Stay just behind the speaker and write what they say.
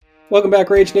Welcome back,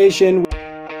 Rage Nation.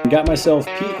 Got myself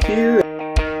Pete here.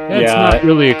 That's not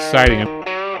really exciting.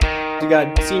 You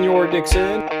got Senior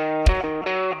Dixon.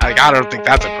 I don't think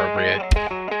that's appropriate.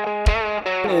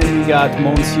 And we got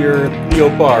Monsieur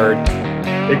Leopard.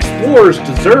 Explorers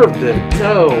deserved it.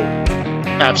 No.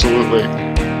 Absolutely.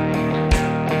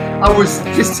 I was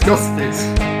disgusted.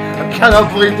 I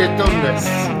cannot believe they've done this.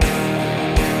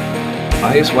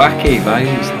 Why is wacky? Why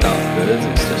is Darth Bird?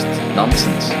 It's just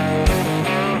nonsense.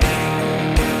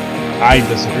 I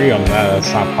disagree on that.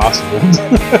 That's not possible.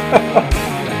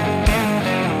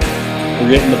 We're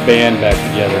getting the band back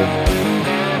together.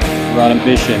 We're on a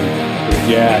mission.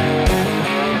 Yeah.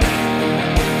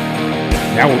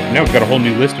 Now we've got a whole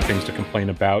new list of things to complain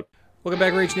about. Welcome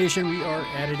back, Rage Nation. We are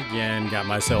at it again. Got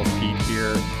myself Pete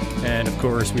here. And of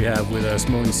course, we have with us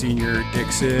Monsignor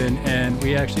Dixon. And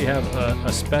we actually have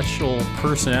a special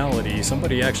personality.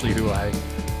 Somebody actually who I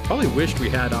probably wished we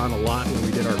had on a lot when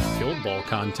we did our Guild Ball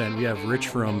content. We have Rich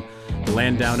from the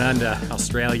land down under,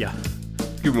 Australia.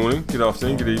 Good morning, good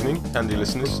afternoon, good evening, handy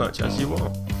listeners such as you are.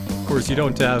 Of course, you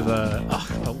don't have. I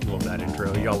love that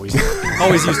intro. He always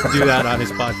used to do that on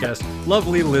his podcast.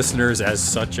 Lovely listeners, as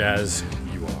such as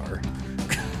you are.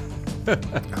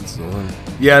 That's the one.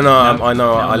 Yeah, no, I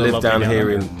know. I live down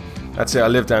here in. That's it. I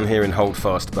live down here in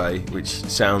Holdfast Bay, which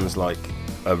sounds like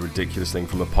a ridiculous thing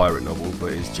from a pirate novel,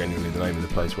 but is genuinely the name of the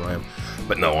place where I am.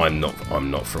 But no, I'm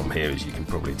not from here, as you can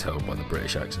probably tell by the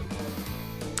British accent.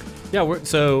 Yeah.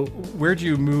 So, where'd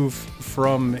you move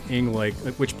from England? Like,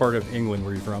 which part of England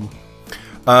were you from?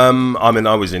 I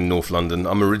was in North London.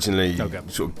 I'm originally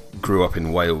sort of grew up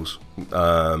in Wales,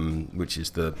 which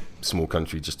is the small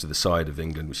country just to the side of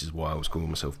England, which is why I was calling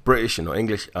myself British and not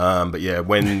English. But yeah,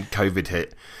 when COVID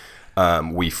hit,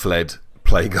 we fled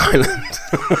Plague Island.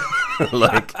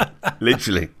 Like,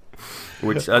 literally.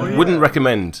 Which I wouldn't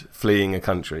recommend fleeing a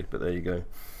country, but there you go.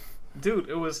 Dude,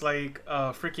 it was like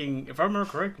freaking, if I remember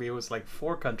correctly, it was like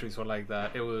 4 countries were like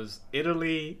that. It was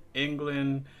Italy,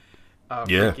 England,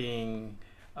 freaking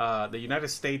the United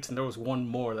States, and there was one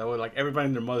more that was like everybody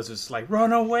and their mothers was just like,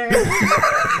 run away.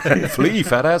 Flee,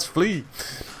 fat ass, flee.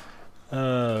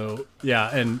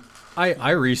 Yeah, and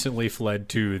I recently fled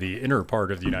to the inner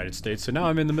part of the United States, so now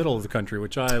I'm in the middle of the country,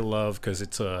 which I love because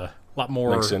it's a lot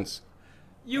more makes sense.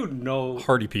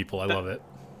 Hardy people. I love it.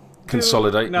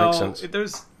 Consolidate makes sense.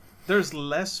 There's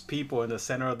less people in the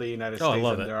center of the United States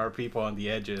than there are people on the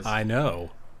edges. I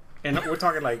know. And we're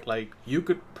talking like you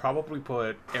could probably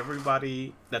put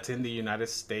everybody that's in the United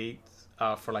States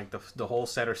for like the whole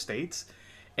center states,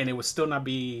 and it would still not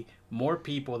be more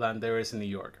people than there is in New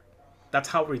York. That's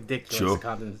how ridiculous the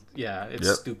continent. Yeah,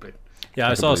 it's stupid. Yeah,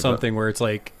 I saw something where it's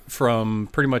like from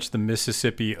pretty much the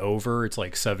Mississippi over, it's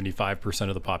like 75%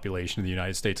 of the population of the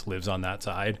United States lives on that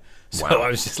side. So I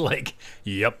was just like,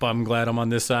 yep, I'm glad I'm on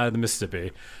this side of the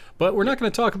Mississippi. But we're not going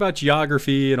to talk about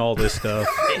geography and all this stuff.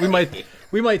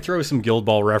 we might throw some Guild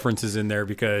Ball references in there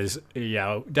because,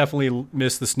 definitely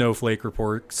missed the Snowflake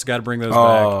reports. Got to bring those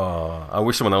back. I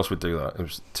wish someone else would do that. It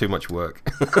was too much work.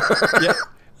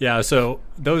 Yeah, so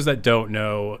those that don't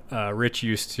know, Rich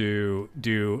used to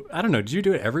do, I don't know, did you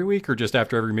do it every week or just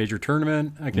after every major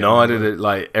tournament? I did it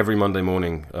like every Monday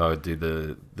morning. I would do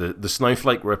the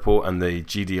Snowflake report and the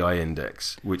GDI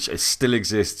index, which still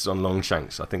exists on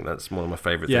Longshanks. I think that's one of my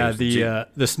favorite things. Yeah,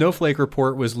 the Snowflake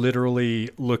report was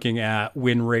literally looking at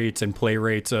win rates and play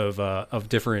rates of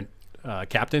different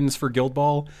captains for Guild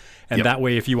Ball. And that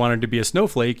way, if you wanted to be a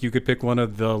snowflake, you could pick one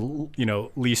of the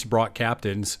least brought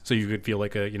captains, so you could feel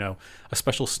like a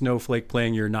special snowflake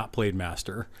playing your not played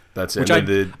master. That's it. Which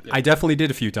I definitely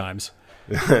did a few times.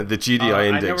 The GDI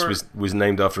index was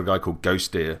named after a guy called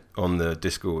Ghost Deer on the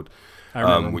Discord,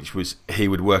 which was he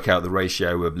would work out the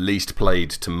ratio of least played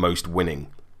to most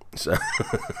winning. So.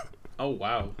 Oh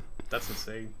wow, that's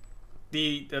insane.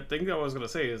 The thing that I was gonna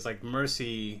say is like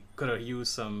Mercy could have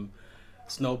used some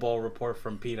snowball report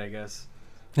from Pete, I guess.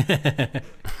 I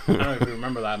don't know if you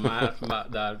remember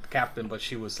that captain, but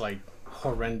she was like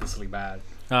horrendously bad.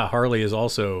 Harley is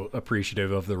also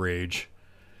appreciative of the Rage.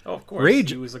 Oh, of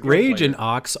course. Rage and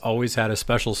Ox always had a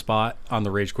special spot on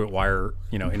the Rage Quit Wire,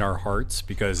 in our hearts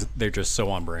because they're just so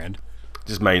on brand.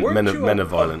 Just men of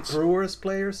violence. Brewers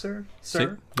player, sir?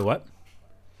 The what?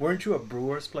 Weren't you a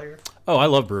Brewers player? Oh, I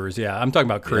love Brewers. Yeah, I'm talking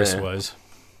about Chris was.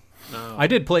 No. I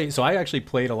did play, so I actually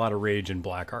played a lot of Rage and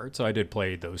Blackheart, so I did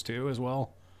play those two as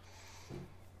well.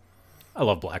 I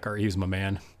love Blackheart, he was my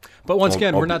man. But once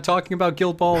again, we're not talking about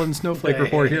Guild Ball and Snowflake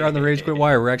Report here on the Rage Quit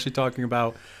Wire. We're actually talking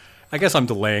about I guess I'm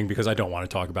delaying because I don't want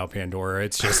to talk about Pandora.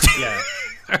 It's just yeah.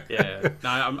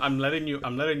 Now I'm letting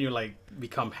you like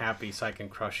become happy so I can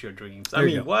crush your dreams. I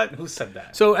mean, what? Who said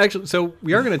that? So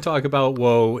we are going to talk about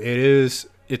woe. It's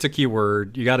a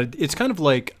keyword. It's kind of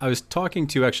like I was talking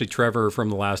to actually Trevor from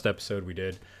the last episode we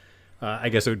did. I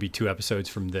guess it would be 2 episodes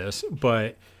from this,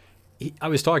 but I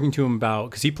was talking to him about,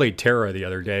 because he played Terra the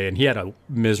other day and he had a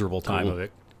miserable time of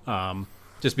it,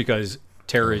 just because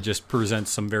Terra just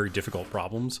presents some very difficult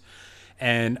problems.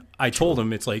 And I told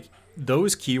him, it's like,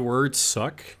 those keywords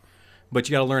suck, but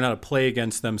you got to learn how to play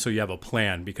against them so you have a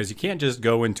plan, because you can't just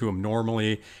go into them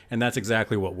normally. And that's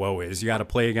exactly what woe is. You got to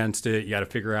play against it. You got to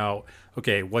figure out,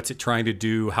 okay, what's it trying to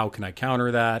do? How can I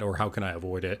counter that? Or how can I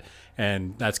avoid it?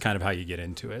 And that's kind of how you get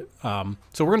into it.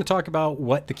 So we're going to talk about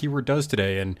what the keyword does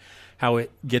today and how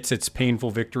it gets its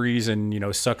painful victories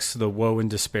and, sucks the woe and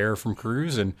despair from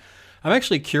crews. And I'm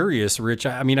actually curious, Rich.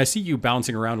 I mean, I see you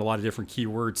bouncing around a lot of different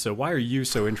keywords. So why are you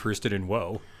so interested in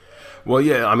woe? Well,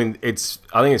 yeah, I mean, I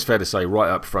think it's fair to say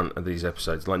right up front of these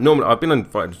episodes, like normally I've been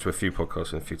invited to a few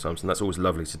podcasts and a few times, and that's always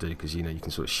lovely to do because, you can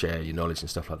sort of share your knowledge and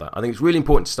stuff like that. I think it's really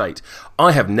important to state,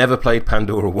 I have never played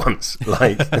Pandora once.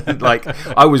 Like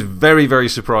I was very, very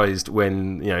surprised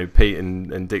when, Pete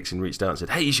and Dixon reached out and said,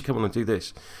 hey, you should come on and do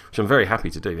this, which I'm very happy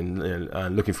to do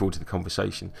and looking forward to the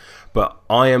conversation. But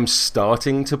I am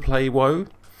starting to play WoW.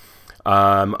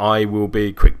 I will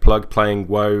be, quick plug, playing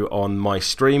WoW on my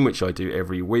stream, which I do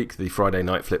every week, the Friday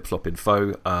Night Flip Flop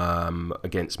Info,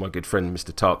 against my good friend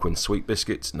Mr. Tarquin Sweet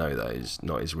Biscuits. No, that is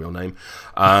not his real name.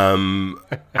 And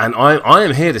I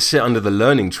am here to sit under the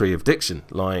learning tree of Dixon.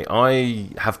 Like, I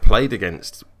have played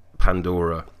against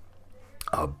Pandora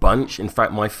a bunch. In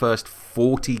fact, my first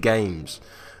 40 games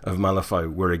of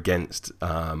Malifaux were against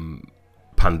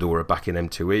Pandora back in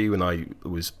M2E when I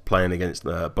was playing against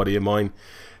a buddy of mine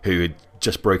who had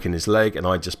just broken his leg and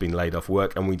I'd just been laid off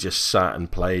work, and we just sat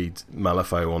and played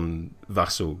Malifaux on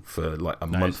Vassal for like a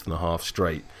month and a half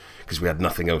straight because we had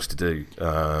nothing else to do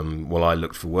while I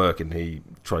looked for work and he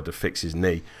tried to fix his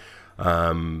knee.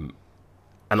 And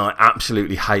I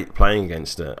absolutely hate playing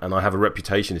against it, and I have a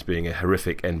reputation as being a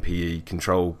horrific NPE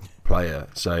control player.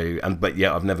 But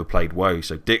yet I've never played WoW.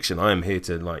 So Dixon, I am here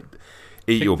to like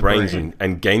eat your brains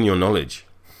and gain your knowledge.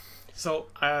 So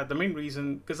the main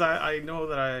reason, because I know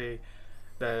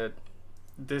that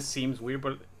this seems weird,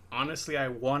 but honestly, I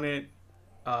wanted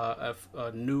a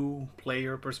new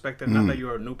player perspective. Not that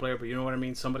you're a new player, but you know what I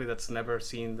mean. Somebody that's never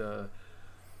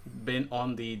been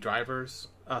on the driver's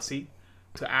seat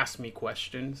to ask me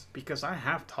questions, because I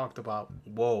have talked about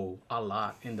WoW a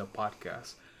lot in the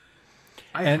podcast.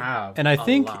 And I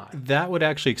think that would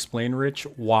actually explain, Rich,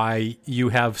 why you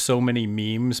have so many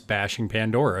memes bashing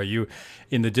Pandora. You,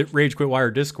 in the Rage Quit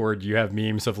Wire Discord, you have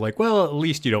memes of like, well, at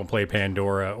least you don't play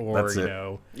Pandora,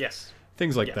 or yes,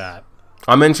 things like that.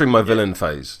 I'm entering my villain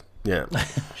phase. Yeah,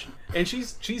 and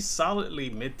she's solidly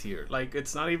mid tier. Like,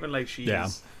 it's not even like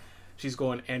she's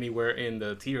going anywhere in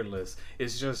the tier list.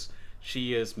 It's just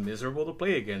she is miserable to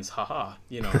play against. Haha,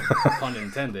 pun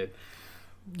intended.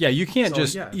 Yeah, you can't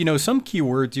some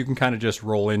keywords you can kind of just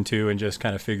roll into and just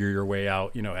kind of figure your way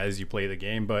out, as you play the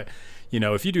game. But,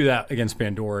 if you do that against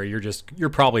Pandora, you're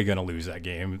probably going to lose that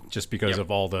game just because of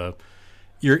all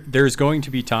there's going to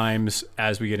be times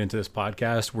as we get into this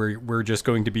podcast where we're just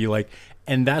going to be like,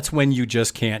 and that's when you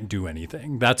just can't do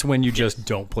anything. That's when you just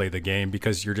don't play the game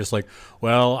because you're just like,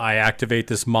 well, I activate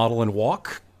this model and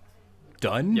walk.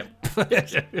 Done.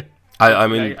 Yep. I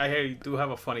mean, I do have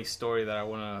a funny story that I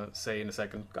want to say in a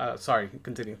second. Sorry,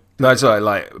 continue. No, it's all right.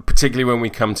 Like, particularly when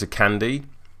we come to Candy,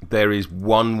 there is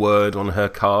one word on her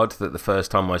card that the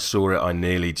first time I saw it, I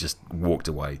nearly just walked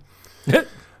away.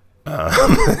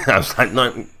 I was like,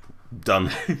 no,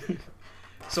 done.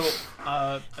 So,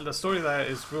 the story that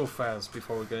is real fast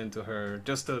before we get into her,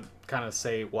 just to kind of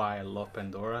say why I love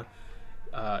Pandora.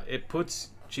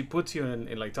 She puts you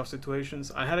in like tough situations.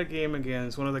 I had a game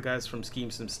against one of the guys from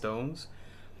Schemes and Stones,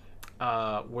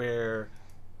 where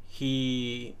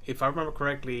he, if I remember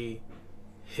correctly,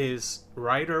 his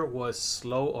rider was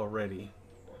slow already.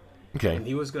 Okay. And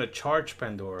he was gonna charge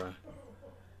Pandora.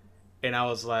 And I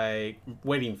was like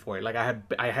waiting for it. Like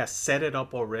I had set it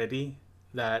up already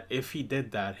that if he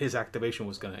did that, his activation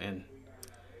was gonna end.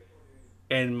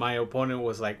 And my opponent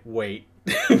was like, wait.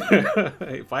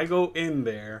 If I go in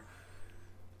there,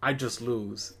 I just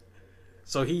lose.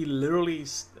 So he literally,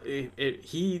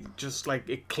 he just like,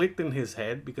 it clicked in his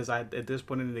head because at this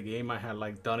point in the game, I had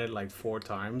like done it like 4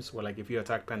 times where like if you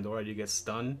attack Pandora, you get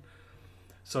stunned.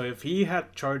 So if he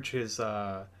had charged his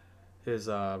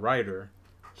rider,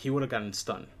 he would have gotten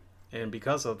stunned. And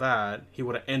because of that, he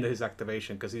would have ended his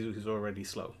activation because he's already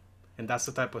slow. And that's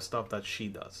the type of stuff that she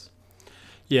does.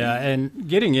 Yeah, and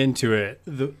getting into it,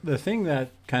 the thing that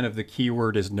kind of the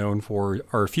keyword is known for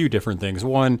are a few different things.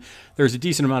 One, there's a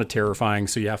decent amount of terrifying,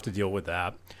 so you have to deal with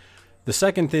that. The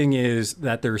second thing is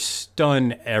that there's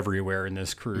stun everywhere in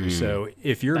this crew. So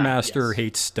if your master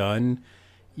hates stun,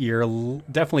 you're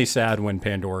definitely sad when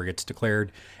Pandora gets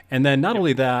declared. And then not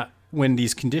only that, when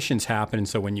these conditions happen,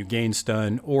 so when you gain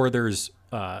stun, or there's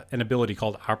an ability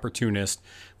called Opportunist,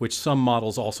 which some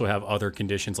models also have other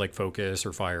conditions like Focus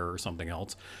or Fire or something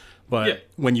else. But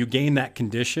when you gain that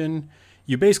condition,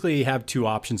 you basically have two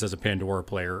options as a Pandora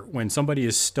player. When somebody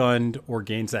is stunned or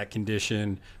gains that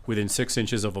condition within 6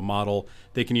 inches of a model,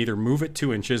 they can either move it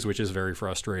 2 inches, which is very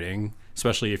frustrating,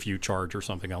 especially if you charge or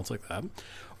something else like that,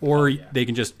 or they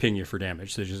can just ping you for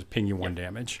damage. So they just ping you 1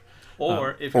 damage.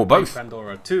 Or if you play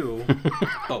Pandora 2,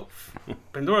 both.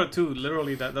 Pandora 2,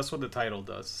 literally, that's what the title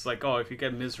does. It's like, if you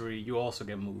get Misery, you also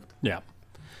get moved. Yeah.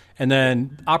 And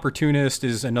then Opportunist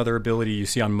is another ability you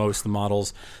see on most of the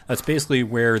models. That's basically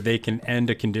where they can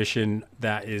end a condition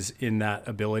that is in that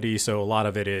ability. So a lot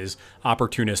of it is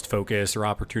Opportunist Focus or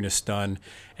Opportunist Stun.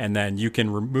 And then you can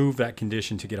remove that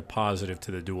condition to get a positive to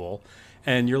the duel.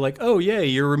 And you're like, oh, yay,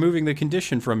 you're removing the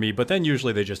condition from me. But then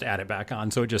usually they just add it back on,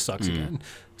 so it just sucks again.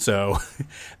 So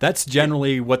that's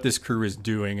generally what this crew is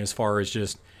doing as far as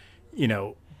just,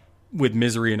 with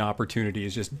Misery and Opportunity,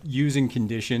 is just using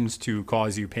conditions to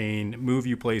cause you pain, move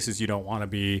you places you don't want to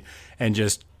be, and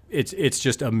just it's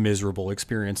just a miserable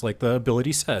experience, like the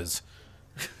ability says.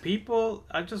 People,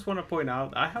 I just want to point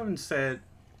out, I haven't said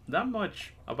that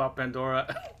much about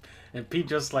Pandora, and Pete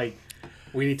just like,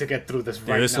 we need to get through this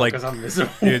now because I'm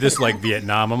miserable. Dude, this is like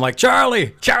Vietnam. I'm like,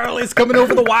 Charlie's coming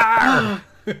over the wire.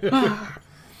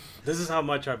 This is how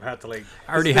much I've had to like.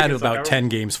 I already had about 10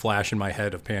 games flash in my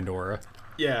head of Pandora.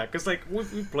 Yeah, because like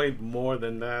we played more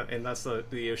than that, and that's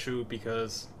the issue.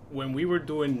 Because when we were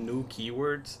doing new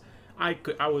keywords, I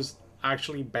was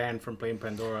actually banned from playing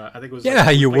Pandora. I think it was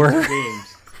you were. 2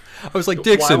 games. I was like,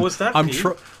 Dixon, why was that,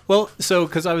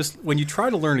 because when you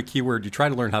try to learn a keyword, you try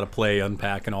to learn how to play,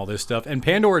 unpack, and all this stuff. And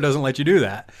Pandora doesn't let you do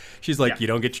that. She's like, you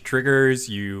don't get your triggers.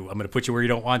 I'm going to put you where you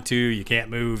don't want to. You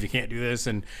can't move. You can't do this.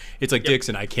 And it's like,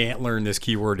 Dixon, I can't learn this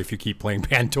keyword if you keep playing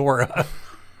Pandora.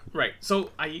 Right.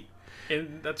 So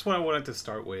and that's what I wanted to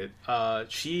start with.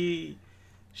 She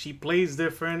plays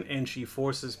different, and she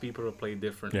forces people to play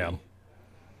differently. Yeah.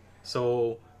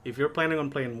 So if you're planning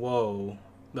on playing WoW,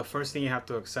 the first thing you have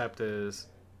to accept is,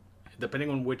 depending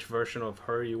on which version of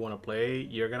her you want to play,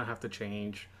 you're going to have to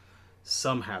change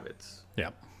some habits.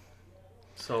 Yeah.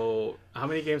 So how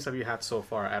many games have you had so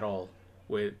far at all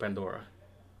with Pandora?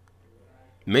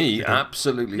 Me?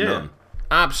 Absolutely none.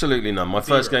 Absolutely none. My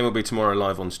first game will be tomorrow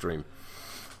live on stream.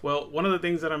 Well, one of the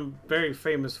things that I'm very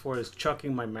famous for is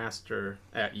chucking my master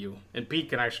at you. And Pete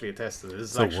can actually attest to this.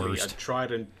 This is actually a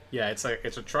tried and... Yeah, it's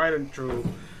a tried and true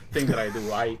thing that I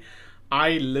do.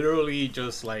 I literally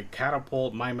just like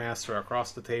catapult my master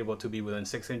across the table to be within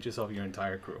 6 inches of your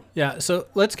entire crew. Yeah, so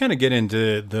let's kind of get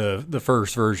into the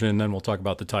first version, then we'll talk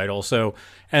about the title. So,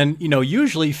 and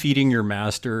usually feeding your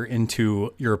master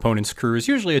into your opponent's crew is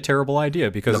usually a terrible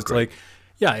idea because it's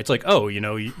like, oh,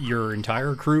 your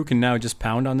entire crew can now just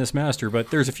pound on this master. But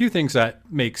there's a few things that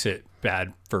makes it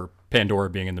bad for Pandora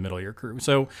being in the middle of your crew.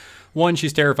 So, one,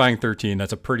 she's terrifying 13.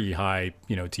 That's a pretty high,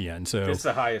 TN. So it's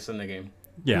the highest in the game.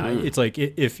 Yeah, it's like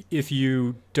if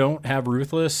you don't have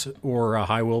Ruthless or a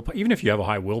high willpower, even if you have a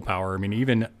high willpower, I mean,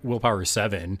 even willpower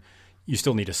 7, you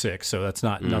still need a 6, so that's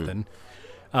not nothing.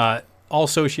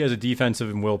 Also, she has a defensive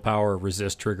and willpower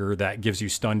resist trigger that gives you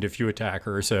stunned if you attack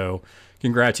her, so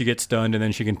congrats, you get stunned, and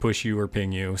then she can push you or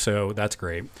ping you, so that's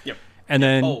great. Yep. And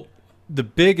then the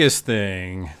biggest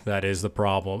thing that is the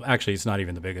problem, actually, it's not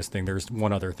even the biggest thing, there's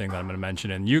one other thing that I'm going to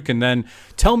mention, and you can then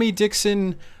tell me,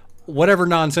 Dixon, whatever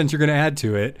nonsense you're going to add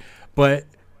to it, but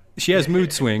she has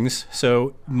mood swings,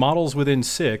 so models within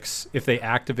 6, if they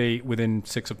activate within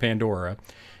 6 of Pandora,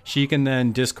 she can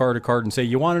then discard a card and say,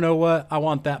 you want to know what? I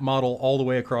want that model all the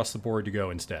way across the board to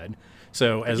go instead.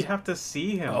 So you have to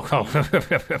see him.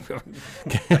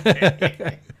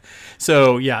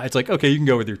 So yeah, it's like, okay, you can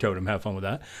go with your totem, have fun with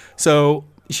that. So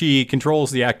she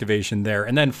controls the activation there.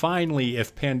 And then finally,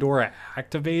 if Pandora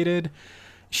activated,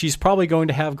 she's probably going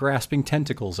to have Grasping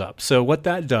Tentacles up. So what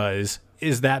that does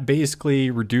is that basically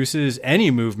reduces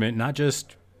any movement, not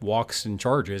just walks and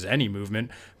charges, any movement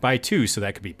by 2. So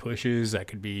that could be pushes, that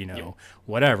could be,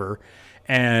 whatever.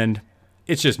 And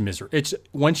it's just misery. It's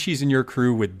once she's in your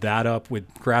crew with that up,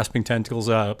 with Grasping Tentacles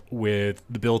up, with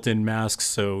the built-in masks,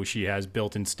 so she has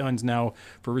built-in stuns now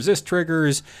for resist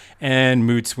triggers and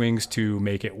mood swings to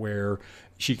make it where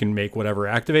she can make whatever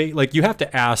activate. Like, you have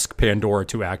to ask Pandora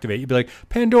to activate. You'd be like,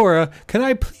 Pandora, can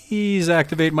I please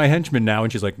activate my henchman now?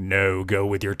 And she's like, no, go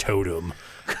with your totem.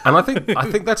 And I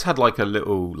think that's had like a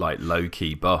little like low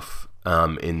key buff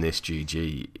in this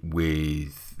GG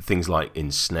with things like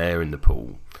ensnare in the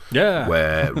pool. Yeah.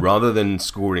 Where rather than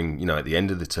scoring, at the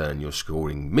end of the turn, you're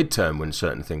scoring mid-turn when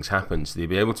certain things happen. So the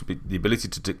ability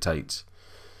to dictate,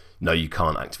 no, you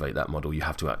can't activate that model. You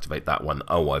have to activate that one.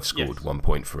 Oh, I've scored 1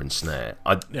 point for ensnare.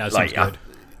 It seems good.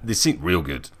 This seems real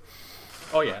good.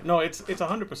 Oh yeah, no, it's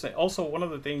 100%. Also, one of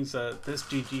the things that this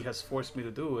GG has forced me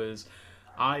to do is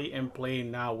I am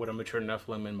playing now with a mature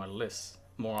Nephilim in my list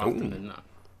more often than not.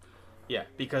 Yeah,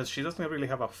 because she doesn't really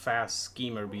have a fast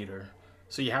schemer beater,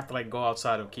 so you have to like go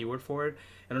outside of keyword for it,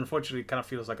 and unfortunately, it kind of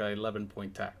feels like an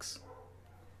 11-point tax.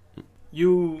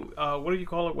 You, what do you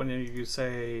call it when you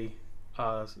say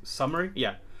summary?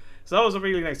 Yeah, so that was a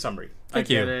really nice summary. Thank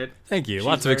you. Get it. Thank you. She's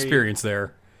Lots of experience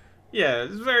there. Yeah,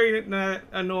 it's very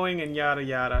annoying and yada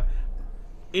yada.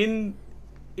 In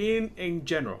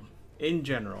general,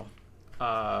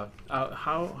 how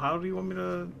do you want me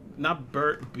to not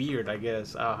beard? I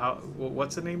guess.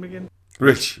 What's the name again?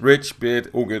 Rich beard,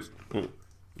 all good.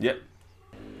 Yep.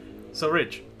 So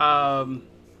Rich. So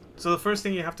the first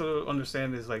thing you have to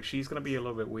understand is like she's gonna be a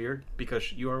little bit weird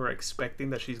because you are expecting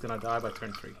that she's gonna die by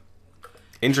turn 3.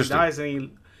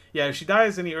 Interesting. If she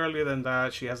dies any earlier than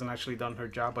that, she hasn't actually done her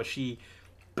job. But she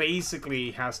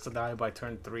basically has to die by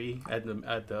turn 3 at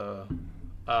the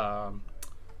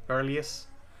earliest.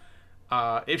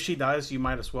 If she dies, you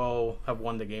might as well have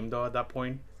won the game though. At that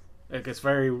point, like, it's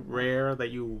very rare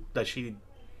that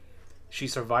she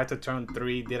survived to turn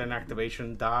 3, did an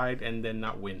activation, died, and then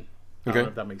not win. I don't know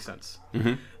if that makes sense.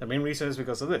 Mm-hmm. The main reason is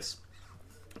because of this.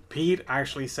 Pete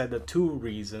actually said the 2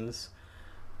 reasons,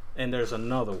 and there's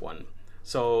another one.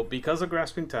 So because of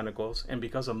Grasping Tentacles and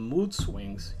because of mood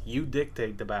swings, you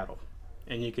dictate the battle.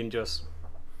 And you can just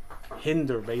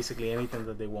hinder basically anything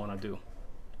that they want to do.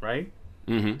 Right?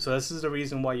 Mm-hmm. So this is the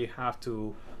reason why you have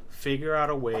to figure out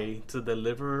a way to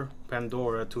deliver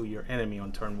Pandora to your enemy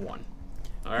on turn 1.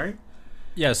 Alright?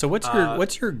 Yeah, so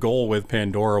what's your goal with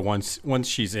Pandora once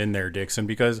she's in there, Dixon?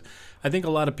 Because I think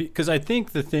I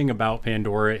think the thing about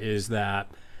Pandora is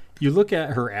that you look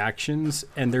at her actions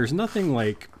and there's nothing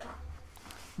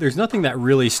that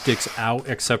really sticks out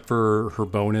except for her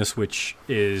bonus, which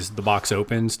is the box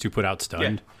opens to put out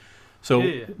stunned. Yeah.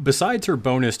 So besides her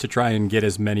bonus to try and get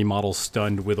as many models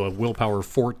stunned with a willpower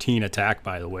 14 attack,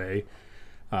 by the way,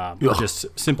 or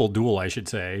just simple duel, I should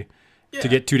say, to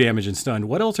get 2 damage and stunned,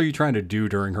 what else are you trying to do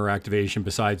during her activation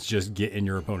besides just get in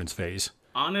your opponent's face?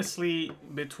 Honestly,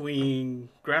 between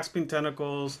Grasping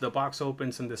Tentacles, the box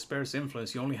opens, and Despair's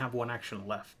Influence, you only have 1 action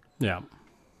left. Yeah.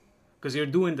 Because you're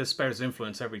doing Despair's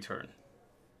Influence every turn.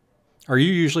 Are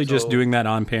you usually just doing that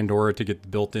on Pandora to get the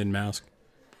built-in mask?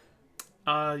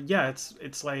 Yeah,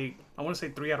 it's like, I want to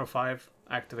say 3 out of 5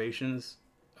 activations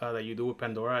that you do with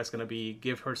Pandora is going to be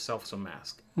give herself some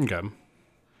mask. Okay.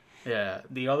 Yeah,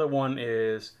 the other one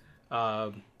is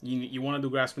you want to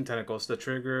do Grasping Tentacles. The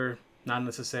trigger, not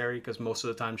necessary because most of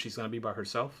the time she's going to be by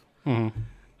herself. Mm-hmm.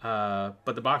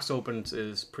 But the box opens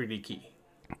is pretty key.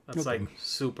 That's like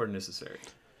super necessary.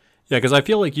 Yeah, because I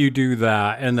feel like you do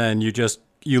that and then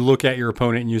you look at your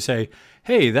opponent and you say,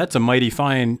 hey, that's a mighty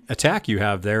fine attack you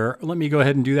have there. Let me go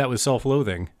ahead and do that with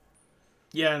self-loathing.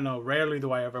 Yeah, no, rarely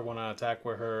do I ever want to attack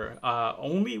with her.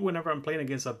 Only whenever I'm playing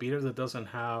against a beater that doesn't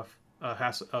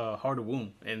has a harder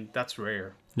wound, and that's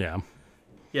rare. Yeah.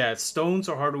 Yeah, stones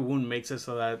or harder wound makes it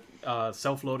so that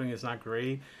self-loading is not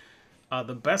great.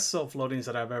 The best self-loadings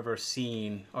that I've ever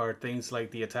seen are things like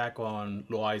the attack on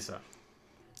Loiza.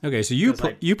 Okay, so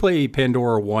you play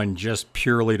Pandora 1 just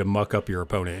purely to muck up your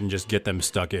opponent and just get them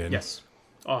stuck in. Yes.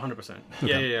 100%.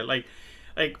 Okay. Yeah. Like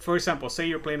for example, say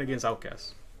you're playing against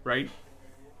Outcast, right?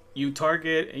 You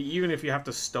target, even if you have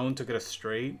to stone to get a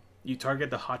straight, you target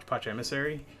the Hodgepodge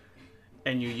Emissary,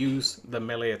 and you use the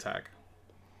melee attack.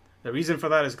 The reason for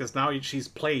that is because now she's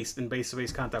placed in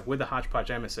base-to-base contact with the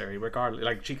Hodgepodge Emissary, regardless.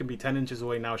 Like, she can be 10 inches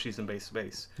away, now she's in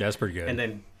base-to-base. Yeah, that's pretty good. And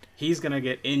then he's going to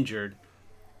get injured,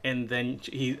 and then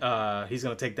he's going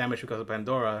to take damage because of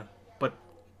Pandora. But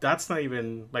that's not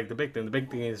even, like, the big thing. The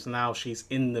big thing is now she's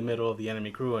in the middle of the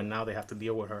enemy crew, and now they have to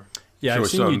deal with her. Yeah, I've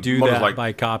seen you do that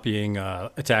by copying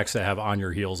attacks that have on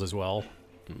your heels as well.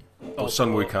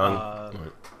 Sun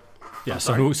Wukong. Yeah,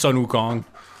 Sun Wukong.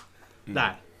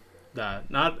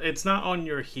 It's not on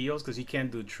your heels because you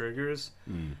can't do triggers.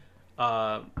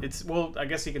 I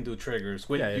guess you can do triggers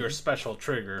with your special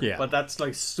trigger. Yeah. But that's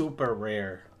like super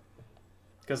rare.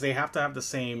 because they have to have the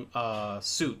same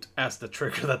suit as the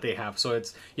trigger that they have. So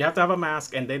it's you have to have a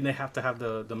mask, and then they have to have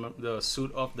the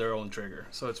suit of their own trigger.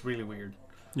 So it's really weird.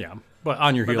 Yeah, but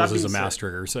on your heels is a being mask said-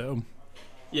 trigger, so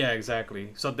Yeah,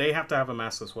 exactly. So they have to have a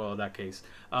mask as well in that case.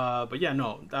 But yeah,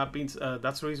 no, that's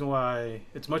the reason why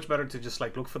it's much better to just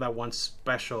like look for that one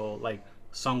special, like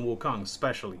Sun Wukong,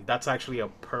 especially. That's actually a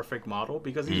perfect model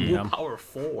because he's willpower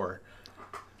 4.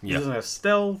 He doesn't have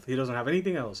stealth. He doesn't have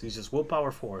anything else. He's just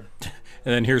willpower 4. and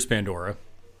then here's Pandora.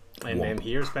 And then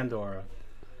here's Pandora.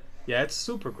 Yeah, it's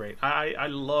super great. I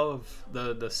love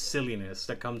the silliness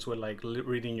that comes with like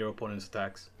reading your opponent's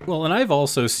attacks. Well, and I've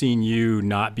also seen you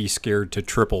not be scared to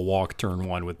triple walk turn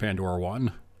 1 with Pandora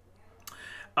 1.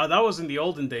 That was in the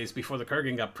olden days before the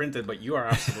Kurgan got printed, but you are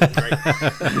absolutely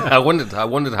right. I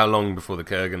wondered how long before the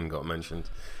Kurgan got mentioned.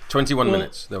 21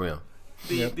 minutes. There we are.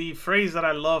 The phrase that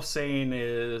I love saying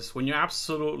is when you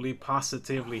absolutely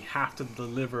positively have to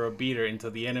deliver a beater into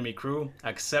the enemy crew,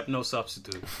 accept no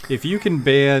substitute. If you can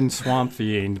ban Swamp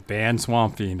Fiend, ban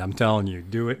Swamp Fiend. I'm telling you,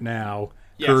 do it now.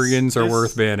 Yes, Kurgans are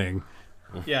worth banning.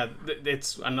 Yeah,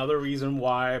 it's another reason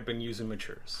why I've been using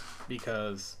matures,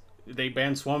 because they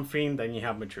ban Swamp Fiend, then you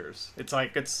have matures. It's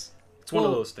like it's one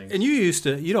of those things. And you used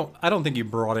to, I don't think you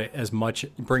bring it as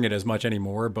much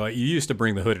anymore, but you used to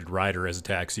bring the Hooded Rider as a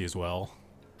taxi as well.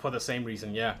 For the same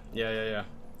reason, yeah.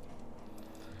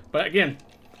 But again,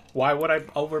 why would I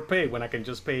overpay when I can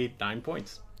just pay 9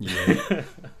 points? Yeah.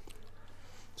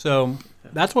 So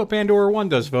that's what Pandora 1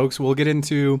 does, folks. We'll get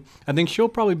into, I think she'll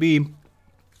probably be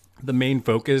the main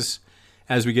focus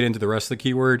as we get into the rest of the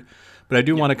keyword. But I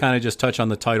do want to kind of just touch on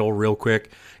the title real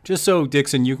quick, just so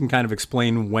Dixon, you can kind of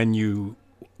explain when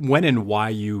and why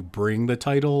you bring the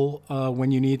title when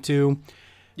you need to.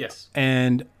 Yes.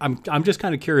 And I'm just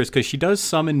kind of curious because she does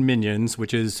summon minions,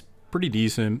 which is pretty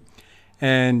decent,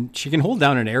 and she can hold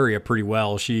down an area pretty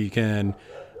well. She can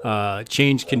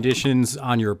change conditions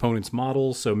on your opponent's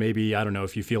model. So maybe, I don't know,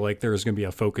 if you feel like there's going to be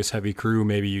a focus heavy crew,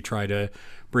 maybe you try to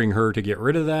bring her to get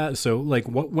rid of that. So like,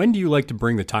 when do you like to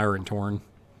bring the Tyrant Torn?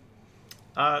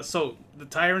 So the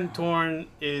Tyrant Torn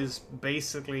is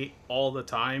basically all the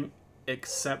time,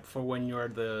 except for when you're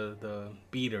the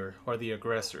beater or the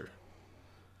aggressor.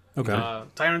 Okay.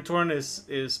 Tyrant Torn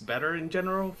is better in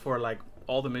general for like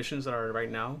all the missions that are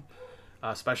right now,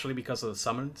 especially because of the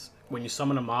summons. When you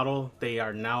summon a model, they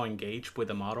are now engaged with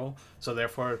the model, so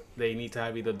therefore they need to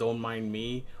have either Don't Mind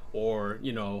Me or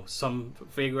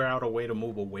figure out a way to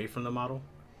move away from the model.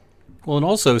 Well, and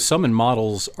also summon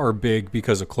models are big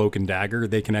because of Cloak and Dagger.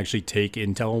 They can actually take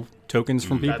intel tokens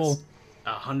from people.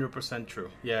 That's 100% true.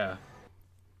 Yeah.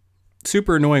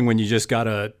 Super annoying when you just got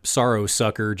a Sorrow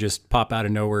Sucker just pop out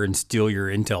of nowhere and steal your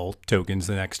intel tokens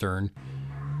the next turn.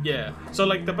 Yeah. So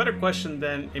like the better question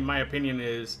then, in my opinion,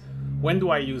 is when do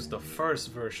I use the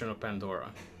first version of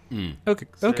Pandora? Okay.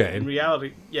 So Okay. In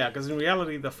reality, because in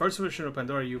reality, the first version of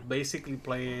Pandora, you basically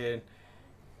play it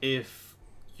if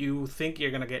you think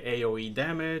you're going to get AoE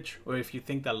damage, or if you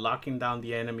think that locking down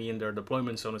the enemy in their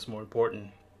deployment zone is more important.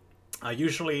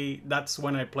 Usually, that's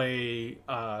when I play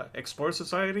Explore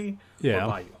Society or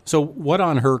Bayou. So what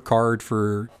on her card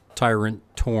for Tyrant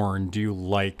Torn do you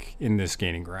like in this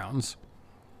Gaining Grounds?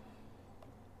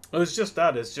 Well, it's just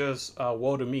that. It's just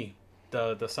Woe to Me,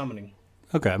 the summoning.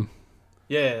 Okay.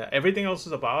 Yeah, everything else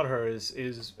is about her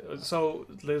is so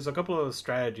there's a couple of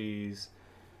strategies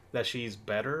that she's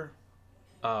better.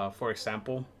 For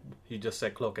example, you just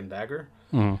said Cloak and Dagger.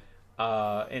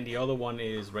 Mm-hmm. And the other one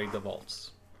is Raid the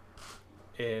Vaults.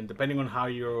 And depending on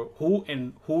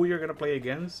who you're gonna play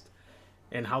against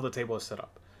and how the table is set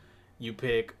up, you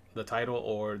pick the title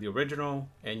or the original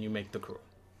and you make the crew.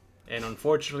 And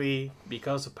unfortunately,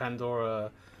 because of Pandora,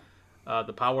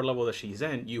 the power level that she's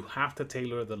in, you have to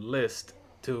tailor the list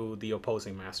to the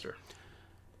opposing master.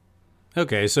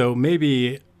 Okay, so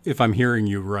maybe if I'm hearing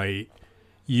you right,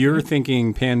 you're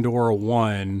thinking Pandora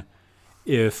 1,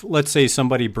 if, let's say,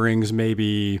 somebody brings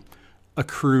maybe a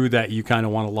crew that you kind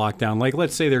of want to lock down. Like,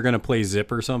 let's say they're going to play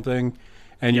Zip or something,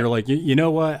 and you're like, you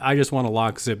know what? I just want to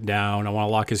lock Zip down. I want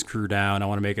to lock his crew down. I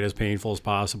want to make it as painful as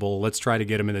possible. Let's try to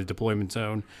get him in the deployment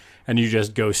zone. And you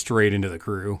just go straight into the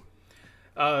crew.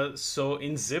 So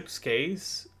in Zip's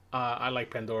case, I like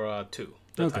Pandora 2.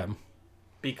 Okay.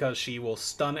 Because she will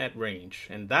stun at range,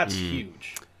 and that's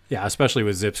huge. Yeah, especially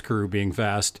with Zip's crew being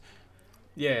fast.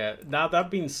 Yeah. Now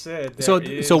that being said, so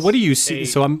what do you see?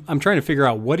 So I'm trying to figure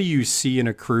out, what do you see in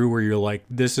a crew where you're like,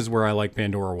 this is where I like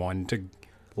Pandora 1 to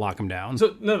lock him down?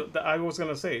 So no, I was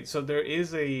gonna say. So there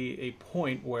is a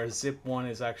point where Zip 1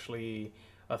 is actually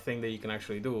a thing that you can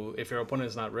actually do if your opponent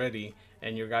is not ready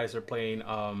and your guys are playing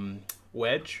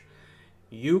Wedge.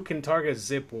 you can target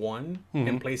Zip 1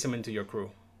 and place him into your crew.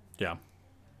 Yeah.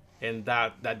 And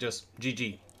that just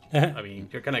GG. I mean,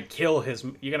 you're gonna kill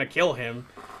him. You're gonna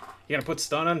put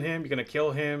stun on him. You're gonna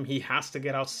kill him. He has to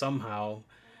get out somehow.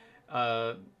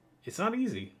 It's not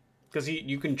easy because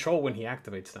you control when he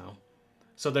activates now.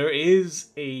 So there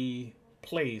is a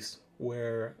place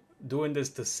where doing this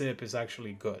to Zip is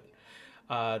actually good.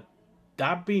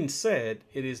 That being said,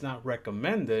 it is not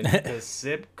recommended because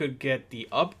Zip could get the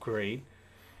upgrade,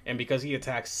 and because he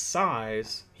attacks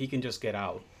size, he can just get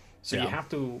out. So you have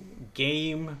to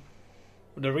game.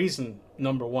 The reason,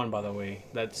 number one, by the way,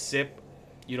 that Zip,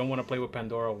 you don't want to play with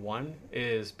Pandora 1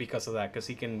 is because of that. Because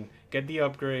he can get the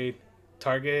upgrade,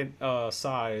 target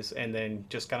size, and then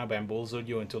just kind of bamboozle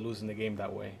you into losing the game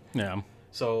that way. Yeah.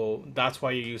 So that's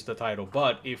why you use the title.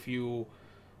 But if you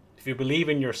believe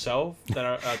in yourself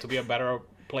that to be a better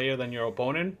player than your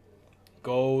opponent,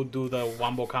 go do the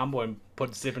wombo combo and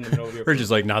put Zip in the middle of your We're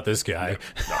just like, not this guy.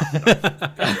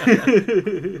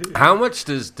 How much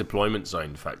does deployment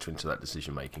zone factor into that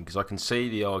decision making? Because I can see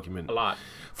the argument a lot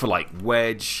for like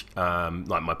wedge,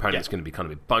 like my opponent's going to be kind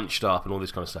of a bit bunched up and all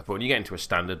this kind of stuff. But when you get into a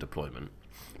standard deployment,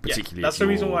 particularly that's if the you're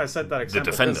reason why I said that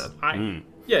example. the defender.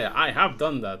 I have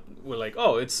done that. We're like,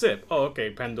 oh, it's Zip. Oh,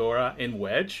 okay, Pandora in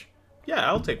wedge. Yeah,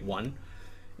 I'll take one.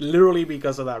 Literally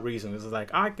because of that reason. It's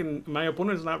like my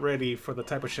opponent is not ready for the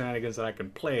type of shenanigans that I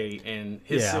can play, and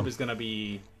his Zip is gonna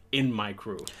be in my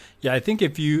crew. Yeah, I think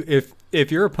if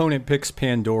your opponent picks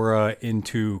Pandora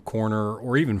into corner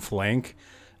or even flank,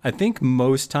 I think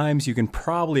most times you can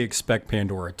probably expect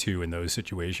Pandora 2 in those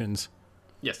situations.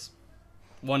 Yes.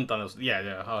 One ton of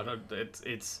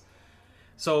it's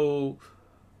so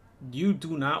you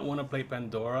do not want to play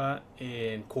Pandora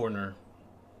in corner.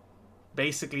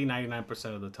 Basically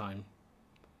 99% of the time.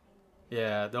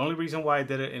 Yeah, the only reason why I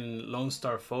did it in Lone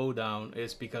Star Foe Down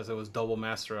is because it was double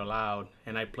master allowed,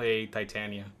 and I played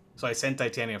Titania. So I sent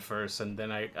Titania first, and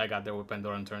then I got there with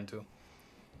Pandora on turn 2.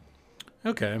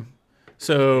 Okay.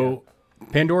 So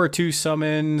Pandora 2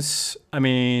 summons, I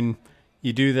mean,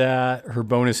 you do that. Her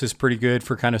bonus is pretty good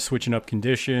for kind of switching up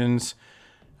conditions.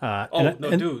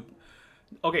 Dude.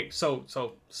 Okay, so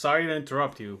sorry to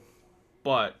interrupt you,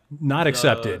 but... Not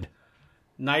accepted.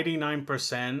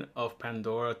 99% of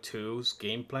Pandora 2's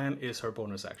game plan is her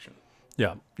bonus action.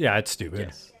 Yeah, it's stupid.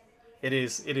 Yes, it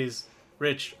is.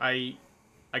 Rich, I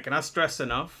cannot stress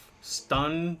enough.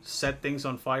 Stun, set things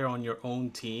on fire on your own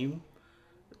team,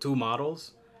 2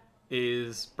 models,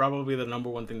 is probably the number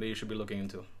one thing that you should be looking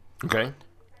into. Okay.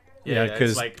 Yeah,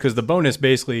 because the bonus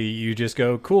basically you just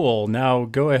go, cool, now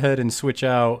go ahead and switch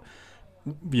out,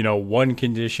 one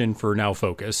condition for now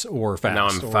focus or fast. Now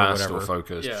I'm fast or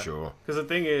focused, sure. Because the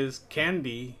thing is,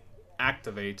 Candy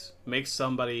activates, makes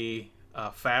somebody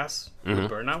fast with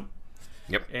burnout.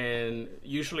 Yep. And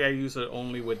usually I use it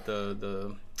only with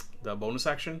the bonus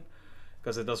action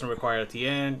because it doesn't require a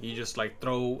TN. You just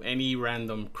throw any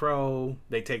random crow.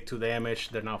 They take 2 damage.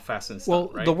 They're now fast and stuff. Well,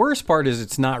 right? The worst part is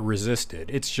it's not resisted.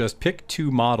 It's just pick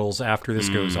 2 models after this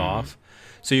goes off.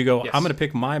 So you go, I'm going to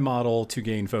pick my model to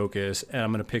gain focus, and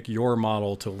I'm going to pick your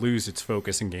model to lose its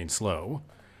focus and gain slow.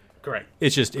 Correct.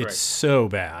 It's just, it's so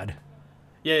bad.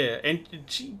 Yeah. And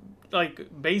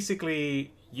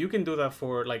basically, you can do that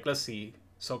for, let's see.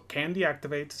 So Candy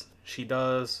activates. She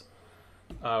does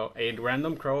a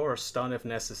random crow or stun if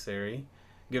necessary.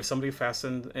 Give somebody fast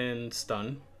and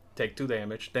stun. Take 2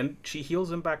 damage. Then she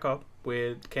heals him back up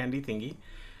with Candy Thingy.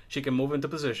 She can move into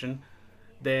position.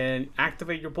 Then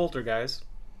activate your Poltergeist.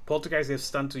 Poltergeist gives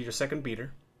stun to your second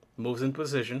beater. Moves in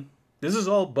position. This is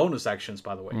all bonus actions,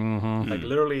 by the way.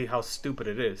 Literally how stupid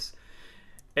it is.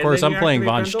 Of course, I'm playing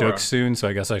Von Stuck soon, so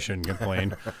I guess I shouldn't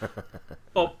complain.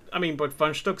 Well, I mean, but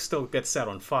Von Stuck still gets set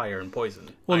on fire and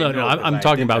poisoned. Well, no, I'm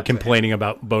talking about complaining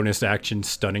about bonus actions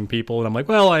stunning people, and I'm like,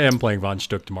 well, I am playing Von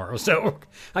Stuck tomorrow, so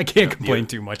I can't complain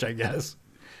too much, I guess.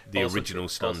 The original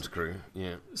stunned crew,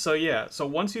 yeah. So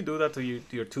once you do that to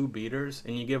your 2 beaters,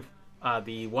 and you give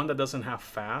the one that doesn't have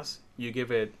fast, you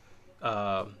give it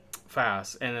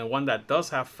fast, and then one that does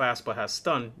have fast but has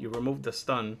stun, you remove the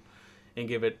stun and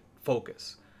give it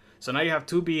focus. So now you have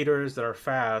 2 beaters that are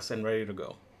fast and ready to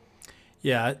go.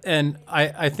 Yeah, and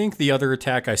I think the other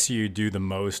attack I see you do the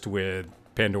most with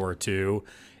Pandora 2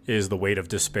 is the Weight of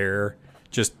Despair.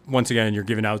 Just, once again, you're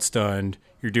giving out stunned,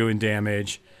 you're doing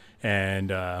damage, and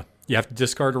you have to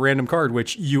discard a random card,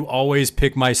 which you always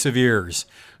pick my Severes.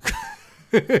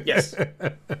 Yes.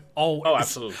 Always. Oh,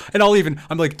 absolutely. And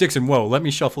I'm like, Dixon, whoa, let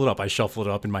me shuffle it up. I shuffle it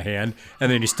up in my hand,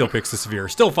 and then he still picks the Severe.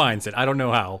 Still finds it. I don't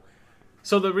know how.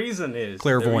 So the reason is...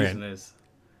 Clairvoyant.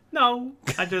 No,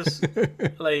 I just,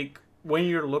 when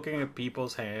you're looking at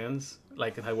people's hands,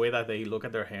 like the way that they look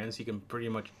at their hands, you can pretty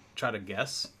much try to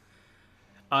guess.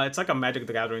 It's like a Magic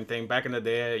the Gathering thing. Back in the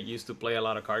day, I used to play a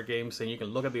lot of card games, and you can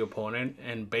look at the opponent,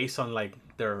 and based on like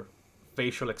their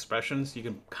facial expressions, you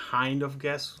can kind of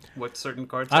guess what certain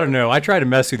cards are. I don't know. I try to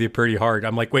mess with you pretty hard.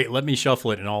 I'm like, wait, let me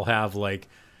shuffle it, and I'll have like.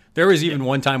 There was even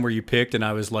one time where you picked, and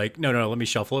I was like, no, let me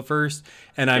shuffle it first.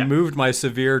 And I moved my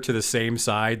Severe to the same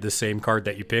side, the same card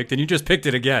that you picked, and you just picked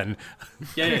it again.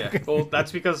 Yeah. Well,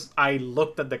 that's because I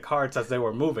looked at the cards as they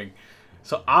were moving.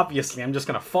 So obviously, I'm just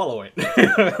going to follow it.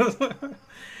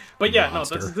 But yeah,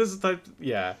 Monster. no, this is type.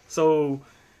 Yeah. So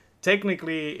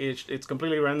technically, it's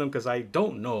completely random because I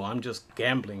don't know. I'm just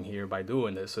gambling here by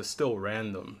doing this. So it's still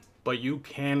random. But you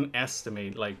can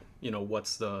estimate, like,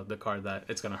 what's the card that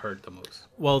it's going to hurt the most.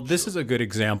 Well, this is a good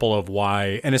example of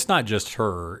why, and it's not just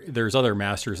her. There's other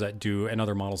masters that do, and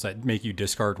other models that make you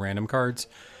discard random cards.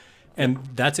 And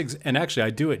and actually,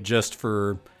 I do it just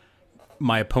for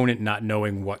my opponent not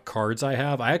knowing what cards I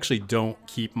have. I actually don't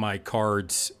keep my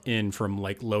cards in from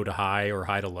like low to high or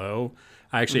high to low.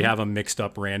 I actually have them mixed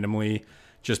up randomly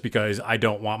just because I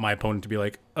don't want my opponent to be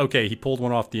like, okay, he pulled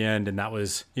one off the end and that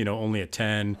was, only a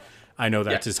 10. I know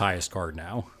that's his highest card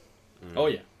now. Oh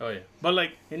yeah. But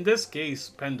like in this case,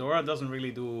 Pandora doesn't really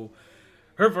do.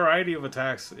 Her variety of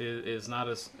attacks is not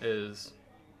as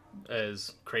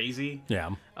crazy. Yeah.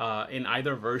 In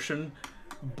either version,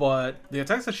 but the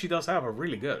attacks that she does have are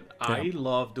really good. Yeah. I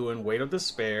love doing Weight of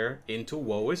Despair into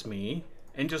Woe Is Me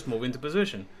and just move into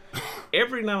position.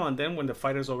 Every now and then, when the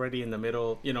fighter's already in the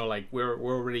middle, like we're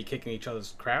already kicking each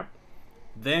other's crap.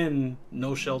 Then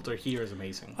No Shelter Here is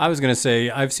amazing. I was gonna say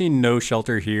I've seen No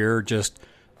Shelter Here just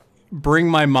bring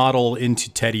my model into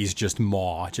Teddy's just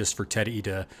maw, just for Teddy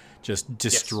to just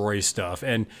destroy stuff.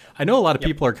 And I know a lot of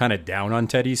people are kind of down on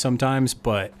Teddy sometimes,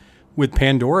 but with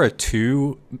Pandora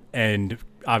 2 and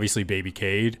obviously Baby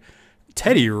Cade,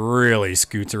 Teddy really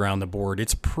scoots around the board.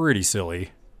 It's pretty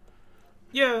silly.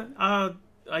 Yeah,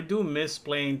 I do miss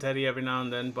playing Teddy every now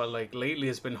and then, but like lately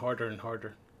it's been harder and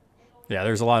harder. Yeah,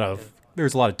 there's a lot of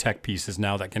tech pieces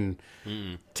now that can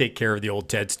take care of the old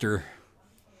Tedster.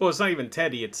 Well, it's not even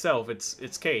Teddy itself;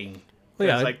 it's Cade. Well,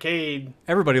 yeah, it's like Cade.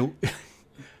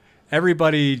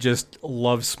 Everybody just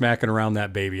loves smacking around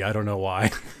that baby. I don't know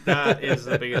why. That is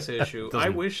the biggest issue. I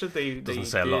wish that they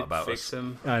say a lot about fix us.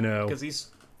 him. I know, because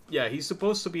he's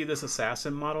supposed to be this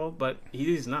assassin model, but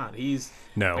he's not. He's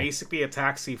basically a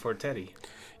taxi for Teddy.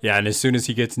 Yeah, and as soon as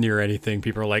he gets near anything,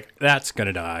 people are like, "That's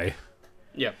gonna die."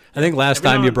 Yeah, I think last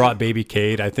time you brought Baby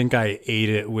Cade, I think I ate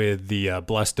it with the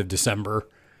Blessed of December.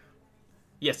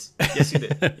 Yes, he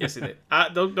did. Yes, he did.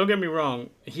 Don't get me wrong.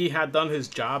 He had done his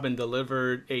job and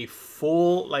delivered a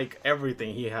full, like,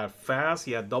 everything. He had fast.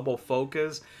 He had double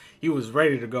focus. He was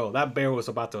ready to go. That bear was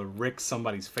about to rick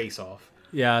somebody's face off.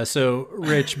 Yeah. So,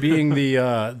 Rich, being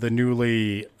the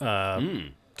newly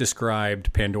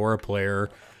described Pandora player,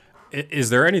 is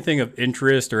there anything of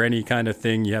interest or any kind of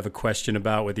thing you have a question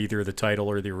about with either the title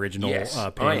or the original? Yes,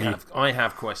 I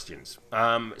have questions.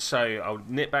 So I'll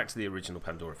nip back to the original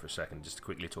Pandora for a second, just to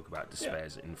quickly talk about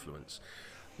Despair's influence.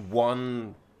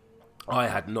 One, I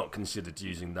had not considered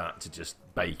using that to just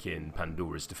bake in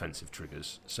Pandora's defensive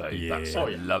triggers. So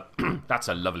that's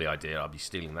a lovely idea. I'll be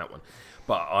stealing that one.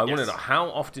 But I want to know, how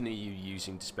often are you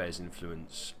using Despair's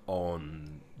influence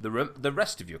on the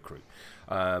rest of your crew?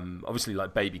 Obviously,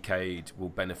 like Baby Cade will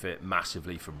benefit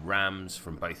massively from Rams,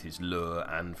 from both his lure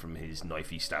and from his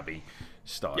knifey stabby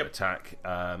style attack.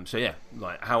 So yeah,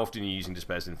 like how often are you using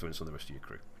Despair's influence on the rest of your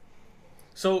crew?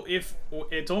 So if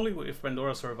it's only if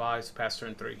Pandora survives past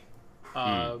turn 3,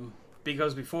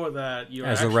 because before that, you're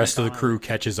as the rest of the crew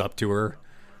catches up to her.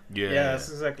 Yeah, that's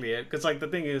exactly it. Because like the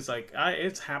thing is, like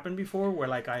it's happened before where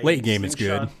like I late game is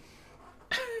good.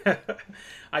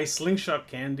 I slingshot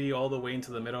Candy all the way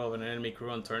into the middle of an enemy crew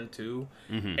on turn 2,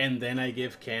 and then I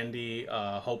give Candy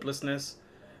hopelessness,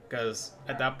 because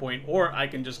at that point, or I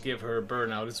can just give her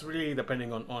burnout. It's really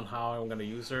depending on how I'm gonna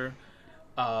use her.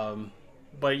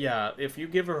 But yeah, if you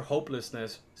give her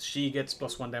hopelessness, she gets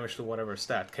 +1 damage to whatever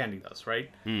stat Candy does,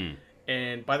 right?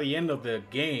 And by the end of the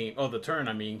game, the turn,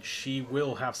 I mean, she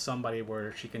will have somebody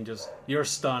where she can just, you're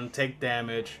stunned, take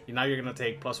damage. Now you're going to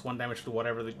take +1 damage to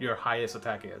whatever your highest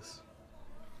attack is.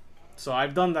 So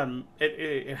I've done that.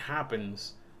 It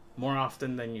happens more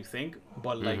often than you think,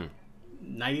 but like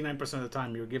 99% of the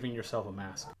time, you're giving yourself a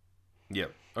mask. Yeah.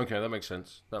 Okay, that makes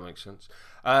sense.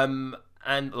 And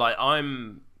like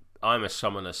I'm a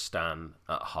summoner stan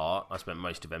at heart. I spent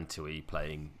most of M2E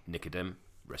playing Nicodem.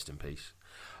 Rest in peace.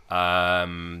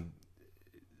 So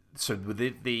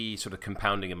with the sort of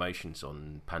compounding emotions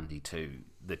on Pandy 2,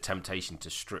 the temptation to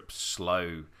strip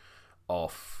slow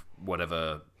off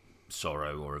whatever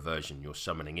sorrow or aversion you're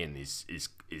summoning in is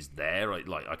there.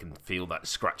 I can feel that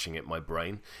scratching at my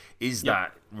brain. Is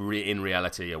that in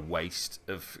reality a waste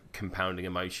of compounding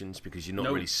emotions, because you're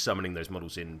not really summoning those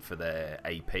models in for their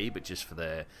AP, but just for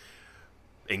their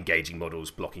engaging models,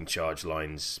 blocking charge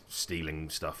lines, stealing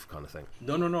stuff, kind of thing?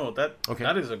 No.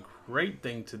 That is a great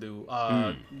thing to do.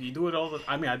 You do it all the.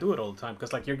 I mean, I do it all the time,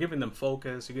 because like you're giving them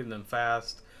focus, you're giving them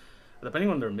fast, depending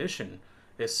on their mission.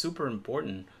 It's super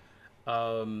important.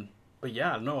 But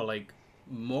yeah, no, like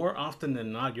more often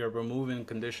than not, you're removing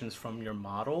conditions from your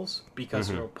models because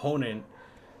your opponent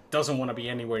doesn't want to be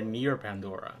anywhere near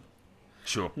Pandora.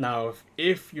 Sure. Now,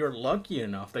 if you're lucky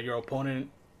enough that your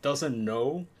opponent doesn't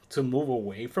know to move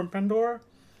away from Pandora,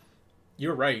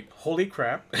 you're right. Holy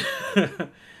crap.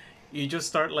 You just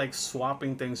start like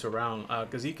swapping things around,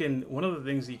 because you can. One of the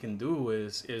things you can do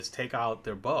is take out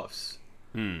their buffs.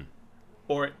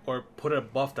 Or put a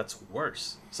buff that's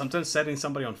worse. Sometimes setting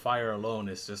somebody on fire alone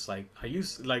is just like, they're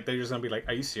just gonna be like,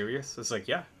 are you serious? It's like,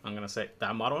 yeah, I'm gonna set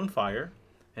that model on fire,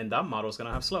 and that model's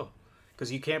gonna have slow,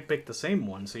 because you can't pick the same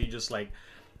one. So you just like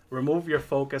remove your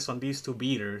focus on these two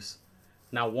beaters.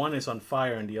 Now one is on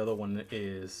fire and the other one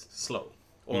is slow,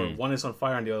 or one is on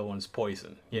fire and the other one is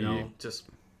poison. You know, just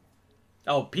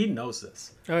Pete knows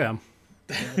this. Oh yeah,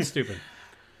 it's stupid.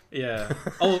 Yeah.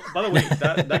 Oh, by the way,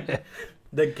 that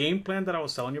the game plan that I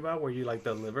was telling you about, where you like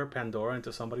deliver Pandora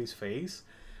into somebody's face,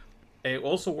 it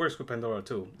also works with Pandora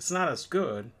too. It's not as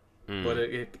good, but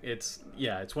it's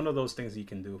one of those things you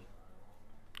can do.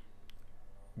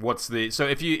 So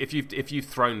if you've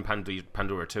thrown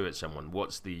Pandora 2 at someone,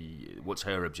 what's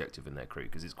her objective in their crew?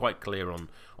 Because it's quite clear on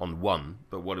 1,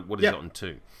 but what is it on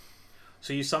 2?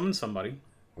 So you summon somebody.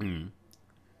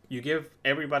 You give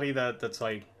everybody that's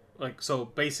like so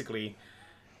basically.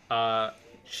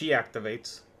 She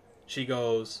activates. She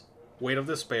goes Weight of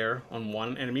Despair on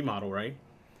one enemy model, right?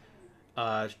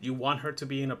 You want her to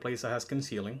be in a place that has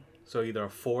concealing, so either a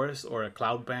forest or a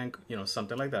cloud bank,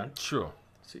 something like that. Sure.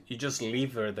 So you just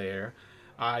leave her there.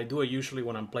 I do it usually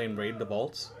when I'm playing Raid the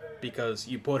Vaults, because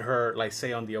you put her, like,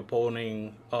 say, on the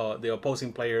opposing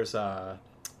player's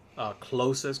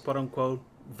closest, quote unquote,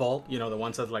 vault. The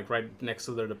ones that's like right next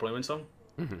to their deployment zone.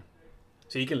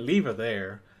 So you can leave her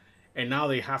there. And now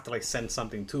they have to like send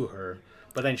something to her.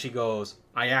 But then she goes,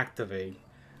 I activate.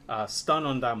 Stun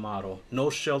on that model. No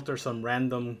shelter, some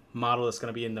random model that's going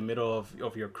to be in the middle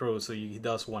of your crew. So he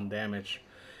does 1 damage.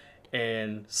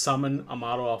 And summon a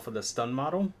model off of the stun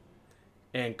model.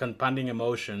 And compounding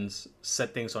emotions.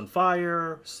 Set things on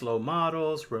fire. Slow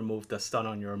models. Remove the stun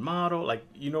on your model. Like,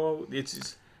 it's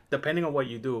just, depending on what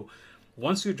you do.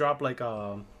 Once you drop like,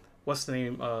 what's the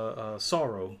name?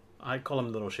 Sorrow. I call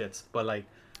them little shits. But like,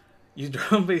 you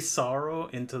drop a Sorrow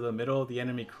into the middle of the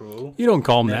enemy crew. You don't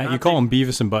call him that. You call him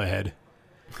Beavis and Butthead.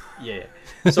 Yeah.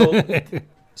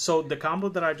 So the combo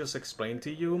that I just explained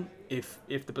to you, if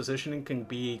the positioning can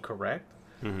be correct,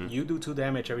 you do 2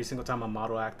 damage every single time a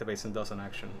model activates and does an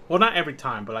action. Well, not every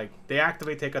time, but like they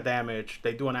activate, take a damage.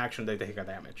 They do an action, they take a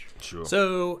damage. Sure.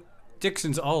 So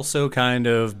Dixon's also kind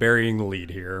of burying the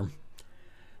lead here.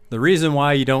 The reason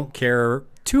why you don't care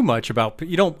too much about,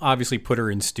 you don't obviously put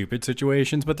her in stupid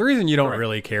situations, but the reason you don't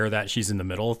really care that she's in the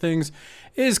middle of things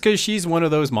is because she's one of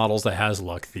those models that has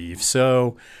Luck Thief.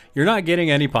 So you're not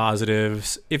getting any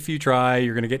positives. If you try,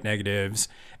 you're going to get negatives.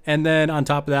 And then on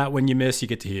top of that, when you miss, you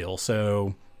get to heal.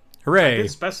 So hooray. I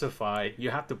did specify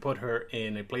you have to put her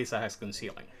in a place that has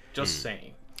concealing. Just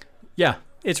saying. Yeah,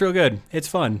 it's real good. It's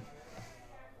fun.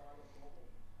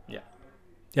 Yeah.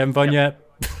 You having fun yet?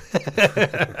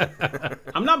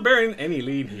 I'm not burying any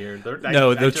lead here.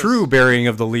 The true burying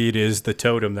of the lead is the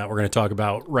totem that we're going to talk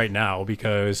about right now,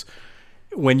 because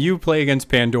when you play against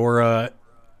Pandora,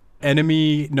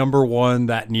 enemy number 1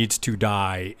 that needs to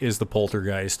die is the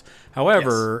Poltergeist.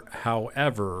 However,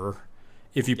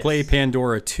 if you play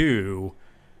Pandora 2,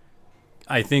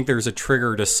 I think there's a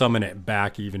trigger to summon it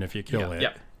back even if you kill it.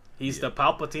 Yeah. He's the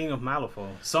Palpatine of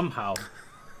Malifaux. Somehow,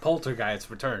 Poltergeist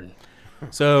return.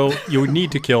 So you would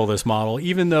need to kill this model,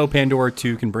 even though Pandora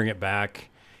 2 can bring it back.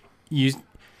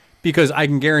 Because I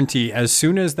can guarantee, as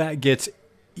soon as that gets...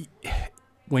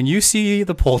 When you see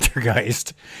the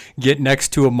Poltergeist get next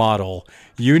to a model,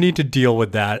 you need to deal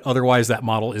with that. Otherwise, that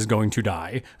model is going to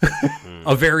die.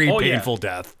 A very painful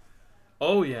death.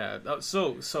 Oh, yeah.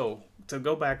 So to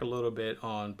go back a little bit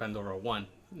on Pandora 1,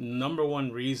 number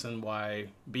 1 reason why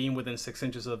being within 6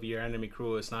 inches of your enemy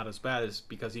crew is not as bad is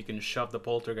because you can shove the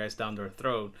Poltergeist down their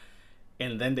throat,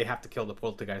 and then they have to kill the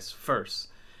Poltergeist first.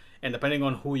 And depending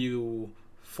on who you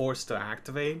force to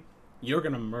activate, you're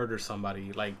going to murder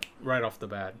somebody like right off the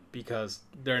bat, because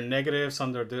their negatives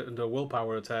on their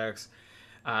willpower attacks,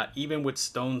 even with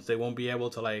stones, they won't be able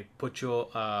to like put you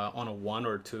on a 1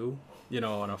 or 2,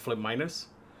 on a flip minus.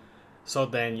 So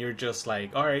then you're just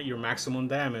like, all right, your maximum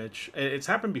damage. It's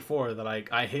happened before that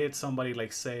like I hit somebody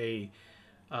like say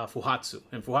Fuhatsu,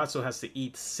 and Fuhatsu has to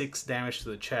eat 6 damage to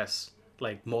the chest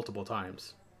like multiple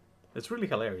times. It's really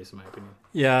hilarious in my opinion.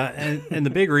 Yeah, and the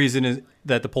big reason is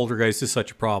that the poltergeist is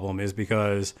such a problem is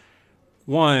because,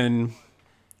 one,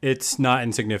 it's not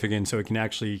insignificant, so it can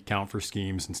actually count for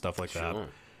schemes and stuff like that.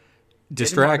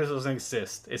 Distract doesn't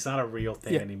exist. It's not a real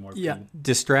thing anymore. Yeah,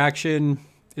 distraction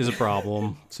is a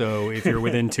problem. So if you're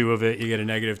within 2 of it, you get a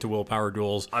negative to willpower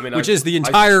duels, which is the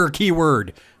entire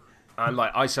keyword. And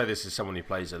like I say this as someone who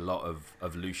plays a lot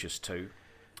of Lucius too.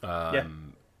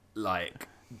 Like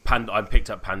I picked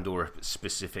up Pandora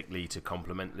specifically to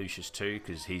complement Lucius too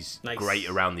because he's great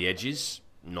around the edges,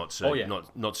 not so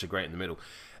great in the middle.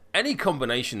 Any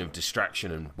combination of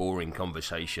distraction and boring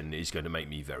conversation is going to make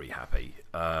me very happy.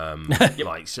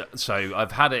 Like so,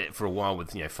 I've had it for a while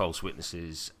with False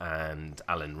Witnesses and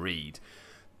Alan Reed.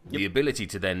 The ability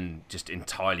to then just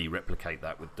entirely replicate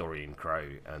that with Dorian Crow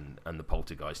and the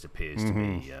Poltergeist appears to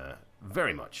me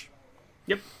very much.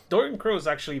 Yep, Dorian Crow is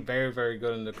actually very, very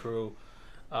good in the crew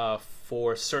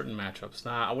for certain matchups.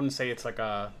 Now, I wouldn't say it's like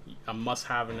a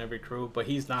must-have in every crew, but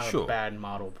he's not a bad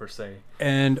model per se.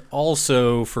 And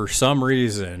also, for some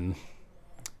reason,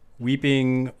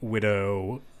 Weeping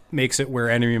Widow makes it where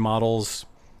enemy models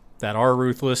that are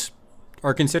ruthless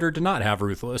are considered to not have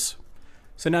ruthless.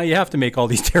 So now you have to make all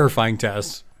these terrifying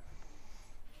tests.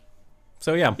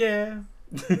 So yeah. Yeah.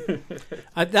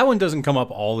 That one doesn't come up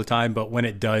all the time, but when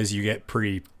it does, you get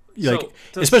pretty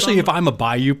especially if I'm a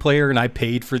Bayou player and I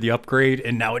paid for the upgrade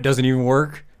and now it doesn't even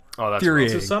work. Oh, that's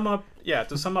infuriating. To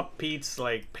sum up Pete's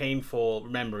like painful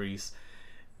memories,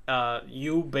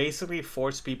 you basically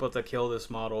force people to kill this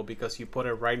model because you put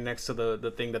it right next to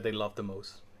the thing that they love the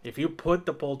most. If you put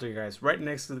the poltergeist right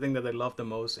next to the thing that they love the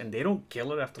most and they don't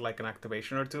kill it after like an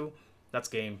activation or 2, that's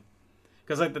game.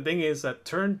 Because like the thing is that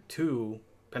turn 2,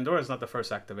 Pandora is not the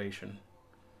first activation.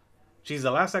 She's the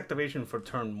last activation for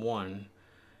turn 1,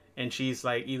 and she's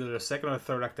like either the second or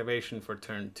third activation for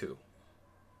turn 2.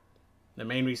 The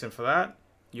main reason for that,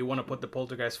 you want to put the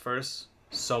poltergeist first,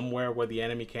 somewhere where the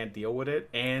enemy can't deal with it,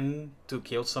 and to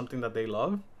kill something that they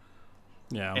love.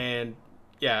 Yeah. And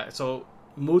yeah, so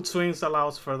Mood Swings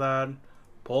allows for that.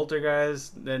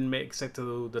 Poltergeist then makes it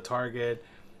to the target.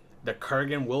 The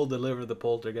Kurgan will deliver the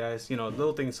poltergeist.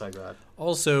 Little things like that.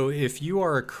 Also, if you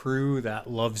are a crew that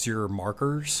loves your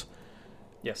markers,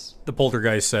 yes, the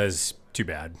poltergeist says, too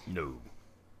bad. No.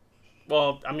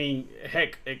 Well, I mean,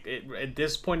 heck, at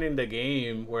this point in the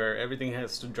game where everything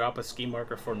has to drop a ski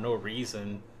marker for no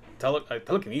reason,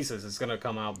 telekinesis is going to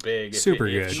come out big if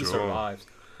he survives.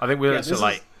 I think we're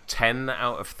like 10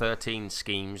 out of 13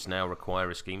 schemes now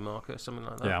require a scheme marker, something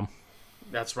like that. Yeah.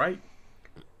 That's right.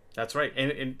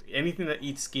 And anything that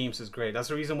eats schemes is great. That's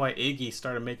the reason why Iggy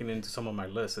started making it into some of my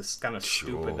lists. It's kind of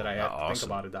stupid that I had to think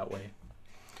about it that way.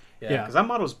 Yeah, because that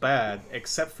model's bad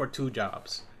except for 2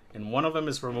 jobs. And one of them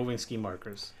is removing ski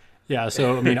markers. Yeah,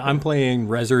 so, I mean, I'm playing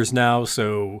Rezzers now,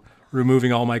 so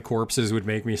removing all my corpses would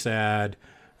make me sad.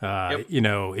 If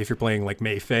you're playing like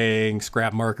Mei Fang,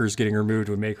 scrap markers getting removed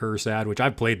would make her sad, which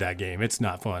I've played that game. It's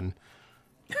not fun.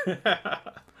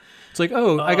 It's like,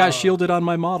 I got shielded on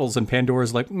my models, and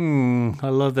Pandora's like, I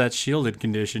love that shielded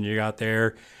condition you got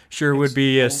there. Sure would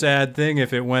be a sad thing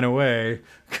if it went away.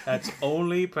 That's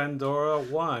only Pandora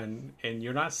 1, and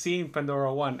you're not seeing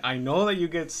Pandora 1. I know that you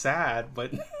get sad,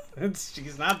 but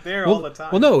she's not there all the time.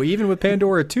 Well, no, even with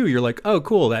Pandora 2, you're like, oh,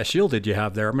 cool, that shielded you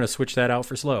have there. I'm going to switch that out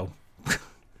for slow.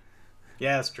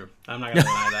 Yeah, that's true. I'm not going to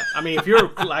deny that. I mean, if you're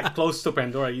like close to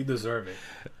Pandora, you deserve it.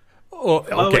 Oh,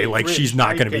 okay, like Rich, she's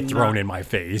not going to be thrown in my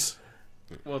face.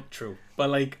 Well, true. But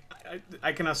like,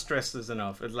 I cannot stress this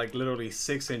enough. It's like literally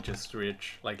 6 inches,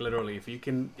 Rich. Like literally, if you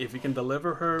can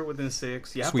deliver her within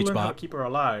 6, you have to learn how to keep her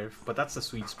alive. But that's the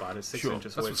sweet spot. It's 6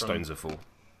 inches away from. That's what stones are for.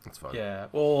 That's fine. Yeah.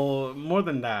 Well, more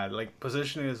than that, like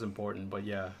positioning is important. But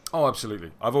yeah. Oh,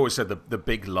 absolutely. I've always said the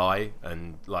big lie,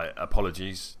 and like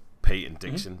apologies, Pete and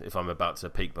Dixon, if I'm about to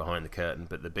peek behind the curtain,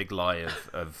 but the big lie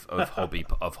of hobby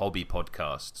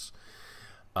podcasts,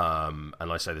 and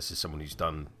I say this as someone who's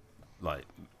done like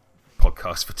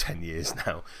podcasts for 10 years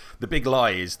now. The big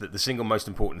lie is that the single most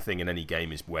important thing in any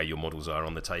game is where your models are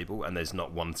on the table, and there's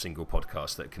not one single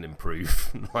podcast that can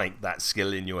improve like that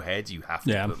skill in your head. You have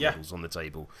to put models on the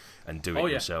table and do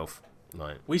it yourself.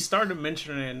 Like, we started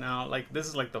mentioning it now. Like this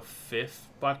is like the 5th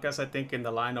podcast I think in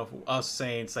the line of us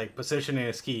saying it's like positioning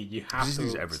is key. You have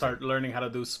to start learning how to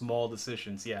do small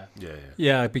decisions.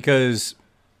 Yeah, because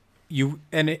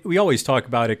we always talk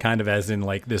about it kind of as in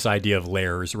like this idea of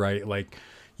layers, right? Like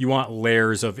you want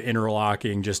layers of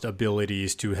interlocking just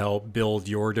abilities to help build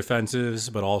your defenses,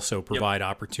 but also provide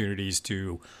opportunities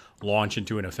to launch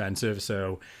into an offensive.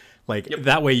 So like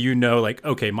that way, like,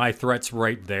 okay, my threat's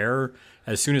right there.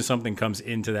 As soon as something comes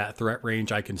into that threat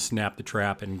range, I can snap the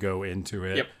trap and go into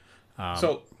it. Yep.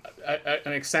 So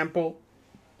an example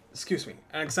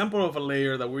of a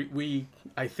layer that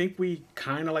I think we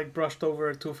kind of like brushed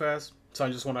over too fast. So I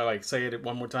just want to like say it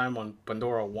one more time on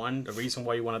Pandora 1. The reason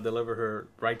why you want to deliver her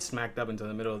right smack dab into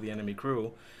the middle of the enemy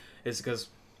crew is because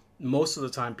most of the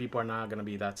time people are not going to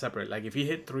be that separate. Like if you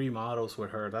hit 3 models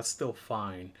with her, that's still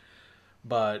fine.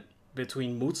 But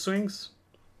between mood swings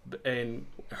and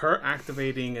her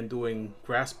activating and doing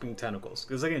grasping tentacles,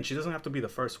 because again, she doesn't have to be the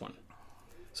first one.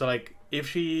 So like if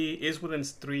she is within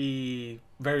 3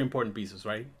 very important pieces,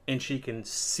 right? And she can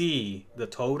see the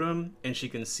totem and she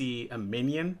can see a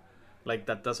minion, like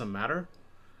that doesn't matter.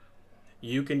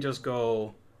 You can just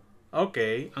go,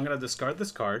 okay, I'm going to discard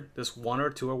this card, this 1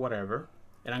 or 2 or whatever,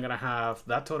 and I'm going to have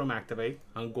that totem activate.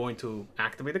 I'm going to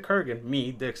activate the Kurgan,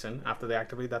 me, Dixon, after they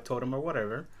activate that totem or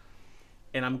whatever.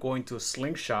 And I'm going to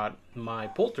slingshot my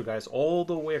poltergeist all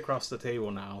the way across the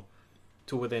table now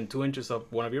to within 2 inches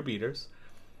of one of your beaters.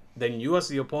 Then you as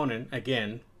the opponent,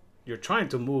 again, you're trying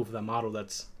to move the model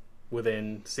that's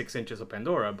within 6 inches of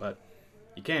Pandora, but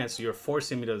you can't, so you're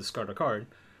forcing me to discard a card.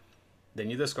 Then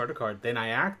you discard a card. Then I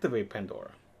activate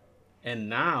Pandora. And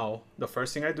now, the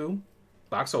first thing I do,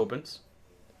 box opens.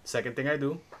 Second thing I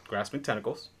do, grasping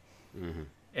tentacles. Mm-hmm.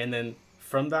 And then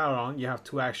from that on, you have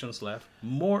 2 actions left.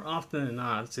 More often than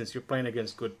not, since you're playing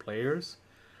against good players,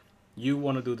 you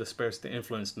want to do the Spares to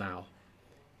Influence now.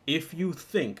 If you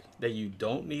think that you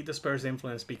don't need the Spares to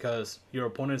Influence because your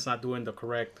opponent's not doing the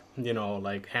correct,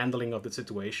 like handling of the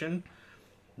situation,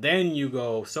 then you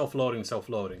go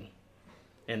self-loading.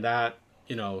 And that,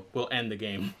 will end the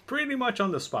game pretty much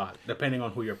on the spot, depending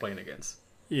on who you're playing against.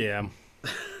 Yeah.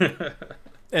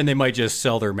 And they might just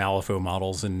sell their Malifaux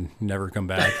models and never come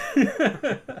back.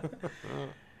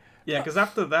 Yeah, because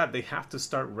after that, they have to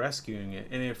start rescuing it.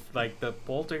 And if, like, the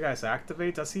Poltergeist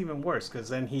activates, that's even worse, because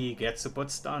then he gets to put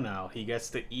stun out. He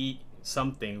gets to eat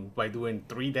something by doing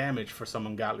 3 damage for some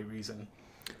ungodly reason.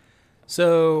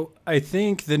 So I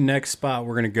think the next spot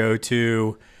we're going to go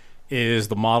to is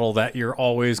the model that you're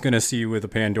always going to see with the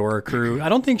Pandora crew. I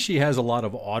don't think she has a lot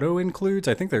of auto includes.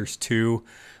 I think there's 2.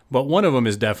 But one of them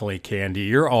is definitely Candy.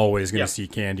 You're always going to see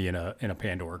Candy in a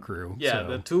Pandora crew. Yeah, so.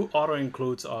 The 2 auto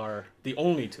includes are the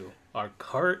only 2 are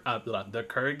the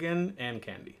Kurgan and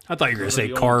Candy. I thought you were going to say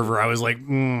Carver. I was like,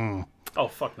 Oh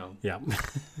fuck no. Yeah.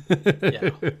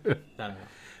 Yeah. No.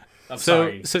 I'm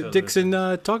sorry. So Dixon,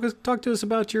 talk to us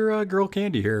about your girl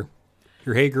Candy here.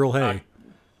 Your hey girl hey.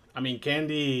 I mean,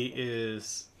 Candy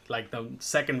is like the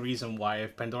second reason why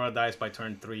if Pandora dies by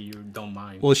turn 3, you don't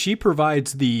mind. Well, she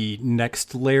provides the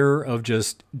next layer of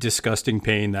just disgusting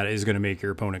pain that is going to make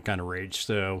your opponent kind of rage.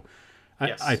 So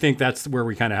yes. I think that's where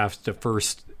we kind of have to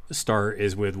first start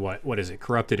is with what is it?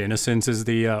 Corrupted Innocence is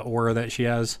the aura that she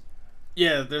has.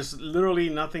 Yeah, there's literally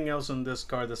nothing else on this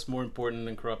card that's more important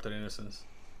than Corrupted Innocence.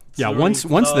 It's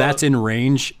once that's in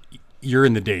range, you're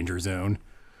in the danger zone.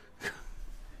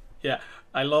 Yeah.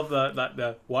 I love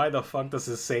the why the fuck does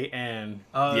it say Anne?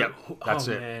 Yep, that's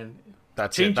it. Man.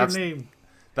 That's Change it. That's your name.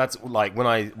 That's like when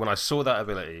I saw that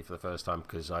ability for the first time,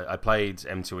 because I played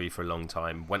M2E for a long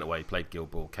time, went away, played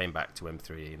Guild Ball, came back to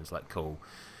M3E, and it's like cool.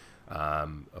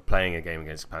 Playing a game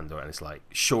against Pandora, and it's like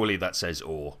surely that says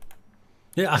or.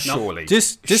 Yeah, surely.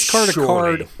 Discard a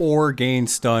card or gain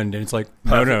stunned, and it's like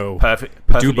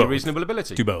perfectly reasonable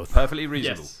ability. Do both. Perfectly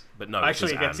reasonable, yes. but no.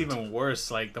 Actually, it gets even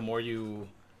worse. Like the more you.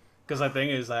 Because the thing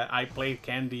is that I played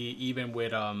Candy even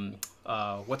with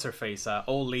what's her face,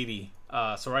 old lady,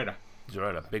 Zoraida,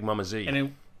 Big Mama Z.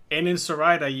 And in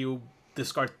Zoraida you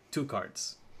discard 2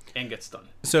 cards and get stunned.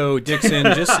 So Dixon,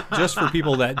 just for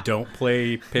people that don't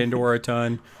play Pandora a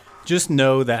ton, just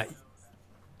know that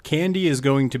Candy is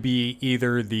going to be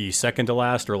either the second to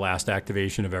last or last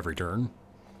activation of every turn.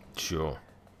 Sure.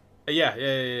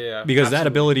 Yeah. Because that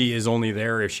ability is only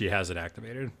there if she has it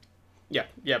activated. Yeah.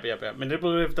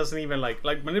 Manipulative doesn't even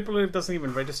manipulative doesn't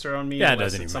even register on me. Yeah, it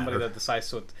doesn't even somebody matter. that decides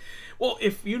to. Well,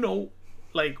 if to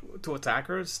attack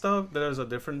her and stuff, there's a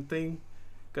different thing,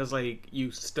 because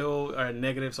you still are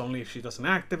negatives only if she doesn't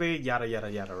activate. Yada yada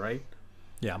yada. Right.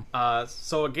 Yeah.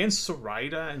 So against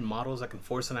Zoraida and models that can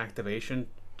force an activation,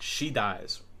 she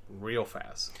dies real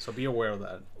fast. So be aware of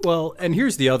that. Well, and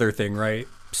here's the other thing, right?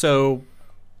 So.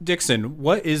 Dixon,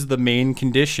 what is the main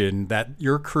condition that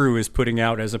your crew is putting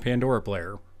out as a Pandora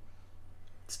player?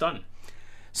 Stun.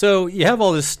 So you have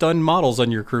all this stunned models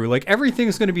on your crew. Like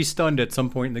everything's going to be stunned at some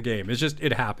point in the game.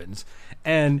 It happens.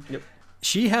 And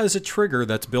she has a trigger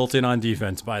that's built in on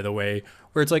defense, by the way,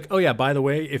 where it's like, oh yeah, by the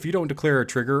way, if you don't declare a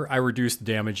trigger, I reduce the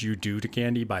damage you do to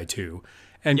Candy by 2.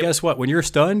 And guess what? When you're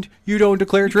stunned, you don't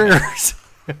declare triggers.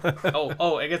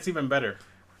 It gets even better.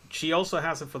 She also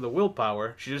has it for the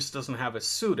willpower. She just doesn't have it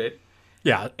suited.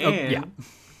 Yeah.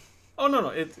 Oh, no.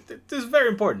 It's very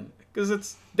important because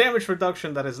it's damage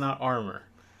reduction that is not armor.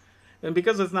 And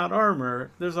because it's not armor,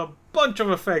 there's a bunch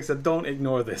of effects that don't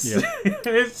ignore this. Yep.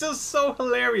 It's just so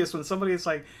hilarious when somebody is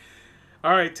like,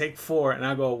 all right, take 4. And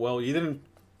I go, well, you didn't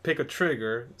pick a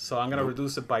trigger, so I'm going to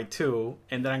reduce it by 2.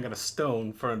 And then I'm going to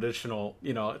stone for an additional,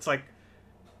 it's like,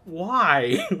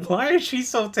 why? Why is she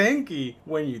so tanky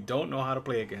when you don't know how to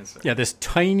play against her? Yeah, this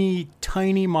tiny,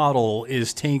 tiny model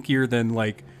is tankier than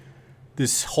like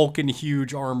this hulking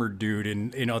huge armored dude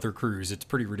in other crews. It's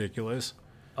pretty ridiculous.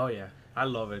 Oh, yeah. I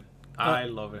love it. I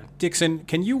love it. Dixon,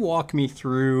 can you walk me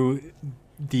through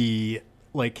the,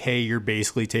 like, hey, you're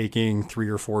basically taking 3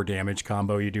 or 4 damage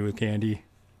combo you do with Candy?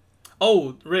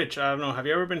 Oh, Rich, I don't know. Have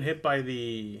you ever been hit by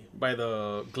the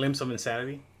glimpse of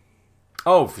insanity?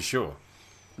 Oh, for sure.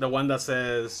 The one that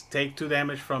says, take 2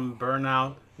 damage from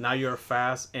burnout, now you're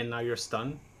fast, and now you're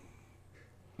stunned?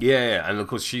 Yeah, and of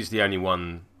course she's the only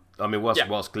one. I mean,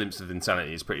 whilst Glimpse of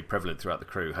Insanity is pretty prevalent throughout the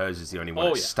crew, hers is the only one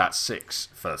that's stat 6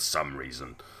 for some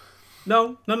reason.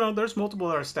 No. There's multiple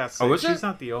that are stat 6. Oh, is She's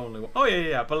not the only one. Oh,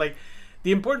 yeah. But, like,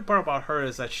 the important part about her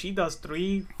is that she does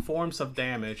 3 forms of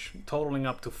damage, totaling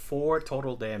up to 4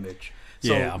 total damage.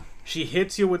 So she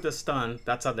hits you with the stun,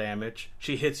 that's a damage.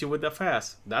 She hits you with the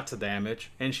fast, that's a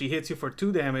damage. And she hits you for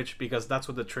 2 damage because that's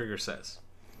what the trigger says.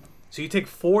 So you take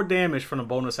 4 damage from a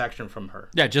bonus action from her.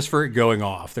 Yeah, just for it going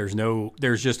off. There's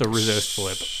just a resist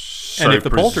flip. So and if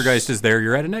the poltergeist is there,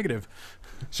 you're at a negative.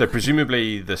 So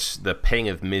presumably the ping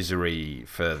of misery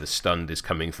for the stunned is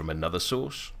coming from another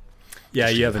source? Yeah,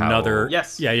 you have another.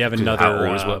 Yes. Yeah, you have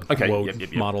another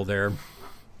model there.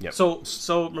 Yep.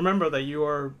 So remember that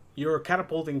you're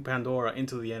catapulting Pandora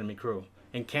into the enemy crew,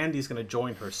 and Candy's gonna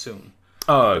join her soon.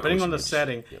 Oh, depending on the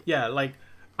setting. Yep. Like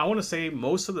I want to say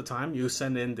most of the time you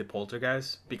send in the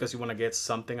poltergeist because you want to get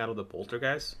something out of the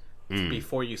poltergeist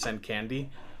before you send Candy.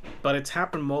 But it's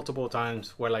happened multiple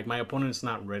times where like my opponent's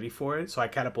not ready for it, so I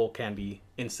catapult Candy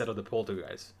instead of the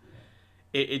poltergeist.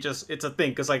 It's a thing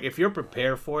because like if you're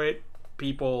prepared for it,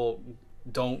 people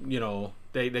don't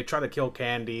they try to kill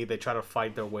Candy, they try to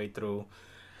fight their way through.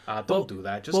 Don't do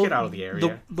that. Just get out of the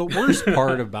area. The worst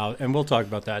part about, and we'll talk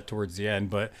about that towards the end,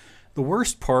 but the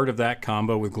worst part of that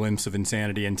combo with Glimpse of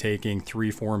Insanity and taking 3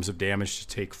 forms of damage to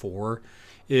take 4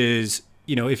 is,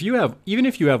 if you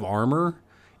have armor,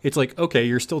 it's like, okay,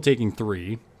 you're still taking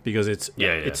 3 because it's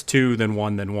 2, then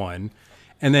 1, then 1.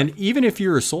 And then even if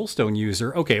you're a Soulstone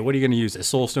user, okay, what are you going to use? A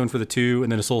Soulstone for the 2,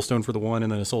 and then a Soulstone for the 1,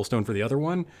 and then a Soulstone for the other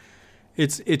one?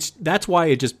 That's why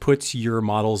it just puts your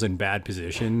models in bad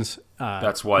positions.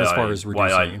 That's why as far as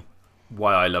reducing.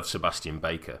 Why I love Sebastian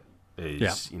Baker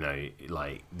is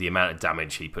like the amount of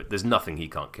damage he put. There's nothing he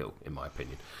can't kill, in my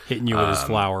opinion. Hitting you with his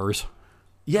flowers.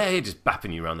 Yeah, just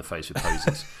bapping you around the face with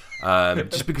poses.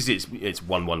 Just because it's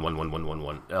 1 1 1 1 1 1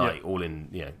 1 like all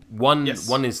in one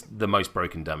is the most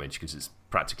broken damage because it's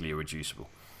practically irreducible.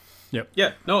 Yep.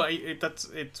 Yeah. No,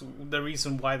 it's the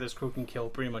reason why this crew can kill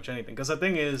pretty much anything. Because the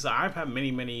thing is, I've had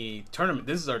many tournament.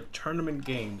 This is our tournament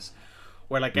games,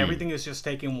 where like everything is just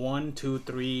taking 1, 2,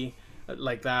 3,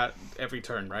 like that every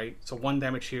turn, right? So 1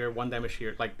 damage here, 1 damage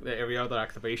here, like every other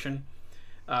activation.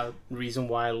 Reason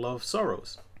why I love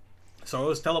Sorrows.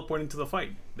 Sorrows teleport into the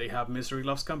fight. They have Misery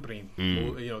Loves Company.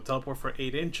 Teleport for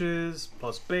 8 inches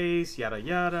plus base, yada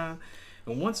yada.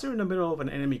 And once they're in the middle of an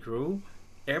enemy crew,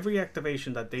 every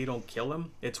activation that they don't kill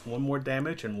him, it's 1 more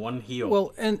damage and 1 heal.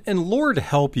 Well, and Lord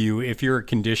help you if you're a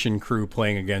conditioned crew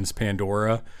playing against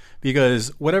Pandora, because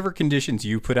whatever conditions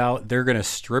you put out, they're going to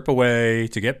strip away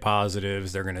to get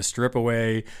positives. They're going to strip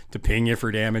away to ping you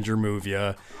for damage or move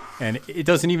you. And it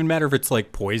doesn't even matter if it's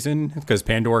like poison, because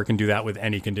Pandora can do that with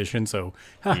any condition, so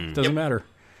it doesn't matter.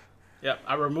 Yeah,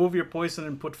 I remove your poison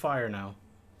and put fire now.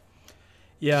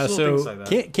 Yeah, so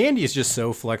like Candy is just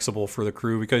so flexible for the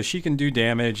crew because she can do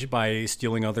damage by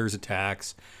stealing others'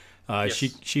 attacks.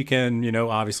 She can,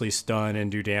 obviously stun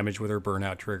and do damage with her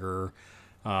burnout trigger.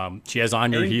 She has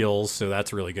on your heals, so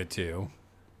that's really good too.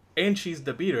 And she's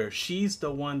the beater. She's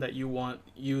the one that you want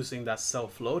using that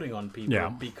self-loading on people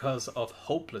because of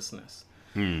hopelessness.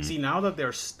 See, now that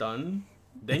they're stunned,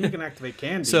 then you can activate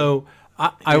Candy. So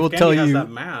I will tell you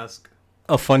that mask.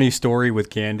 A funny story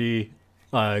with Candy.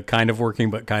 Kind of working,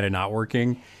 but kind of not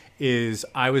working, is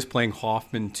I was playing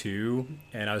Hoffman 2,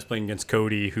 and I was playing against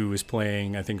Cody, who was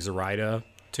playing, I think, Zoraida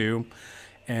 2.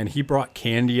 And he brought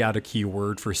Candy out a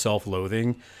keyword for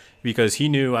self-loathing because he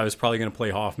knew I was probably going to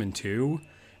play Hoffman 2.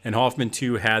 And Hoffman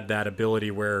 2 had that ability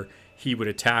where he would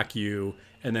attack you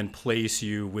and then place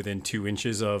you within 2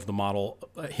 inches of the model,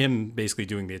 him basically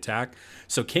doing the attack.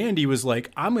 So Candy was like,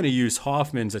 I'm going to use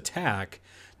Hoffman's attack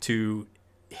to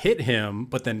hit him,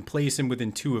 but then place him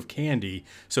within 2 of Candy.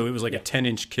 So it was like a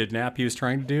 10-inch kidnap he was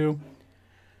trying to do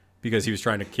because he was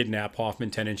trying to kidnap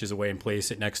Hoffman 10 inches away and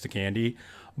place it next to Candy.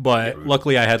 But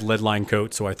luckily I had lead-line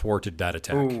coat, so I thwarted that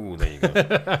attack. Ooh, there you go.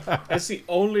 That's the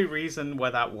only reason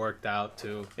why that worked out,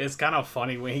 too. It's kind of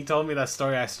funny. When he told me that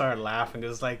story, I started laughing. It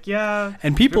was like, yeah.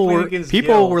 And people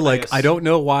were like, I don't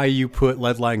know why you put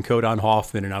lead-line coat on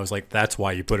Hoffman. And I was like, that's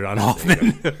why you put it on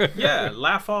Hoffman. Yeah,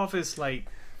 laugh off is like,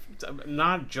 I'm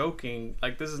not joking.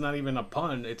 Like, this is not even a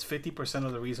pun. It's 50%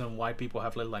 of the reason why people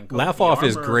have lead-line coat. Laugh off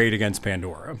is great against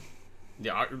Pandora.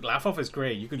 Yeah, laugh off is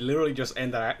great. You could literally just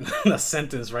end that a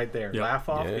sentence right there. Yep. Laugh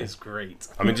off is great.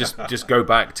 I mean, just go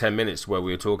back 10 minutes where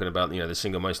we were talking about, the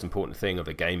single most important thing of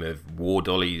a game of war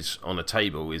dollies on a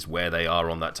table is where they are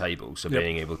on that table. So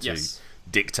being able to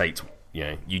dictate,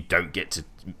 you don't get to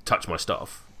touch my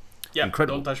stuff. Yeah,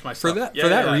 incredible. Don't touch my stuff. For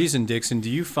that reason, Dixon, do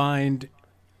you find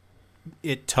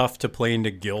it tough to play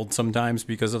into guild sometimes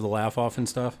because of the laugh off and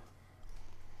stuff?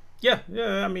 Yeah.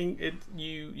 I mean,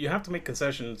 you have to make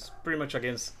concessions pretty much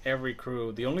against every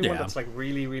crew. The only one that's like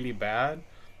really, really bad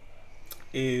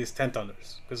is 10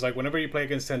 Thunders, because like whenever you play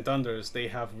against 10 Thunders, they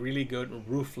have really good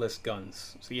roofless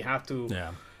guns. So you have to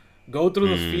go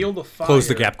through the field of fire, close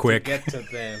the gap quick, to get to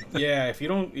them. Yeah, if you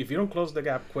don't close the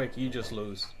gap quick, you just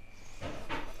lose.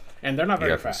 And they're not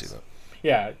very fast.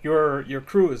 Yeah, your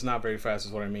crew is not very fast,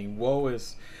 is what I mean. Woe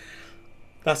is.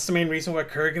 That's the main reason why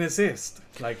Kurgan exists.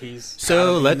 Like he's.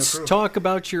 So let's talk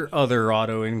about your other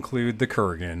auto. Include the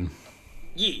Kurgan.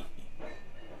 Yeah.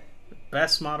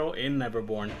 Best model in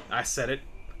Neverborn. I said it.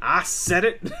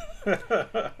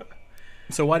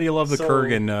 So why do you love the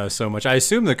Kurgan so much? I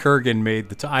assume the Kurgan made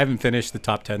the. I haven't finished the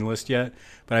top 10 list yet,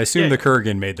 but I assume the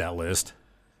Kurgan made that list.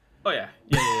 Oh yeah.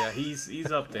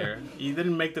 He's up there. He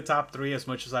didn't make the top 3 as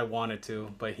much as I wanted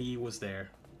to, but he was there.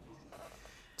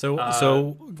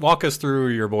 So walk us through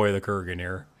your boy the Kurgan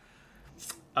here.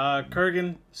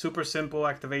 Kurgan, super simple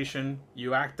activation.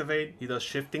 You activate, he does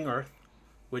Shifting Earth,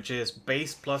 which is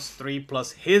base +3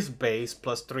 plus his base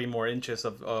plus 3 more inches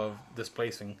of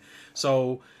displacing.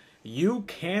 So you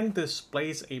can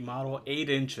displace a model 8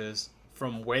 inches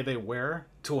from where they were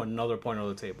to another point of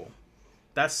the table.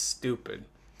 That's stupid.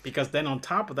 Because then on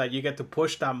top of that, you get to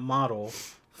push that model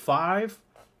 5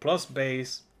 plus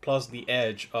base plus the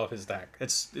edge of his deck.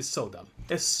 It's so dumb.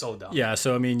 It's so dumb. Yeah,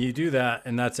 so I mean, you do that,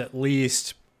 and that's at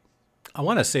least, I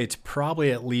want to say it's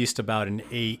probably at least about an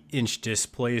 8-inch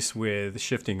displace with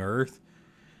Shifting Earth.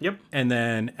 Yep. And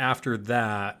then after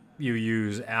that, you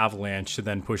use Avalanche to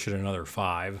then push it another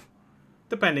 5.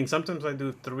 Depending. Sometimes I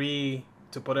do 3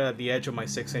 to put it at the edge of my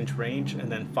 6-inch range,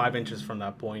 and then 5 inches from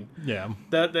that point. Yeah.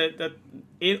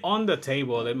 On the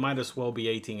table, it might as well be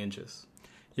 18 inches.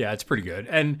 Yeah, it's pretty good.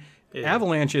 And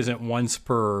Avalanche isn't once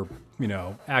per,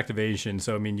 activation.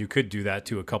 So, I mean, you could do that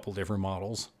to a couple different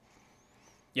models.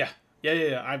 Yeah.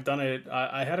 I've done it.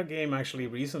 I had a game actually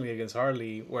recently against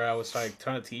Harley where I was like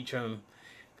trying to teach him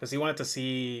because he wanted to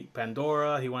see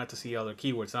Pandora. He wanted to see other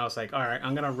keywords. And I was like, all right,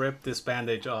 I'm going to rip this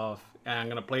bandage off and I'm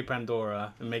going to play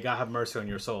Pandora and may God have mercy on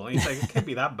your soul. And he's like, it can't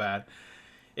be that bad.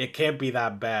 It can't be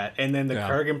that bad. And then the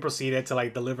Kurgan proceeded to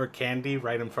like deliver candy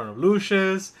right in front of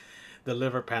Lucius.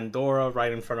 Deliver Pandora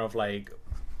right in front of like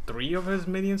 3 of his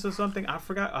minions or something. I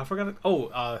forgot.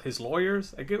 Oh, his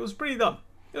lawyers. Like it was pretty dumb.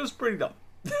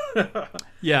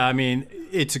 Yeah, I mean,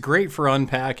 it's great for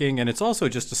unpacking, and it's also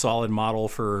just a solid model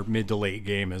for mid to late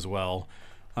game as well.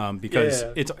 Because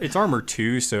it's armor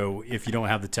 2, so if you don't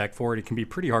have the tech for it can be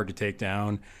pretty hard to take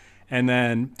down. And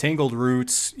then Tangled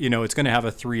Roots, it's going to have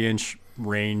a 3-inch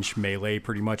range melee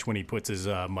pretty much when he puts his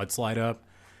mudslide up.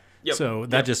 Yep. So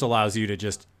that just allows you to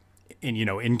just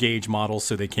engage models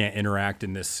so they can't interact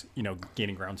in this,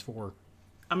 gaining grounds 4.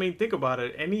 I mean, think about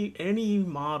it. Any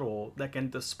model that can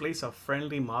displace a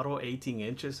friendly model 18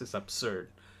 inches is absurd.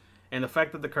 And the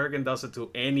fact that the Kurgan does it to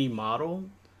any model,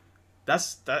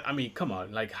 I mean, come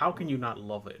on. Like, how can you not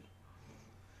love it?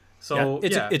 So,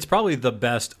 it's probably the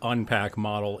best unpack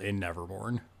model in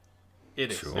Neverborn.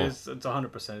 It is. Sure. It's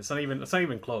 100%. It's not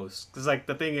even close. Because, like,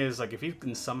 the thing is, like, if you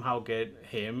can somehow get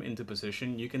him into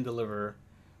position, you can deliver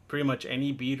pretty much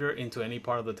any beater into any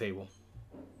part of the table.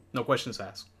 No questions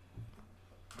asked.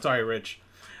 Sorry, Rich.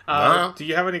 Do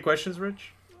you have any questions,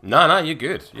 Rich? No, you're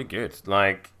good.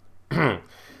 Like,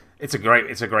 It's a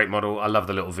great model. I love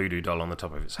the little voodoo doll on the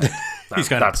top of its head. He's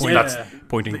kind of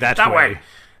pointing that way.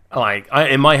 Like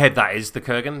in my head, that is the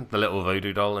Kurgan, the little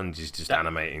voodoo doll, and he's just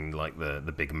animating like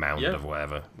the big mound of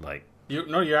whatever. Like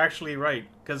you're actually right,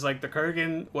 because like the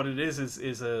Kurgan, what it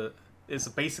is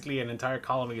basically an entire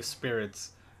colony of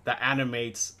spirits that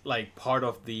animates like part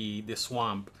of the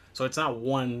swamp. So it's not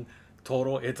one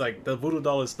total. It's like the voodoo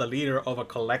doll is the leader of a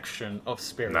collection of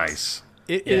spirits. Nice.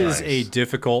 It is a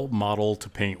difficult model to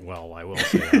paint well, I will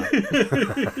say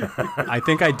that. I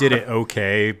think I did it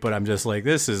okay, but I'm just like,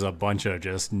 this is a bunch of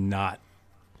just not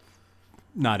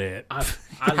it.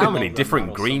 How many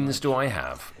different greens do I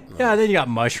have? Yeah, then you got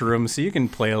mushrooms, so you can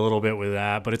play a little bit with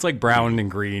that, but it's like brown and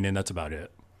green, and that's about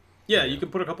it. Yeah, you can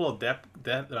put a couple of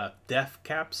death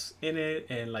caps in it,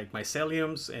 and like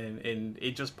myceliums, and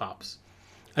it just pops.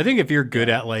 I think if you're good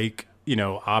at like,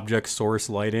 object source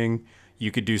lighting, you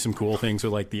could do some cool things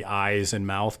with like the eyes and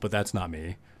mouth, but that's not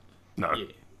me. No.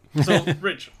 Yeah. So,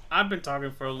 Rich, I've been talking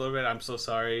for a little bit. I'm so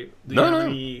sorry.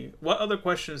 What other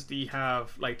questions do you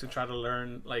have, like, to try to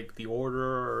learn, like, the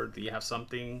order, or do you have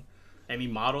any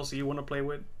models you want to play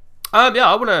with?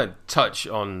 Yeah, I want to touch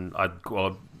on.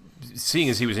 Seeing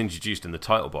as he was introduced in the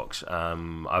title box,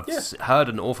 I've heard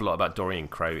an awful lot about Dorian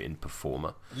Crow in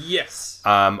Performer. Yes.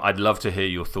 I'd love to hear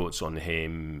your thoughts on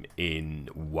him in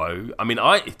WoW. I mean,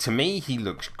 to me, he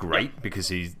looks great because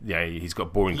he's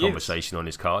got boring conversation on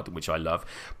his card, which I love.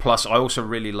 Plus, I also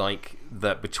really like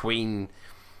that between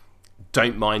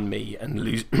Don't Mind Me and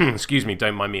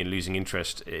Don't Mind Me and Losing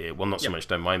Interest. Well, not so much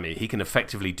Don't Mind Me. He can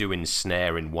effectively do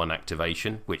Ensnare in one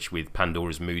activation, which with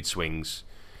Pandora's Mood Swings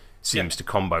seems to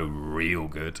combo real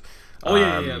good. Oh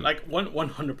yeah, like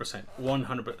 100%,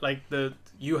 100%. Like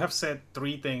you have said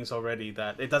 3 things already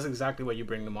that it does exactly what you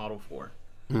bring the model for.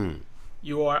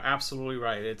 You are absolutely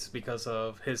right. It's because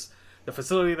of the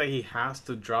facility that he has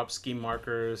to drop scheme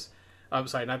markers. I'm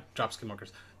sorry, not drop scheme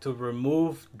markers. To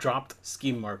remove dropped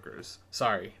scheme markers.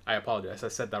 Sorry, I apologize. I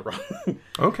said that wrong.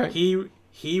 Okay.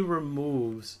 He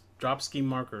removes drop scheme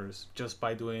markers just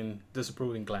by doing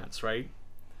disapproving glance, right?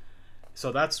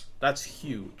 So that's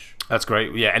huge. That's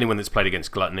great. Yeah, anyone that's played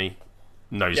against Gluttony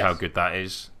knows how good that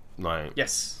is. Like,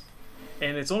 yes.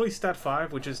 And it's only stat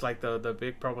 5, which is like the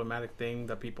big problematic thing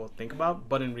that people think about.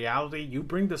 But in reality, you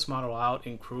bring this model out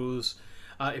in crews.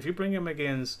 If you bring him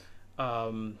against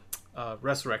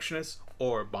Resurrectionists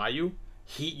or Bayou,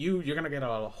 you're going to get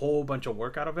a whole bunch of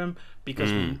work out of him,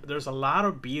 because there's a lot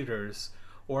of beaters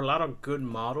or a lot of good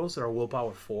models that are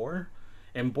willpower 4.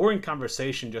 And boring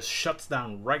conversation just shuts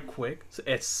down right quick,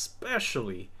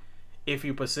 especially if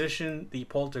you position the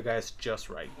poltergeist just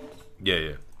right.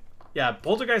 Yeah,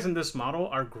 poltergeist in this model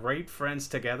are great friends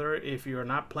together if you're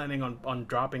not planning on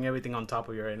dropping everything on top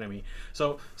of your enemy.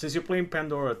 So since you're playing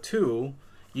Pandora 2,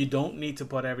 you don't need to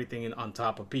put everything on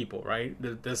top of people, right?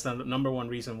 That's the number one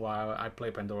reason why I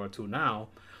play Pandora 2 now,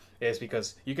 is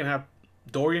because you can have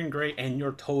Dorian Gray and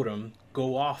your totem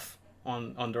go off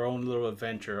on their own little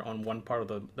adventure on one part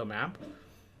of the map.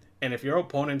 And if your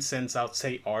opponent sends out,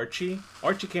 say, Archie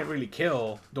can't really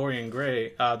kill Dorian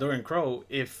Crow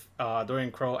if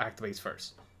Dorian Crow activates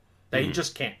first. He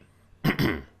just can't.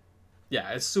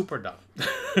 Yeah, it's super dumb.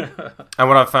 And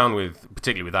what I've found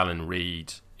particularly with Alan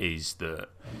Reed, is that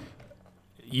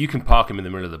you can park him in the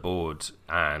middle of the board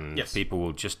and people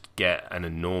will just get an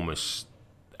enormous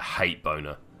hate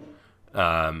boner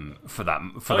for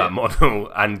that model,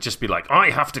 and just be like, I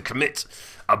have to commit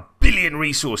 1 billion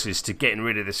resources to getting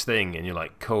rid of this thing, and you're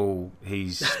like, cool,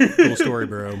 he's cool story,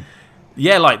 bro.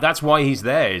 Yeah, like that's why he's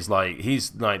there. Is like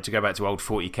he's like, to go back to old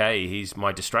 40k, he's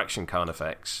my distraction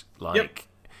Carnifex. Like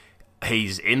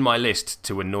he's in my list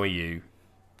to annoy you,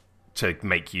 to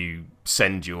make you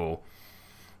send your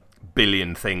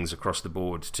billion things across the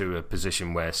board to a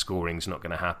position where scoring's not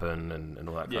going to happen, and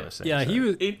all that kind of stuff. Yeah,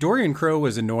 Dorian Crow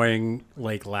was annoying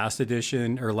like last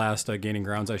edition, or last Gaining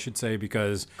Grounds, I should say,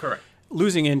 because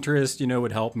losing interest,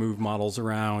 would help move models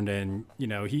around, and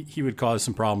he would cause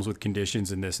some problems with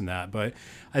conditions and this and that. But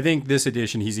I think this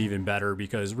edition he's even better,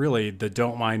 because really the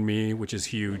Don't Mind Me, which is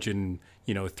huge in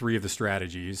 3 of the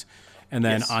strategies, and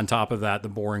then on top of that the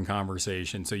boring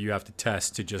conversation. So you have to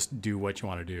test to just do what you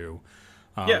want to do.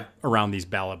 Around these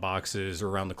ballot boxes, or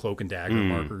around the cloak and dagger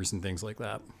markers and things like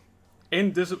that.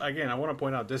 And this, again, I want to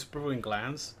point out, this Disapproving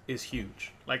Glance is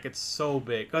huge. Like, it's so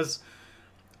big. Because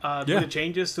the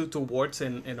changes to warts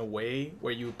in a way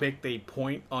where you pick a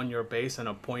point on your base and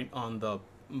a point on the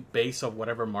base of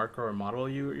whatever marker or model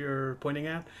you're pointing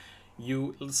at.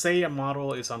 You say a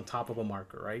model is on top of a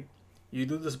marker, right? You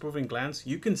do Disapproving Glance,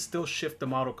 you can still shift the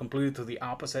model completely to the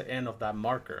opposite end of that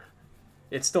marker.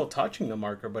 it's still touching the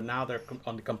marker, but now they're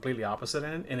on the completely opposite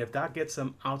end. And if that gets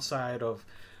them outside of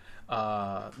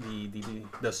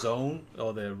the zone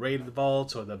or the rated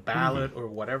vaults or the ballot or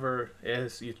whatever it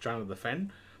is you're trying to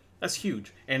defend, that's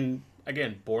huge. And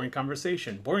again, boring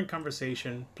conversation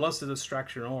plus the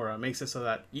distraction aura makes it so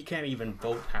that you can't even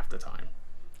vote half the time.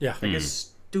 Yeah. Like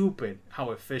it's stupid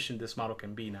how efficient this model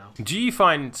can be now. Do you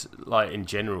find, like, in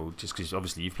general, just because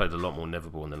obviously you've played a lot more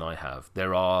Neverborn than I have,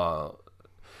 there are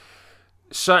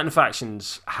certain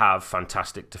factions have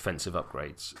fantastic defensive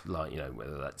upgrades, like, you know,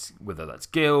 whether that's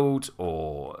Guild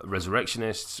or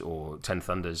Resurrectionists or Ten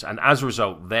Thunders, and as a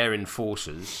result, their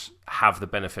enforcers have the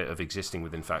benefit of existing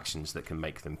within factions that can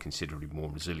make them considerably more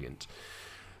resilient.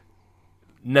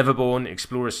 Neverborn,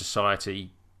 Explorer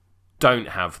Society don't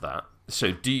have that.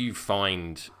 So do you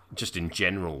find, just in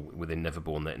general within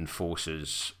Neverborn, that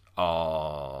enforcers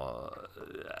are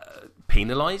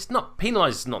penalized? Not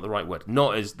penalized is not the right word.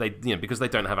 Not as they, you know, because they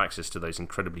don't have access to those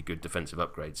incredibly good defensive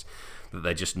upgrades, that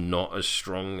they're just not as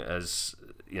strong as,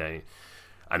 you know,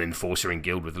 an enforcer in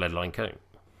Guild with Leadline Coat.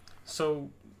 So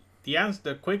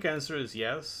the quick answer is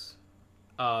yes.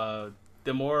 The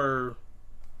more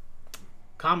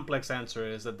complex answer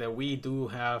is that we do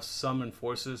have some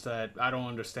enforcers that I don't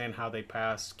understand how they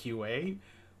pass QA,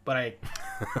 but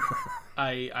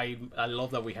I love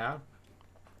that we have.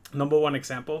 Number one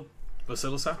example,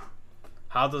 Vasilisa.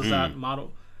 How does that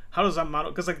model?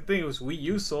 Because like the thing is, we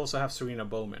used to also have Serena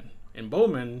Bowman. And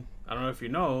Bowman, I don't know if you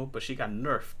know, but she got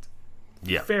nerfed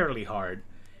fairly hard.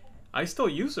 I still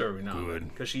use her every now and then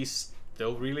because she's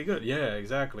still really good. Yeah,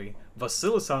 exactly.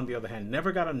 Vasilisa, on the other hand,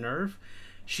 never got a nerf.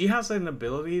 She has an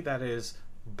ability that is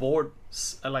board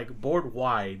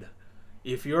wide.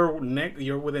 If you're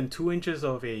within 2 inches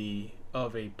of a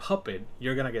puppet,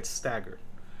 you're gonna get staggered.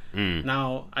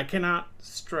 Now, I cannot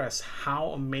stress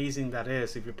how amazing that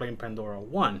is if you're playing Pandora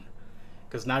 1,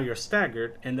 because now you're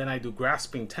staggered, and then I do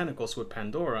Grasping Tentacles with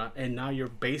Pandora, and now you're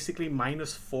basically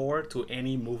 -4 to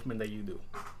any movement that you do.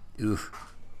 Oof.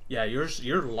 Yeah,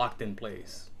 you're locked in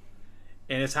place.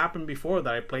 And it's happened before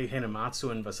that I play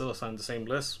Hinamatsu and Vasilisa on the same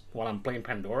list while I'm playing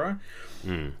Pandora.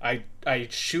 I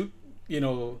shoot,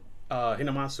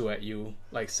 Hinamatsu at you,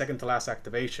 like second to last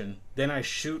activation. Then I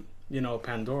shoot,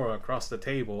 Pandora across the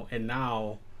table, and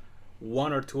now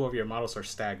 1 or 2 of your models are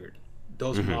staggered.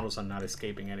 Those models are not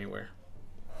escaping anywhere.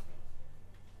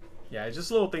 Yeah, it's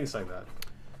just little things like that.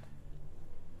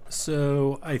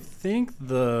 So I think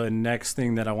the next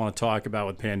thing that I want to talk about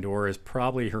with Pandora is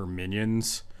probably her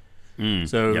minions.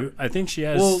 I think she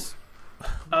has.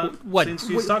 What? Since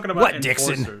he's talking about what,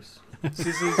 enforcers,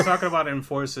 since he's talking about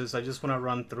enforcers, I just want to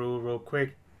run through real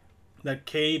quick that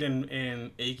Cade and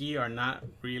Iggy are not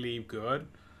really good,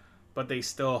 but they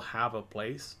still have a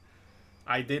place.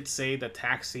 I did say the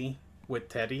taxi with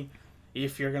Teddy.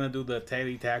 If you're gonna do the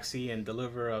Teddy taxi and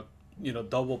deliver a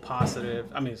double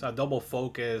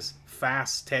focus,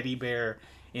 fast teddy bear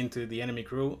into the enemy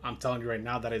crew, I'm telling you right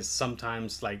now, that is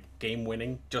sometimes like game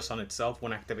winning just on itself.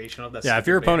 One activation of that. Yeah, if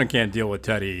your opponent can't deal with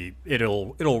Teddy,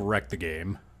 it'll wreck the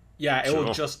game. Yeah, it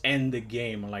will just end the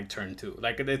game on like turn 2.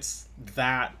 Like it's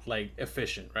that like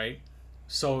efficient, right?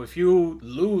 So if you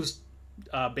lose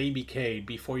Baby K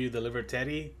before you deliver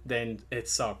Teddy, then it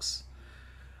sucks.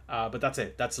 But that's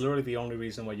it. That's literally the only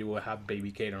reason why you will have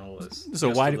Baby Kate on all this. So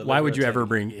why would you ever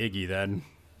bring Iggy then?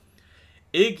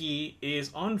 Iggy is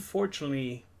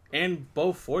unfortunately, and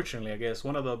both fortunately, I guess,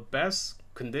 one of the best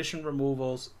condition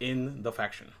removals in the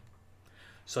faction.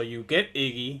 So you get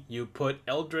Iggy, you put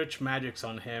Eldritch Magics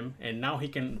on him, and now he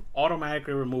can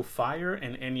automatically remove fire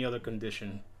and any other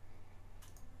condition.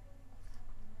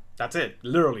 That's it.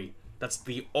 Literally. That's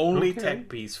the only tech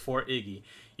piece for Iggy.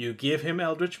 You give him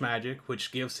Eldritch Magic,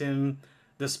 which gives him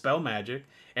the spell magic,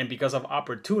 and because of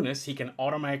Opportunist, he can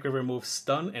automatically remove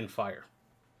stun and fire.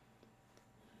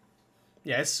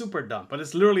 Yeah, it's super dumb, but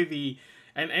it's literally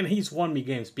and he's won me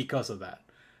games because of that.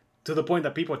 To the point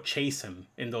that people chase him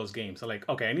in those games. They're like,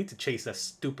 okay, I need to chase that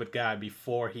stupid guy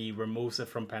before he removes it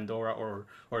from Pandora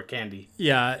or Candy.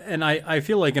 Yeah, and I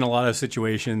feel like in a lot of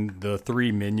situations, the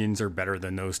 3 minions are better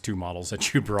than those 2 models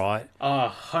that you brought.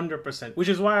 100%. Which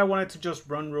is why I wanted to just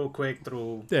run real quick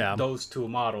through those 2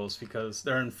 models, because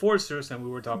they're enforcers, and we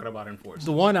were talking about enforcers.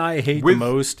 The one I hate the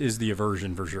most is the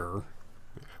Aversion, for sure.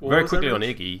 Very quickly on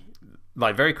Iggy,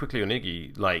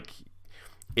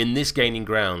 in this gaining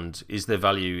ground, is there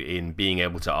value in being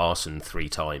able to arson 3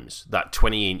 times? That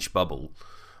 20-inch bubble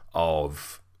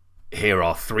of here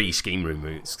are 3 scheme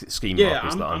markers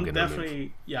that I'm going to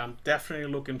remove. Yeah, I'm definitely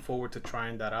looking forward to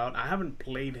trying that out. I haven't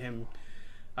played him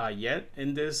yet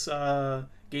in this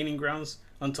gaining grounds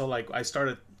until I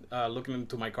started looking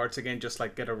into my cards again, just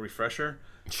get a refresher.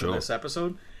 for this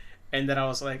episode. And then I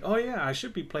was like, oh yeah, I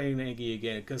should be playing Iggy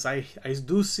again, because I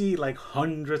do see like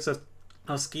hundreds of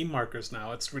scheme markers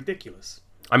now. It's ridiculous.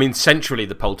 I mean, centrally,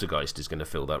 the Poltergeist is going to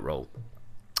fill that role.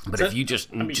 But if you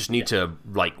just need to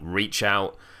like reach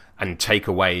out and take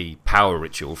away Power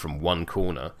Ritual from one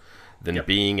corner, then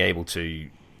being able to,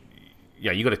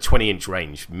 you got a 20-inch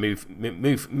range,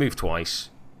 move twice,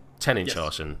 10-inch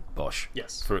arson, bosh.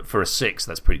 Yes. For a 6,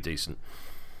 that's pretty decent.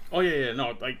 Oh yeah,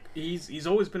 no, like he's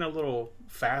always been a little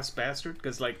fast bastard,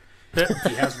 because like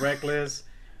he has reckless,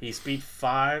 he's speed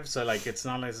 5, so like it's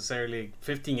not necessarily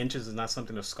 15 inches is not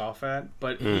something to scoff at,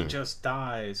 but he just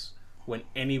dies when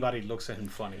anybody looks at him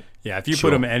funny. Yeah, if you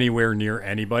put him anywhere near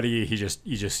anybody, you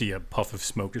just see a puff of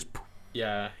smoke just.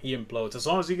 Yeah, he implodes as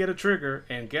long as you get a trigger.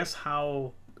 And guess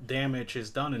how damage is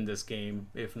done in this game,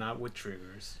 if not with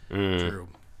triggers? True.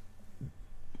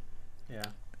 Yeah.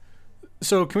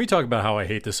 So, can we talk about how I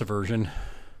hate this aversion?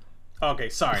 Okay,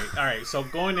 sorry. All right, so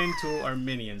going into our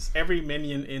minions. Every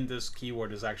minion in this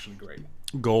keyword is actually great.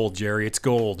 Gold, Jerry. It's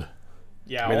gold.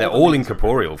 Yeah, I mean, they're all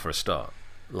incorporeal for a start.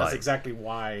 That's exactly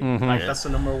why. Like, that's the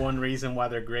number one reason why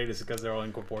they're great, is because they're all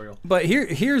incorporeal. But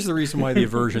here's the reason why the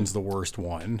aversion's the worst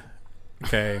one.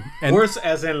 Okay. And, worst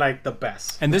as in, like, the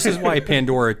best. And this is why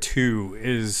Pandora 2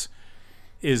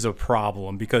 is a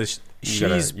problem, because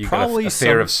she's probably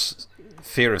fear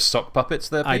of sock puppets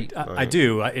there, Pete? I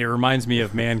do. It reminds me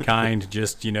of Mankind,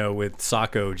 just with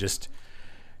Sako just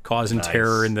causing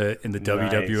terror in the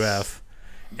WWF,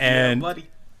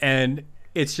 and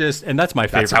it's just, and that's my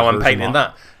favorite. That's how I'm painting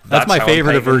that. That's my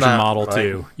favorite aversion model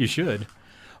too. You should,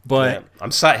 but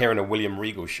I'm sat here in a William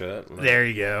Regal shirt. There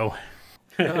you go.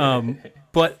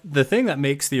 But the thing that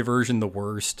makes the aversion the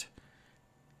worst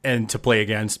and to play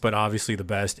against, but obviously the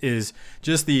best, is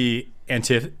just the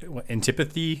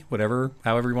antipathy,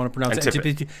 however you want to pronounce it.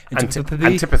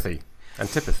 Antipathy.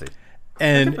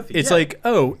 And it's like,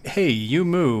 oh, hey, you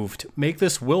moved. Make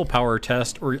this willpower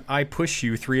test, or I push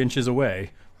you 3 inches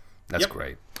away. That's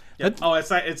great. Yep. Oh, it's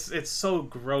like it's so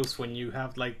gross when you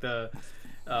have like the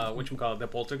the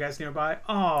poltergeist nearby.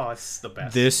 Oh, it's the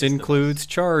best. This includes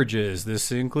charges.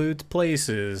 This includes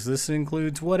places. This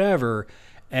includes whatever,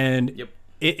 and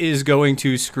it is going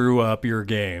to screw up your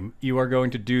game. You are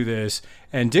going to do this,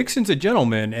 and Dixon's a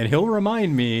gentleman, and he'll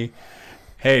remind me,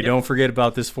 hey, don't forget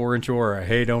about this 4-inch aura.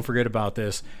 Hey, don't forget about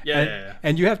this.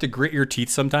 And you have to grit your teeth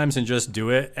sometimes and just do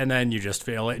it, and then you just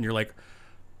fail it, and you're like,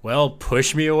 well,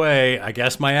 push me away. I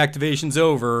guess my activation's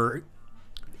over.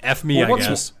 F me, I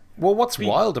guess. Well, what's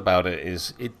wild about it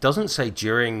is it doesn't say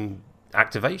during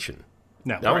activation.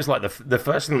 No. That was like the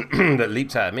first thing that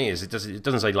leaped out at me is it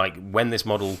doesn't say like when this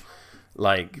model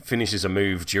like finishes a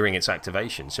move during its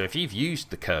activation. So if you've used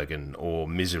the Kurgan or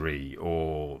Misery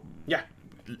or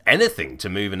anything to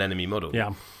move an enemy model.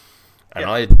 Yeah. And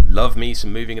I love me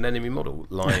some moving an enemy model.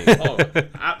 Like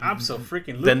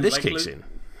absolutely. Then this kicks in.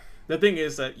 The thing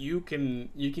is that you can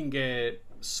get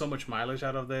so much mileage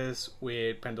out of this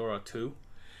with Pandora 2,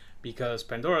 because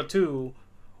Pandora 2,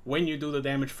 when you do the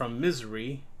damage from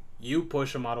Misery, you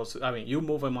push a model. You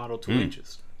move a model 2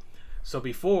 inches. So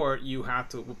before you had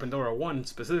to, with Pandora 1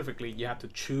 specifically, you have to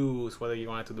choose whether you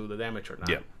wanted to do the damage or not.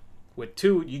 Yeah. With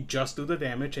 2, you just do the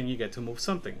damage and you get to move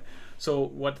something. So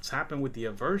what's happened with the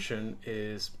aversion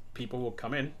is people will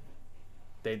come in,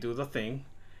 they do the thing.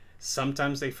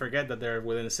 Sometimes they forget that they're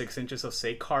within 6 inches of,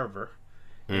 say, Carver.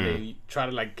 And they try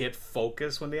to like get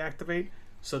focus when they activate.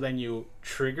 So then you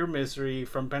trigger Misery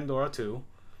from Pandora 2.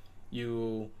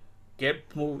 You get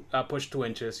pushed 2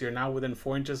 inches. You're now within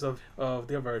 4 inches of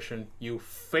the aversion. You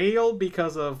fail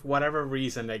because of whatever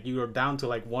reason. Like you are down to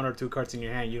like 1 or 2 cards in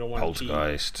your hand. You don't want to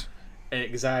Poltergeist.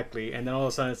 Exactly. And then all of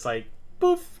a sudden it's like,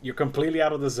 poof, you're completely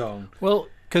out of the zone. Well,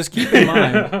 because keep in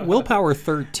mind, Willpower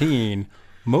 13...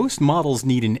 most models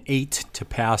need an 8 to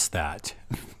pass that.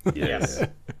 Yes.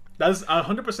 That's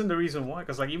 100% the reason why.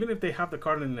 Because like even if they have the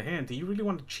card in the hand, do you really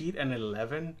want to cheat an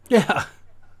 11? Yeah.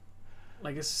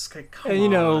 Like it's just like, come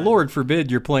on. Lord forbid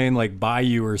you're playing like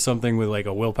Bayou or something with like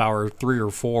a Willpower 3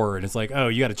 or 4, and it's like, oh,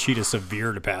 you got to cheat a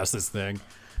severe to pass this thing.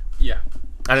 Yeah.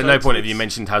 And at no point have you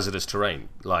mentioned hazardous terrain.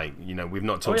 Like, we've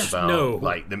not talked about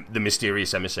like the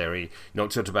mysterious emissary.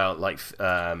 Not talked about like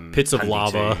pits of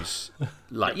lava.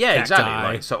 Like exactly.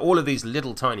 Like, so all of these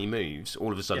little tiny moves,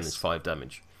 all of a sudden, it's 5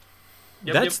 damage.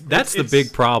 That's the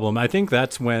big problem. I think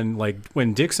that's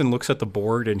when Dixon looks at the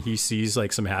board and he sees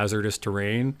like some hazardous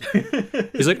terrain.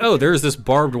 He's like, oh, there's this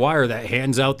barbed wire that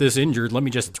hands out this injured. Let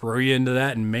me just throw you into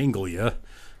that and mangle you.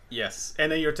 Yes, and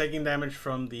then you're taking damage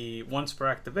from the once per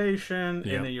activation,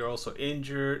 and then you're also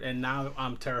injured, and now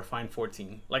I'm terrifying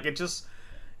 14. Like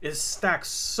it stacks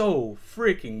so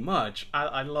freaking much.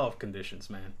 I love conditions,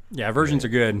 man. Yeah, versions are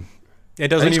good. It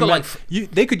doesn't even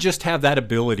they could just have that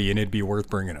ability and it'd be worth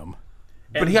bringing them.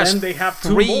 But he has they have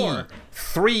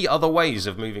three other ways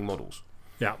of moving models.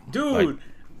 Yeah, dude.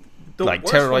 Like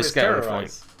terrorize, scatter,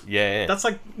 fight. Yeah. That's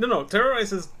like no.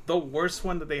 Terrorize is the worst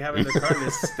one that they have in the card.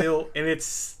 It's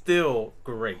still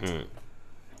great.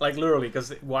 Like literally,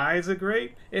 because why is it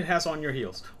great? It has on your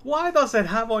heels. Why does it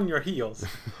have on your heels?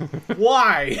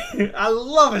 Why? I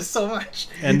love it so much.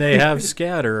 And they have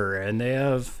scatter, and they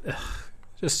have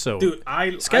just so. Dude,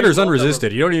 scatter's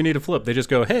unresisted. You don't even need to flip. They just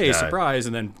go, "Hey, surprise!"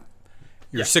 and then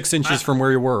you're 6 inches from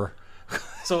where you were.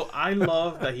 So I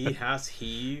love that he has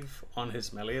heave on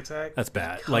his melee attack. That's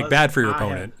bad. Like bad for your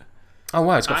opponent. Oh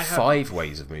wow, it's got 5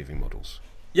 ways of moving models.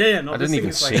 Yeah. No, I didn't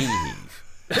even see heave.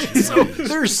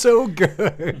 They're so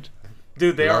good,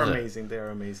 dude. They are amazing. They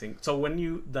are amazing. So when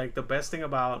you like, the best thing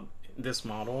about this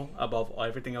model, above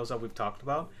everything else that we've talked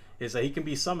about, is that he can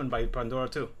be summoned by Pandora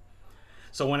too.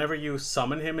 So whenever you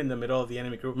summon him in the middle of the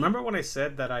enemy group, remember when I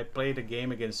said that I played a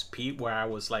game against Pete where I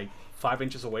was like 5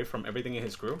 inches away from everything in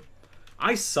his group?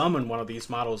 I summoned one of these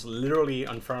models literally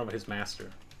in front of his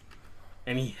master.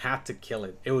 And he had to kill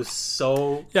it. It was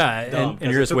so dumb.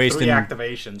 And you're just wasting 3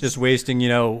 activations. Just wasting,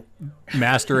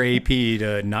 master AP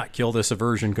to not kill this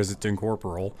aversion because it's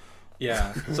incorporeal.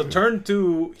 Yeah. So turn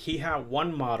 2, he had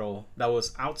one model that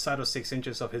was outside of 6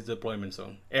 inches of his deployment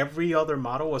zone. Every other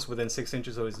model was within 6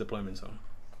 inches of his deployment zone.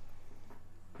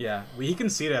 Yeah, he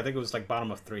conceded. I think it was like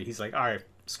bottom of 3. He's like, all right,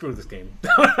 screw this game.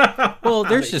 Well,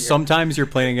 there's just sometimes you're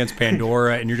playing against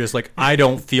Pandora and you're just like, I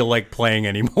don't feel like playing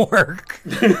anymore.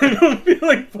 I don't feel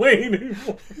like playing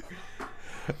anymore.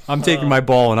 I'm taking my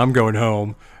ball and I'm going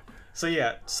home. So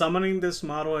yeah, summoning this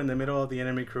model in the middle of the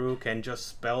enemy crew can just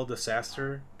spell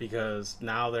disaster because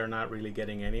now they're not really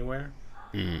getting anywhere.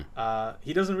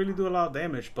 He doesn't really do a lot of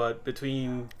damage, but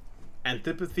between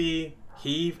Antipathy,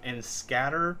 Heave, and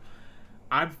Scatter,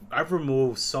 I've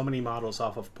removed so many models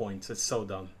off of points. It's so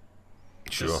dumb.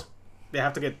 Sure. They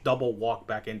have to get double walk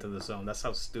back into the zone. That's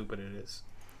how stupid it is.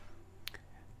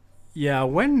 Yeah,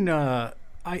 when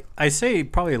I say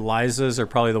probably Liza's are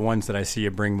probably the ones that I see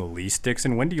you bring the least,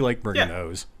 Dixon. When do you like bringing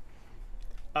those?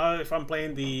 If I'm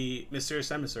playing the Mysterious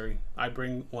Emissary, I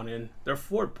bring one in. They're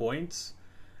 4 points.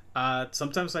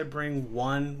 Sometimes I bring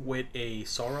one with a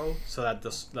Sorrow so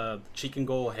that she can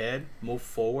go ahead, move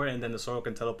forward, and then the Sorrow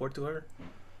can teleport to her.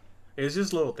 It's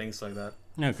just little things like that.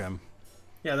 Okay.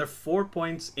 Yeah, they're 4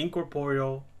 points,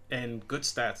 incorporeal, and good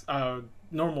stats.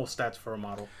 Normal stats for a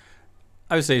model.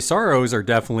 I would say Sorrows are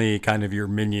definitely kind of your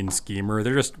minion schemer.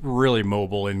 They're just really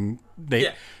mobile, and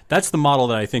that's the model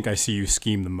that I think I see you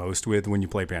scheme the most with when you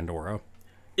play Pandora.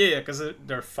 Yeah, because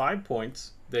they're 5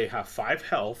 points. They have 5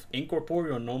 health,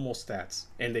 incorporeal, normal stats,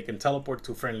 and they can teleport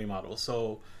to friendly models.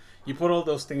 So you put all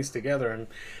those things together, and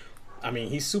I mean,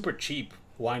 he's super cheap.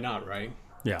 Why not, right?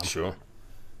 Yeah, sure.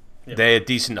 Yeah. They're a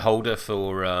decent holder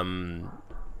for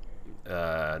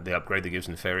the upgrade that gives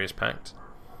Nefarious Pact.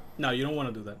 No, you don't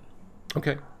want to do that.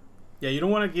 Okay. Yeah, you don't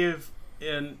want to give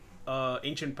an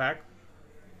Ancient Pact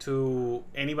to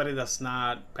anybody that's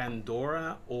not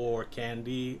Pandora or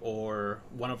Candy or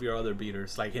one of your other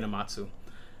beaters like Hinamatsu.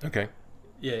 Okay.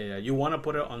 Yeah. You want to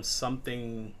put it on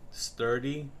something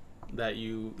sturdy that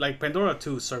you like. Pandora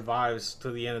 2 survives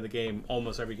to the end of the game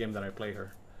almost every game that I play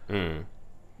her.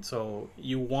 So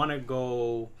you want to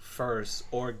go first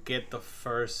or get the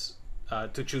first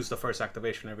to choose the first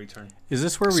activation every turn. Is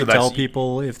this where we tell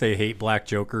people if they hate Black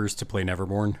Jokers to play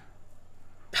Neverborn?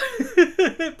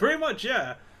 Pretty much,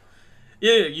 yeah.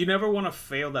 Yeah, you never want to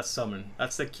fail that summon.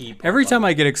 That's the key part. Every time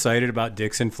I get excited about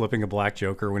Dixon flipping a Black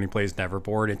Joker when he plays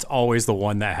Neverborn, it's always the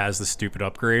one that has the stupid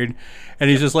upgrade.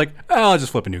 And he's just like, I'll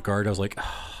just flip a new card. I was like,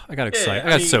 I got excited. I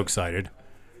got so excited.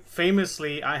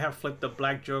 Famously, I have flipped the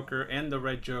Black Joker and the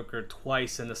Red Joker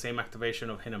twice in the same activation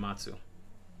of Hinamatsu.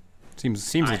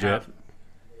 Seems legit.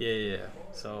 Yeah.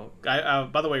 So,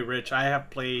 by the way, Rich, I have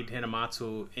played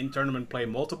Hinamatsu in tournament play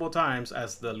multiple times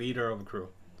as the leader of the crew.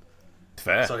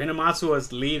 Fair. So Hinamatsu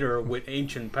as leader with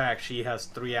Ancient Pact, she has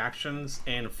 3 actions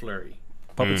and Flurry.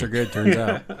 Puppets are good, turns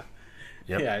out.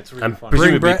 Yep. Yeah, it's really fun.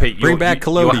 Bring back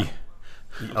Collodi.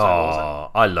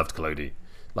 I loved Collodi.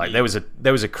 Like there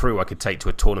was a crew I could take to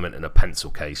a tournament in a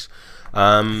pencil case.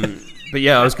 But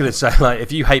yeah, I was going to say, like,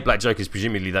 if you hate Black Jokers,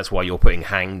 presumably that's why you're putting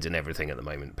Hanged and everything at the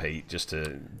moment, Pete, just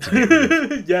to get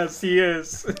rid of... Yes, he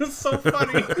is. It's so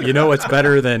funny. You know what's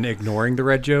better than ignoring the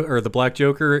Red Joker or the Black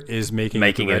Joker is making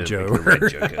it the Red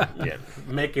Joker. Yeah.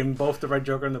 Making both the Red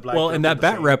Joker and the Black Joker. Well, in that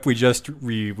bat rep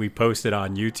we posted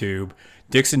on YouTube,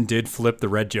 Dixon did flip the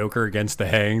Red Joker against the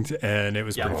Hanged, and it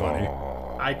was pretty funny.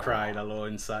 I cried a little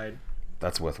inside.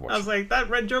 That's worth watching. I was like, that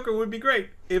red Joker would be great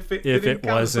if it if it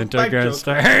wasn't against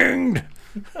a hanged.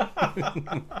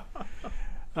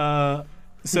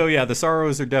 So yeah, the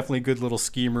Sorrows are definitely good little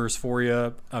schemers for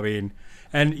you. I mean,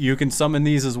 and you can summon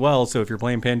these as well. So if you're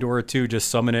playing Pandora 2, just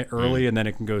summon it early, and then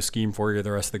it can go scheme for you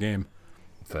the rest of the game.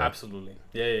 Fair. Absolutely.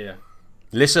 Yeah.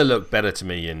 Lissa looked better to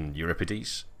me in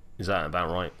Euripides. Is that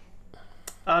about right?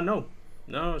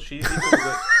 No, she's equally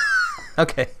good.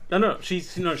 Okay. No,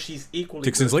 she's equally.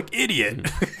 Dixon's good. like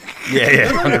idiot.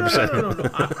 Yeah, 100%. No.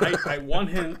 I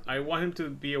want him to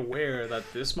be aware that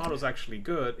this model is actually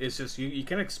good. It's just you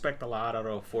can expect a lot out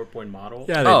of a 4-point model.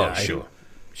 Yeah, they die.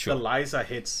 Sure. The Liza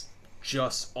hits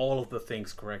just all of the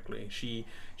things correctly. She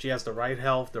has the right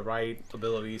health, the right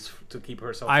abilities to keep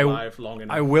herself alive long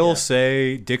enough. I will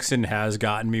say Dixon has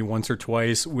gotten me once or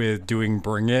twice with doing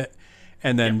Bring It,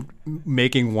 and then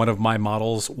making one of my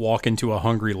models walk into a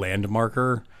hungry land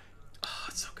marker. Oh,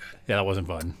 it's so good. Yeah, that wasn't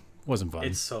fun.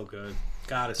 It's so good.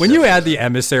 God, when you add the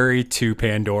emissary to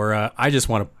Pandora, I just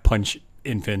want to punch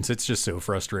infants. It's just so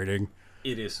frustrating.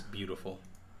 It is beautiful.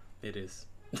 It is.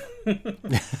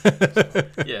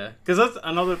 Yeah, because that's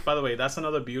another. By the way, that's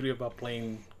another beauty about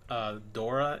playing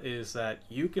Dora is that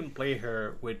you can play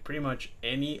her with pretty much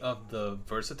any of the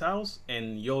versatiles,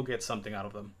 and you'll get something out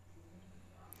of them.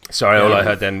 Sorry, all I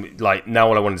heard then, like, now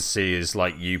all I wanted to see is,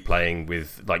 like, you playing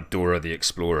with, like, Dora the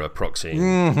Explorer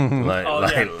proxying.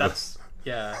 That's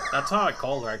how I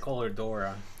call her. I call her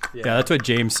Dora. Yeah, that's what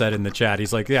James said in the chat.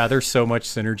 He's like, yeah, there's so much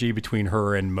synergy between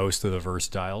her and most of the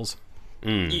versatiles.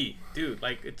 Dude,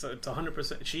 like, it's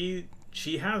 100%.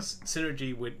 She has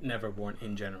synergy with Neverborn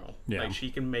in general. Yeah. Like, she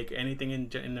can make anything in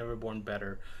Neverborn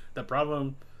better. The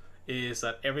problem is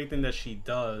that everything that she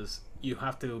does, you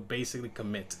have to basically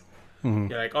commit.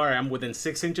 You're like, all right, I'm within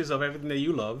 6 inches of everything that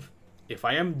you love. If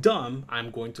I am dumb,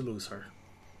 I'm going to lose her.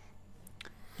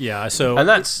 Yeah, so... And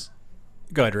that's...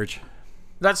 Go ahead, Rich.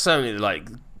 That's only, like...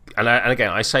 And again,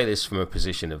 I say this from a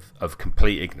position of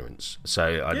complete ignorance.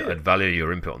 So I'd value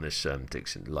your input on this,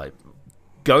 Dixon. Like,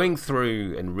 going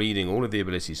through and reading all of the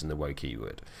abilities in the WoW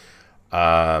keyword...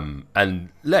 and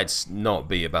let's not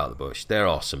be about the bush. There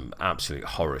are some absolute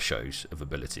horror shows of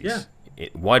abilities. Yeah.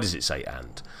 Why does it say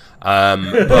and? But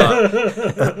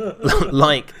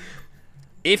like,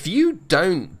 if you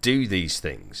don't do these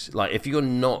things, like if you're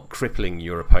not crippling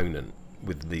your opponent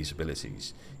with these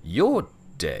abilities, you're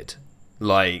dead.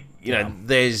 Like, you know,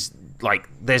 there's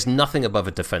nothing above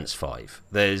a defense 5.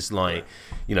 There's like,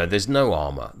 you know, there's no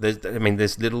armor.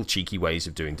 There's little cheeky ways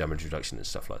of doing damage reduction and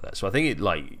stuff like that. So I think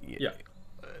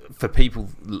for people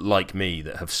like me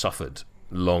that have suffered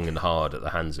long and hard at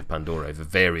the hands of Pandora over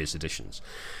various editions,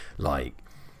 like,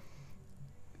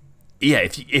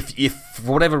 if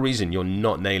for whatever reason you're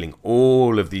not nailing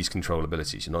all of these control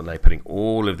abilities, you're not putting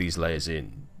all of these layers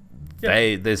in,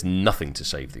 there's nothing to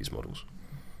save these models.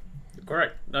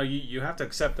 Correct. No, you have to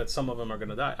accept that some of them are going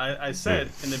to die. I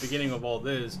said in the beginning of all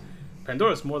this,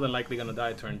 Pandora's more than likely going to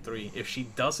die turn 3. If she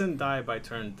doesn't die by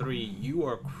turn 3, you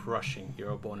are crushing your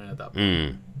opponent at that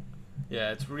point.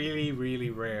 Yeah, it's really, really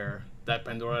rare that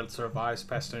Pandora survives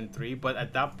past turn 3, but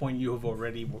at that point you have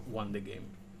already won the game.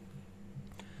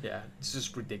 Yeah, it's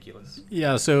just ridiculous.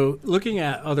 Yeah, so looking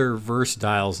at other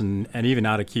versatiles and even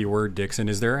out of keyword, Dixon,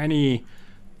 is there any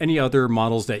other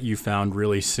models that you found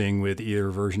really sing with either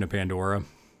version of Pandora?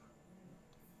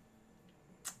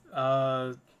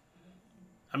 I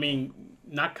mean,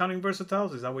 not counting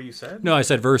versatiles, is that what you said? No, I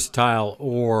said versatile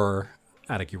or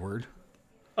out of keyword.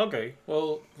 Okay,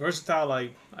 well, versatile,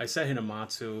 I said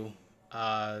Hinamatsu.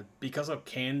 Because of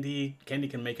Candy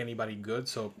can make anybody good,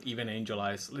 so even Angel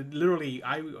Eyes. Literally,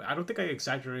 I don't think I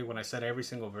exaggerated when I said every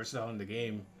single versatile in the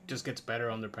game just gets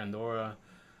better under Pandora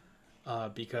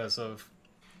because of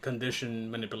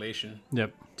condition manipulation.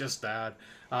 Yep. Just that.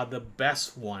 The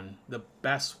best one,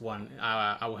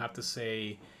 I would have to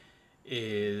say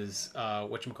is,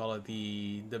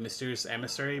 the Mysterious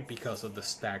Emissary because of the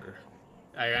stagger.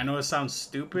 I know it sounds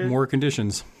stupid. More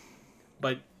conditions.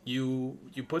 But you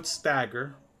put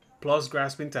stagger plus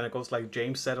grasping tentacles, like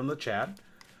James said on the chat,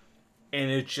 and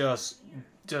it just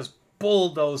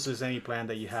bulldozes any plan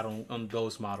that you had on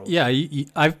those models. Yeah,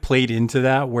 I've played into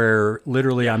that where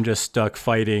literally I'm just stuck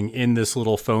fighting in this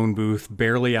little phone booth,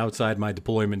 barely outside my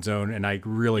deployment zone, and I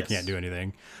really can't do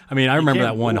anything. I mean, I remember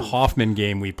that one Hoffman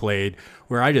game we played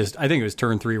where I think it was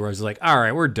turn 3 where I was like, all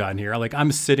right, we're done here. Like,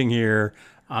 I'm sitting here,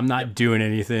 I'm not doing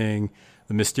anything.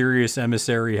 The Mysterious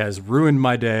Emissary has ruined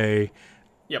my day.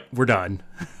 Yep. We're done.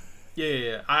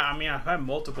 Yeah. I mean, I've had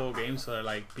multiple games where,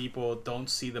 like, people don't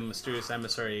see the Mysterious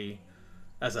Emissary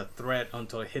as a threat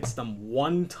until it hits them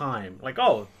one time. Like,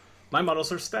 oh, my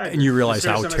models are staggered. And you realize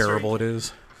how terrible it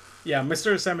is. Yeah,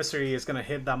 Mr. Emissary is gonna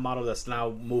hit that model that's now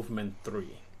movement 3.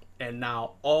 And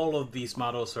now all of these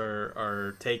models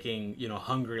are taking,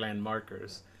 Hungryland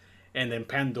markers. And then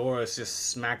Pandora is just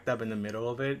smacked up in the middle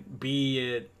of it. Be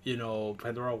it,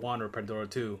 Pandora 1 or Pandora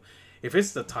 2. If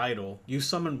it's the title, you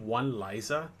summon one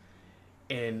Liza,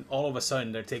 and all of a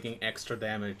sudden they're taking extra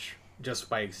damage just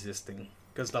by existing.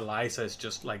 Because the Liza is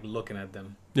just, like, looking at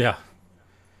them. Yeah.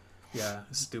 Yeah,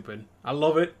 it's stupid. I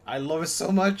love it. I love it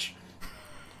so much.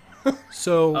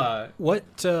 So,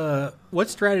 what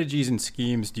strategies and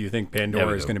schemes do you think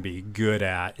Pandora is going to be good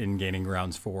at in gaining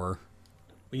rounds 4?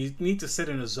 When you need to sit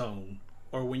in a zone,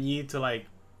 or when you need to, like,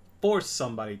 force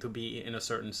somebody to be in a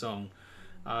certain zone.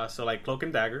 So, like, Cloak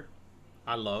and Dagger,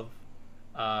 I love.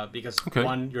 Because,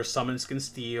 one, your summons can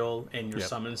steal, and your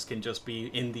summons can just be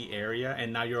in the area,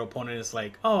 and now your opponent is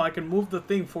like, oh, I can move the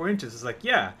thing 4 inches. It's like,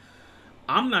 yeah,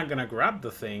 I'm not going to grab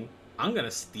the thing. I'm going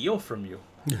to steal from you.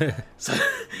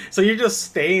 So you're just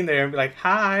staying there and be like,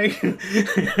 hi,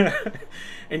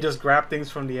 and just grab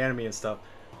things from the enemy and stuff.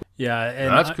 Yeah,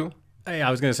 and that's cool. I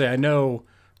was going to say, I know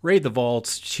Raid the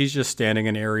Vaults, she's just standing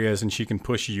in areas and she can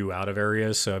push you out of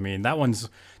areas. So, I mean, that one's,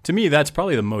 to me, that's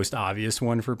probably the most obvious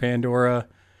one for Pandora.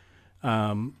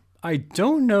 I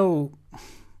don't know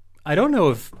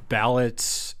if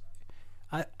ballots,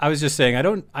 I was just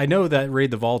saying, I know that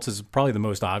Raid the Vaults is probably the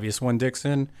most obvious one,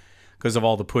 Dixon, because of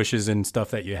all the pushes and stuff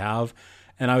that you have.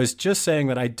 And I was just saying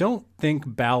that I don't think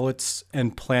ballots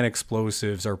and plant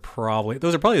explosives are probably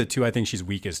the two I think she's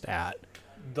weakest at.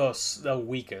 The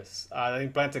weakest. I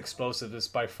think plant explosive is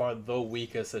by far the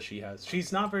weakest that she has.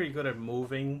 She's not very good at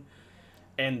moving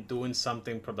and doing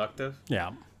something productive.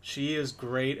 Yeah. She is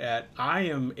great at, I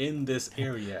am in this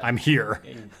area. I'm here.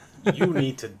 And you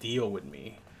need to deal with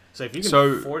me. So if you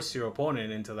can force your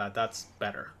opponent into that, that's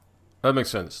better. That makes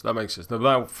sense.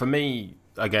 Now, for me,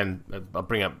 again, I'll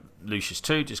bring up Lucius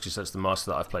 2, just because that's the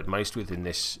master that I've played most with in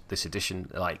this edition.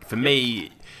 Like, for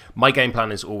me, my game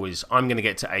plan is always, I'm going to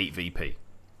get to 8 VP.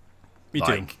 Me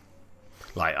too.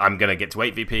 Like, I'm going to get to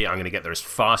 8 VP, I'm going to get there as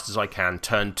fast as I can.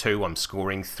 Turn 2, I'm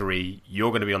scoring 3.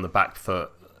 You're going to be on the back foot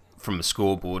from a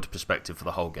scoreboard perspective for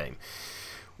the whole game.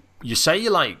 You say you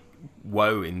like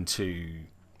WoW into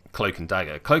Cloak and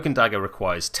Dagger. Cloak and Dagger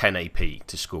requires 10 AP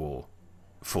to score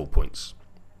full points.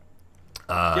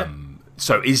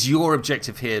 So is your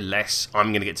objective here less,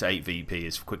 I'm going to get to 8 VP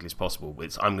as quickly as possible?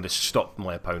 It's, I'm going to stop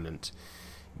my opponent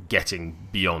getting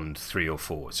beyond 3 or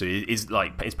 4. So is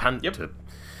Pan to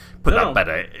put that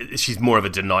better? She's more of a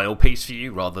denial piece for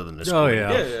you rather than a score.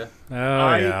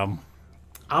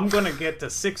 I'm going to get to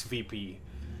 6 VP.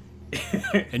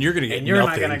 And you're going to get and you're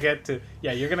nothing. not going to get to,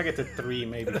 you're going to get to 3,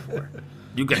 maybe 4.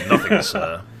 You get nothing,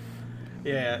 sir.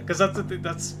 Yeah, because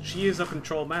that's she is a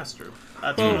control master.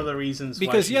 That's one of the reasons.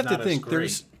 Because why she's you have to not think, as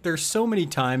great. there's so many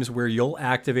times where you'll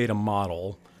activate a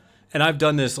model, and I've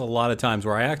done this a lot of times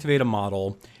where I activate a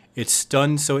model, it's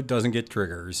stunned so it doesn't get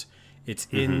triggers, it's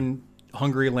in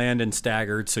Hungry Land and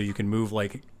staggered so you can move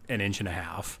like an inch and a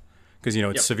half because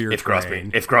it's severe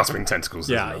terrain. If grasping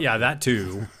tentacles. Yeah, that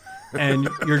too. And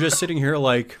you're just sitting here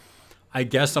like, I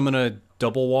guess I'm gonna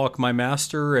double walk my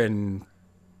master and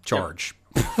charge.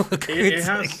 It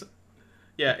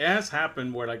has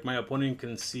happened where like my opponent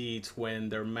concedes when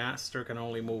their master can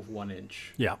only move 1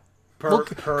 inch. Yeah. Per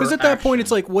because at that point it's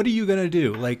like, what are you gonna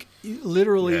do? Like,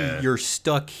 literally, you're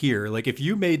stuck here. Like, if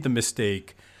you made the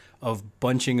mistake of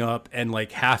bunching up and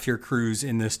like half your crew's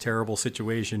in this terrible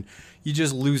situation, you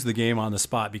just lose the game on the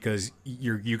spot because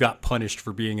you got punished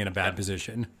for being in a bad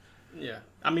position. Yeah,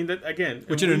 I mean that again.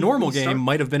 Which in a normal game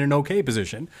might have been an okay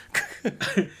position.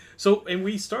 So, and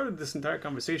we started this entire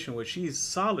conversation with she's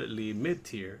solidly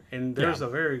mid-tier, and there's a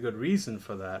very good reason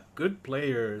for that. Good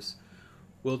players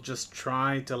will just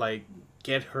try to like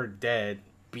get her dead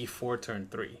before turn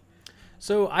 3.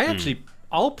 So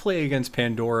I'll play against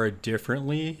Pandora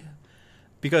differently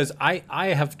because I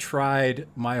have tried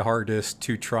my hardest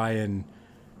to try and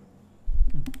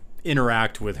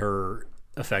interact with her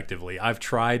effectively. I've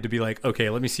tried to be like,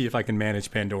 okay, let me see if I can manage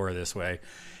Pandora this way.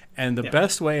 And the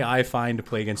best way I find to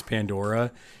play against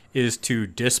Pandora is to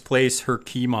displace her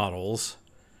key models,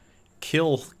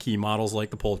 kill key models like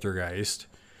the Poltergeist,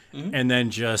 and then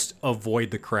just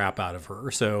avoid the crap out of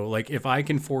her. So, like, if I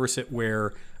can force it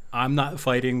where I'm not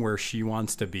fighting where she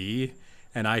wants to be,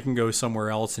 and I can go somewhere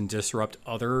else and disrupt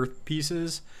other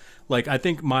pieces. Like, I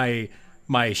think my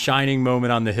shining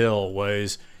moment on the hill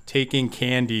was taking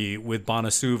Candy with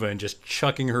Bonasuva and just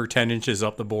chucking her 10 inches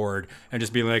up the board and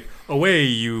just being like, away,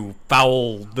 you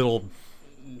foul little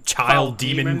child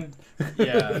demon.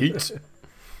 Yeah.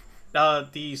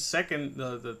 The second,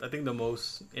 I think the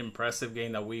most impressive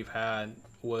game that we've had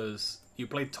was you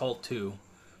played Tult 2.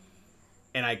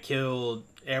 and I killed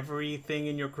everything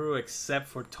in your crew except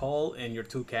for Tull and your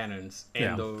 2 cannons.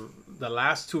 And the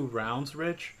last 2 rounds,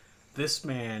 Rich, this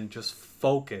man just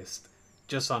focused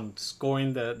just on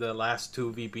scoring the last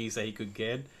 2 VPs that he could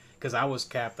get, because I was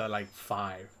capped at like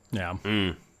 5. Yeah.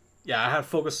 Yeah, I had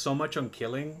focused so much on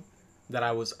killing that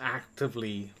I was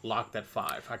actively locked at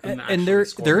 5. I couldn't and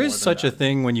there is such a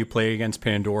thing when you play against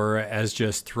Pandora as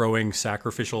just throwing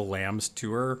sacrificial lambs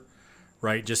to her,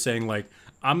 right? Just saying like,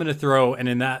 I'm going to throw, and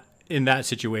in that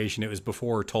situation, it was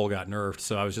before Tull got nerfed,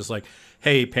 so I was just like,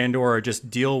 hey, Pandora,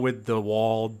 just deal with the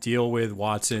wall, deal with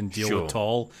Watson, deal with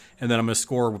Tull, and then I'm going to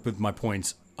score with my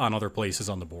points on other places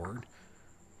on the board.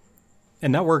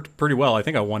 And that worked pretty well. I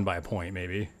think I won by a point,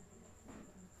 maybe.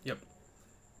 Yep.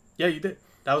 Yeah, you did.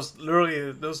 That was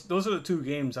literally, those are the 2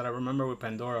 games that I remember with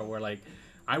Pandora where, like,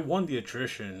 I won the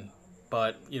attrition,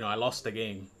 but, I lost the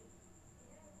game.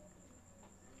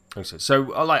 Okay, so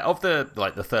like of the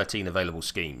 13 available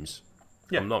schemes,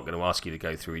 I'm not going to ask you to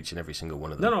go through each and every single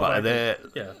one of them. But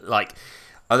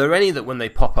are there any that when they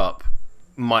pop up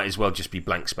might as well just be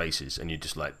blank spaces, and you're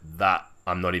just like, that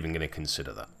I'm not even going to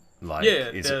consider that? Like,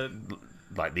 is it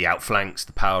like the outflanks,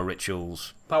 the power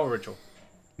rituals? Power ritual.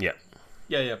 Yeah.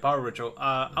 Yeah, power ritual.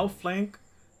 Outflank,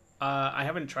 I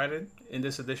haven't tried it in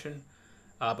this edition,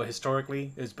 but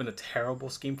historically it's been a terrible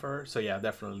scheme for her. So yeah,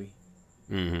 definitely.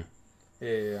 Mm-hmm.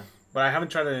 Yeah. But I haven't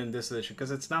tried it in this edition because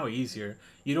it's now easier.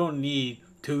 You don't need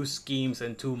 2 schemes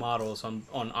and 2 models on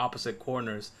opposite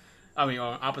corners. I mean,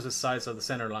 on opposite sides of the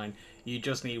center line. You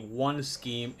just need 1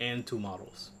 scheme and 2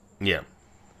 models. Yeah.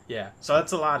 Yeah. So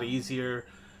that's a lot easier.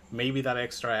 Maybe that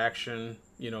extra action,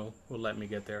 will let me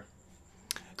get there.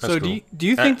 That's so cool. do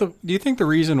you think the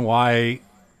reason why,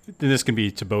 and this can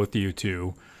be to both of you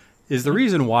too, is the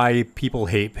reason why people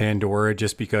hate Pandora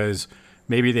just because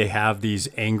maybe they have these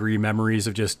angry memories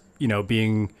of just,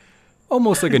 being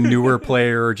almost like a newer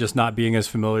player, or just not being as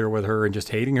familiar with her and just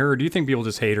hating her? Or do you think people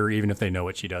just hate her even if they know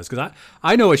what she does? Because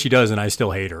I know what she does and I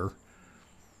still hate her.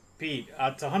 Pete,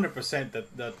 it's 100%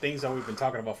 the things that we've been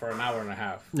talking about for an hour and a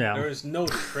half. Yeah. There is no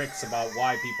tricks about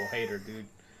why people hate her, dude.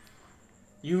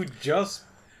 You just...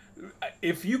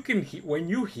 If you can... When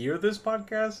you hear this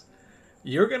podcast,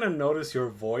 you're going to notice your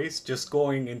voice just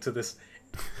going into this...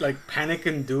 like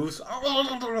panic-induced.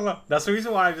 That's the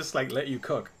reason why I just like let you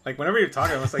cook. Like whenever you're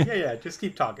talking, I was like, yeah, just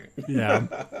keep talking. Yeah.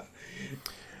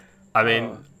 I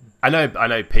mean, I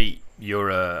know, Pete, you're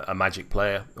a Magic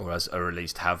player, or at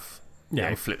least have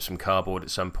flipped some cardboard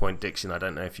at some point. Dixon, I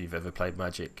don't know if you've ever played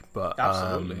Magic, but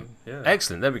absolutely, yeah.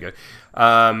 Excellent. There we go.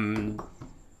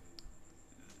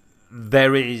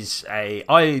 There is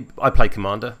I play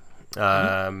Commander.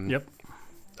 Yep.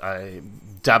 I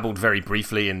dabbled very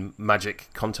briefly in Magic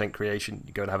content creation.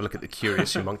 You go and have a look at the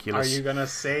Curious Homunculus. Are you gonna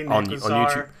say on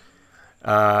YouTube?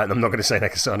 I'm not going to say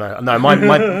Nekazar.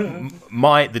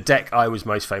 No. The deck I was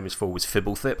most famous for was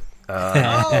Fibblethip.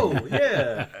 Oh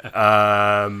yeah.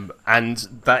 And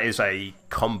that is a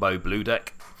combo blue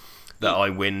deck that I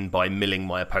win by milling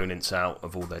my opponents out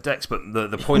of all their decks. But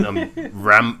the point I'm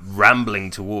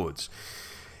rambling towards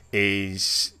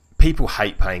is people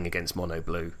hate playing against mono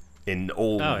blue in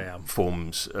all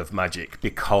forms of Magic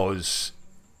because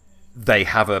they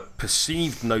have a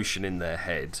perceived notion in their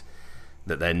head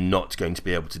that they're not going to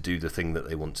be able to do the thing that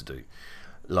they want to do.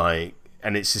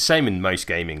 And it's the same in most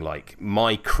gaming. Like,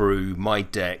 my crew, my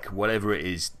deck, whatever it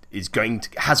is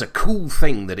has a cool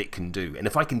thing that it can do. And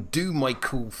if I can do my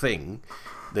cool thing,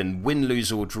 then win,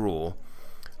 lose, or draw,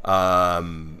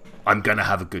 I'm going to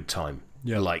have a good time.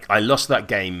 Yeah. Like, I lost that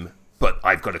game, but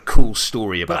I've got a cool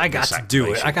story about it. But I got to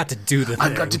do it. I got to do the thing.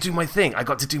 I got to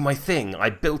do my thing.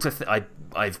 I've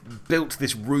built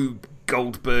this Rube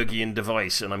Goldbergian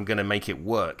device, and I'm going to make it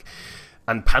work.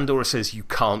 And Pandora says you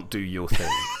can't do your thing.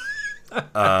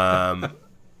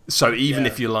 So even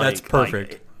if you're like... That's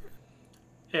perfect.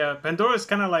 Pandora's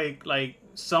kind of like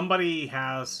somebody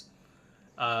has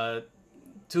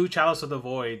 2 Chalice of the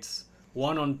Voids,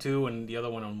 one on 2 and the other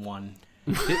one on 1.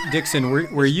 Dixon,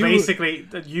 were you... Basically,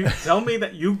 you tell me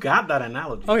that you got that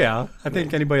analogy. Oh, yeah. I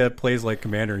think anybody that plays like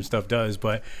Commander and stuff does,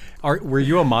 but were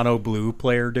you a mono blue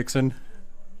player, Dixon?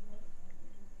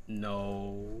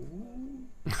 No.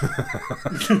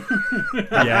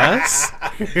 Yes?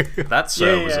 That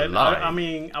was a lie. I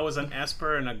mean, I was an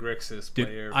Esper and a Grixis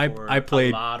player for I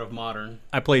played, a lot of Modern.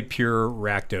 I played pure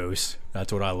Rakdos.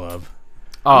 That's what I love.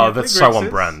 Oh, that's so on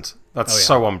brand.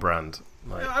 So on brand.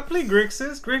 I play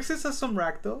Grixis. Grixis has some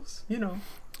Rakdos,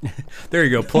 There you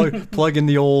go. Plug in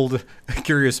the old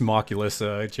Curious Homunculus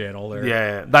channel there.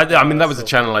 Yeah. That was the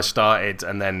channel I started,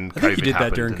 and then COVID I think you did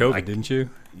happened, that during COVID, didn't you?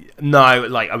 No,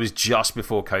 like I was just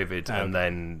before COVID, and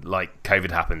then like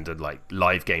COVID happened, and like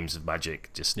live games of Magic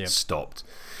just stopped.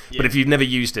 Yeah. But if you've never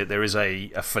used it, there is a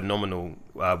phenomenal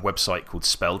website called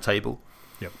Spell Table.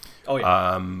 Yep. Oh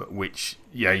yeah. Which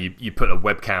you put a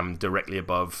webcam directly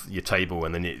above your table,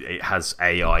 and then it has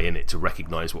AI in it to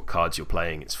recognize what cards you're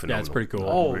playing. It's phenomenal. Yeah, it's pretty cool.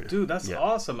 Oh, dude, that's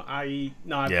awesome. I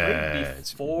played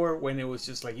before when it was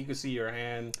just like you could see your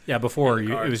hand. Yeah, before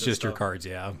it was just your cards.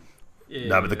 Yeah.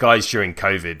 No, but the guys during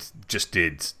COVID just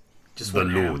did the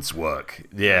Lord's work.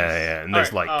 Yeah, and there's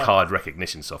card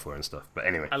recognition software and stuff. But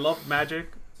anyway, I love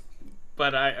Magic,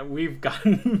 but we've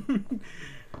gotten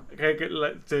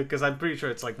because I'm pretty sure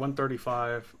it's like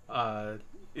 135.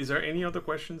 Is there any other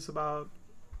questions about?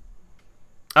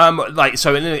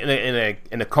 So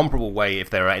in a comparable way, if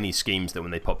there are any schemes that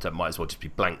when they popped up might as well just be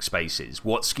blank spaces.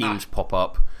 What schemes pop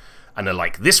up and are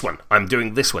like this one? I'm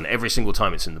doing this one every single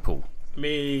time it's in the pool.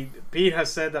 Pete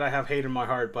has said that I have hate in my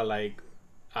heart, but like,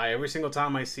 every single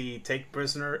time I see "Take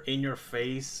Prisoner" in your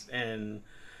face, and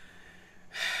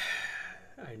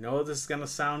I know this is gonna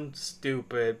sound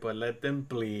stupid, but let them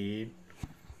bleed.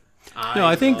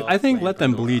 I think let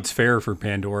them bleed's fair for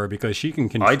Pandora because she can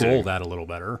control that a little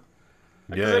better.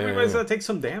 Because everybody's gonna take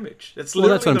some damage. That's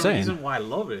literally the reason why I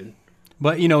love it.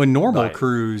 But, in normal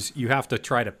crews, you have to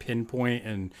try to pinpoint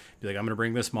and be like, I'm going to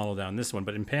bring this model down, this one.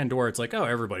 But in Pandora, it's like, oh,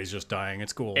 everybody's just dying.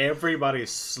 It's cool. Everybody's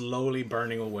slowly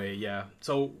burning away, yeah.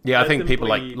 So I think people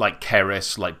like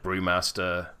Keris, like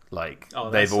Brewmaster,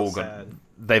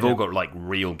 they've all got like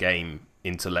real game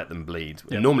into Let Them Bleed.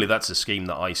 Yep. And normally that's a scheme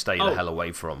that I stay the hell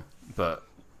away from. But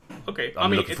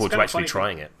I'm looking forward to actually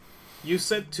trying it. You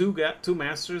said two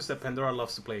masters that Pandora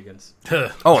loves to play against.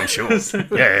 Oh, I'm sure.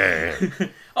 Yeah.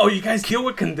 Oh, you guys deal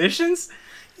with conditions?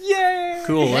 Yay!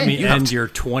 Cool. Let me end your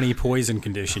 20 poison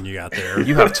condition you got there.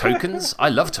 You have tokens? I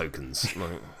love tokens.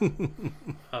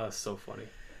 So funny.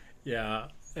 Yeah.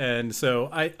 And so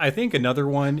I think another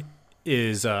one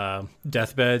is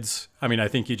deathbeds. I mean, I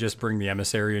think you just bring the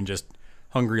emissary and just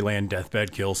Hungry Land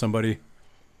deathbed kill somebody.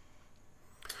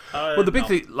 Well, the big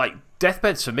thing, like,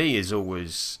 deathbeds for me is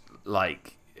always...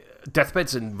 like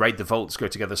deathbeds and raid the vaults go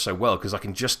together so well because I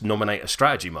can just nominate a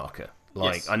strategy marker.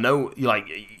 I know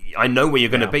where you're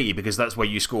going to be because that's where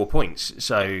you score points.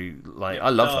 So I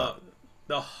love that.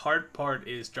 The hard part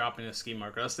is dropping a scheme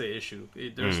marker. That's the issue.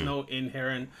 There's no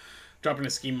inherent dropping a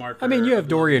scheme marker. I mean, you have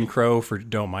Dorian Crow for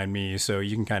Don't Mind Me, so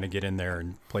you can kind of get in there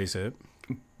and place it.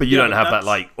 But you don't have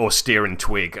that austere and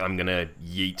twig. I'm gonna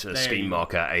yeet a scheme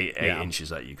marker 8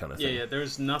 inches at you kind of thing. Yeah.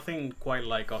 There's nothing quite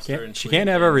like austere and twig. She can't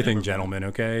have everything, gentlemen.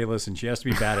 Okay, listen. She has to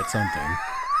be bad at something.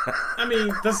 I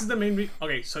mean, this is the main.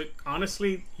 Okay, so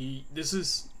honestly, this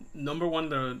is number one.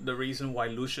 The reason why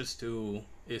Lucius 2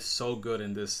 is so good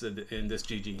in this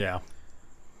GG. Yeah.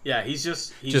 Yeah, he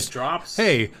just drops.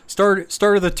 Hey, start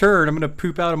of the turn. I'm gonna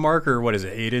poop out a marker. What is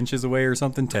it? 8 inches away or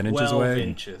something? 10 inches away? 12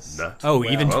 inches. No. Oh,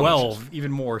 even 12,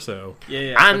 even more so.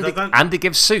 Yeah. And it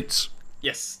gives suits.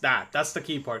 Yes, that's the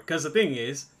key part. Because the thing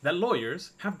is that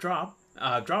lawyers have drop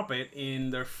it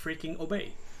in their freaking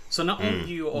obey. So not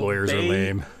only you obey, lawyers are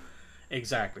lame.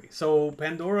 Exactly. So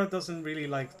Pandora doesn't really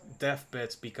like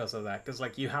deathbeds because of that. Because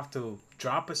you have to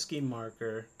drop a scheme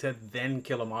marker to then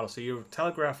kill a model. So you're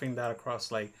telegraphing that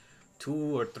across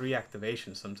 2 or 3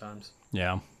 activations sometimes.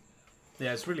 Yeah.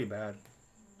 Yeah, it's really bad.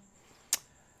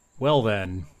 Well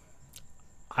then,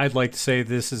 I'd like to say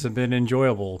this has been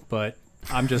enjoyable, but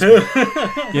I'm just,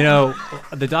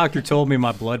 the doctor told me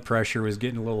my blood pressure was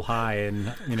getting a little high, and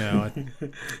I think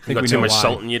you got too much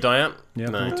salt in your diet.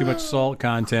 Yeah, too much salt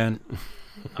content.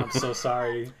 I'm so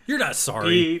sorry. You're not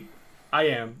sorry. I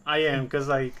am, because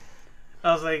I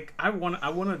was like, I want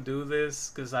to do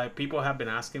this because people have been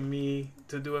asking me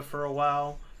to do it for a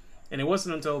while, and it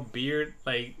wasn't until Beard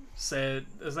said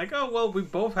it's oh well, we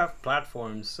both have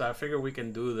platforms, so I figure we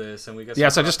can do this, and we got. Yeah,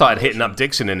 so I just started hitting up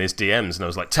Dixon in his DMs, and I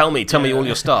was like, "Tell me all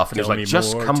your stuff," and he was like,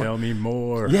 "Just come, tell me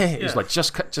more." Yeah, he was like,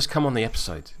 "Just come on the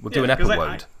episode. We'll do an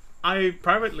episode." I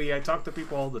privately talk to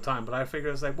people all the time, but I figure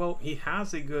it's well, he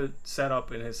has a good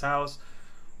setup in his house.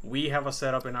 We have a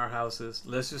setup in our houses.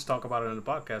 Let's just talk about it in the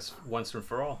podcast once and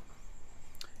for all.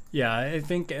 Yeah, I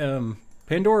think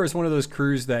Pandora is one of those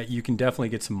crews that you can definitely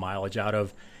get some mileage out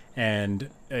of. And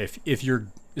if you're,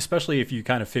 especially if you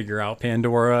kind of figure out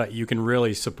Pandora, you can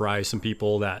really surprise some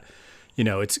people that,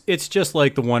 it's just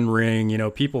like the One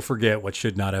Ring, people forget what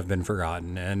should not have been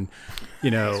forgotten. And,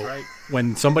 That's right.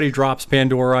 When somebody drops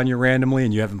Pandora on you randomly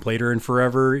and you haven't played her in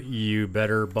forever, you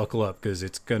better buckle up because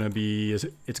it's going to be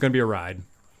a ride.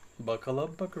 Buckle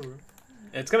up, buckaroo.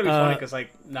 It's going to be funny because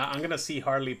now I'm going to see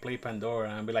Harley play Pandora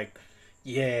and I'll be like,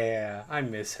 Yeah, I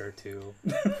miss her too.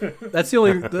 That's the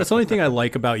only thing I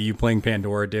like about you playing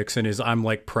Pandora, Dixon, is I'm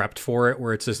like prepped for it,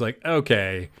 where it's just like,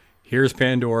 okay, here's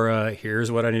Pandora,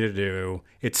 here's what I need to do.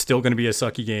 It's still going to be a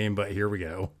sucky game, but here we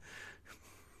go.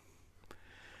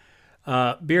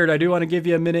 Beard, I do want to give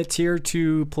you a minute here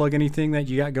to plug anything that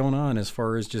you got going on as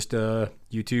far as just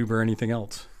YouTube or anything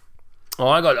else. Oh,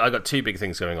 I got two big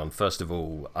things going on. First of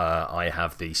all, I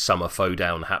have the Summer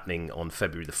Down happening on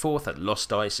February the 4th at Lost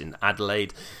Dice in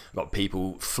Adelaide. I've got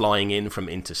people flying in from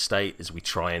interstate as we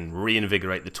try and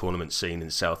reinvigorate the tournament scene in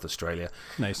South Australia.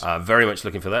 Nice. Very much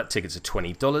looking for that. Tickets are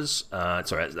 $20.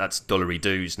 Sorry, that's dollary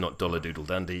doos, not dollar doodle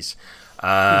dandies.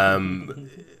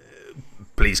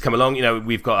 Please come along. You know,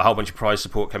 we've got a whole bunch of prize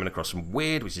support coming across from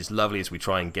Weird, which is lovely as we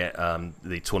try and get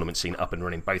the tournament scene up and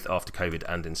running both after COVID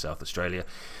and in South Australia.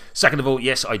 Second of all,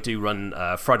 yes, I do run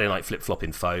Friday Night Flip Flop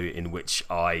Info, in which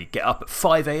I get up at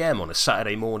 5 a.m. on a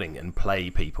Saturday morning and play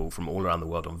people from all around the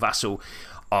world on Vassal.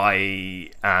 I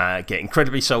get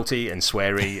incredibly salty and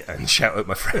sweary and shout at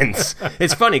my friends.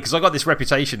 It's funny because I got this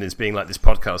reputation as being like this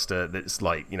podcaster that's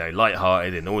like, you know,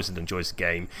 lighthearted and always enjoys the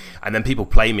game, and then people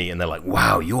play me and they're like,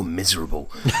 "Wow, you're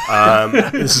miserable." I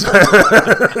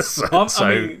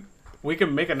mean, we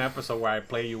can make an episode where I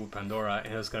play you with Pandora,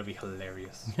 and it's gonna be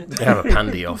hilarious. They have a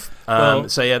pandy off.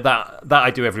 So yeah, that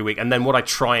I do every week, and then what I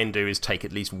try and do is take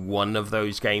at least one of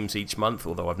those games each month,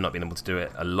 although I've not been able to do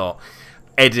it a lot.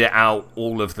 Edit out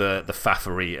all of the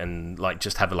faffery and like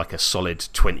just have like a solid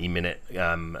 20-minute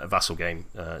Vassal game.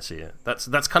 So yeah,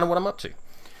 that's kind of what I'm up to.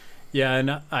 Yeah,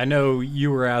 and I know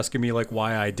you were asking me like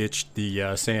why I ditched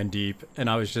the Sand Deep, and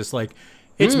I was just like,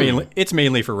 it's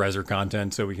mainly for Reser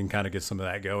content, so we can kind of get some of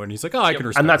that going. And he's like, oh, I can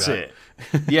respect and that's that.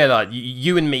 it. Yeah, like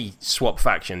you and me swap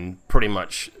faction pretty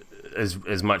much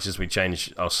as much as we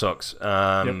change our socks,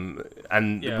 and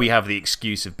we have the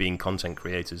excuse of being content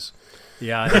creators.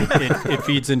 Yeah, it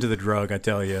feeds into the drug, I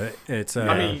tell you. It's.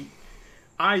 I mean,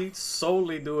 I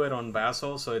solely do it on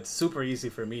Vassal, so it's super easy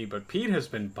for me. But Pete has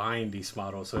been buying these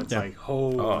models, so it's like,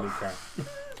 holy crap.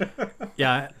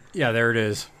 Yeah, there it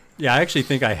is. Yeah, I actually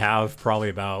think I have probably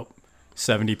about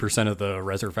 70% of the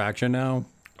Reser faction now.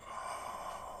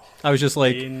 I was just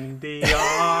like... In the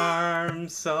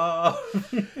arms of...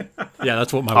 Yeah,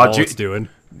 that's what my wallet's doing.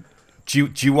 Do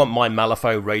you want my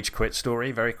Malifaux rage quit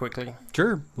story very quickly?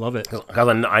 Sure, love it. Because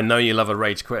I know you love a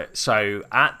rage quit. So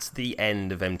at the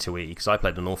end of M2E, because I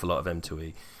played an awful lot of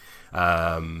M2E,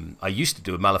 I used to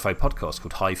do a Malifaux podcast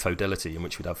called High Fidelity, in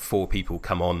which we'd have 4 people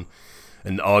come on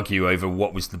and argue over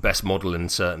what was the best model in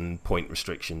certain point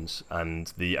restrictions.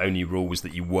 And the only rule was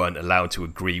that you weren't allowed to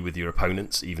agree with your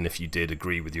opponents, even if you did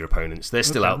agree with your opponents. They're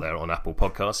still out there on Apple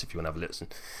Podcasts if you want to have a listen.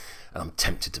 And I'm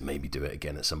tempted to maybe do it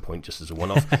again at some point, just as a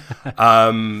one-off.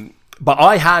 But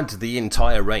I had the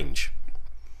entire range.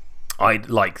 I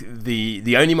like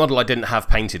the only model I didn't have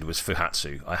painted was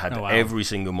Fuhatsu. I had every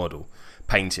single model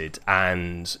painted,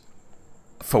 and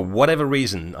for whatever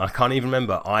reason, I can't even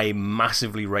remember, I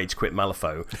massively rage quit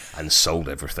Malifaux and sold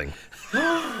everything.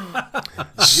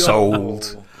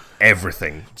 Sold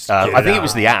everything. I think it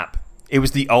was the app. It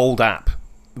was the old app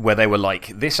where they were like,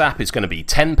 this app is going to be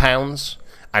 £10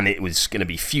 and it was going to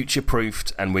be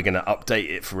future-proofed and we're going to update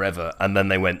it forever. And then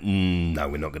they went, no,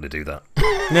 we're not going to do that.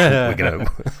 We're going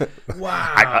to...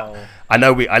 Wow. I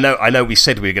know we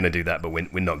said we were going to do that, but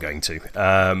we're not going to.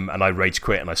 And I rage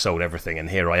quit and I sold everything, and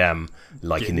here I am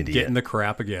like an idiot. Getting the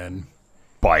crap again.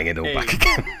 Buying it all back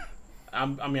again.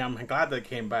 I'm glad that it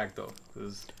came back, though.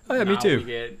 Oh, yeah, me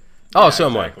too. So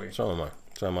am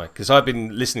I. Because I've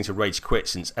been listening to Rage Quit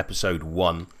since episode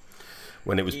 1.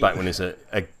 When it was back when it's a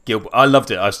guild. I loved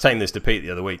it. I was saying this to Pete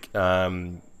the other week. I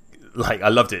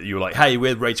loved it. You were like, hey,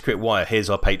 we're Rage Quit Wire. Here's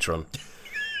our Patreon.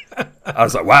 I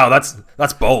was like, wow,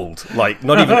 that's bold. Like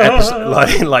not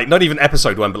even not even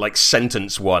episode 1, but like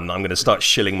sentence 1. I'm going to start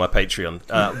shilling my Patreon.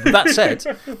 That said,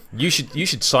 you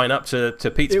should sign up to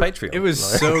Pete's Patreon. It was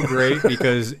so great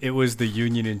because it was the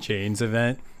Union in Chains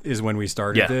event is when we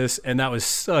started this, and that was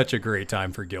such a great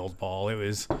time for Guild Ball. It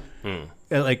was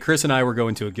like Chris and I were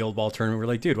going to a Guild Ball tournament. We're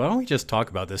like, dude, why don't we just talk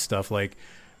about this stuff? Like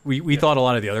we thought a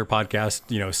lot of the other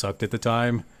podcasts, sucked at the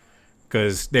time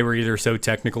because they were either so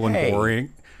technical and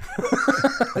boring.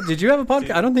 Did you have a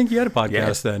podcast? I don't think you had a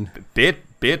podcast then.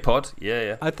 Beard Pod.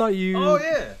 Yeah. I thought you... Oh,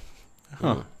 yeah.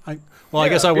 Huh. I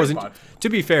guess I wasn't... Pod. To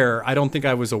be fair, I don't think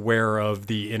I was aware of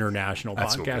the international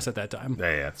podcast at that time.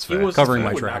 Yeah, it's fair. Covering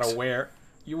my tracks.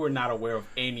 You were not aware of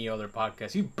any other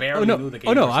podcast. You barely knew the game.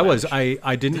 Oh, no, I was.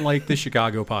 I didn't like the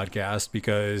Chicago podcast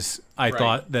because I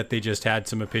thought that they just had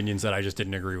some opinions that I just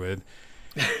didn't agree with.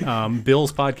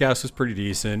 Bill's podcast was pretty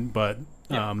decent, but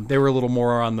they were a little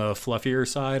more on the fluffier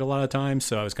side a lot of times,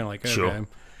 so I was kind of like, okay.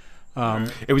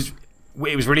 It was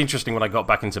really interesting when I got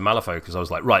back into Malifaux because I was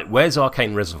like, right, where's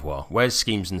Arcane Reservoir? Where's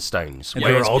Schemes and Stones? And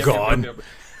they're all gone.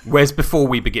 Where's Before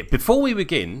We Begin? Before We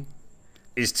Begin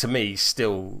is to me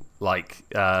still like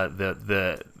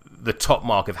the top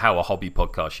mark of how a hobby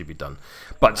podcast should be done.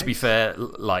 But to be fair,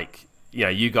 like, you know,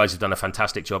 you guys have done a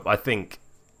fantastic job. I think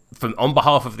on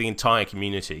behalf of the entire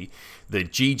community, the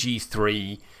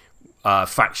GG3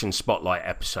 faction spotlight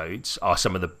episodes are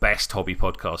some of the best hobby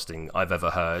podcasting I've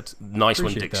ever heard. Nice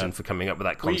Appreciate one, Dixon, that. for coming up with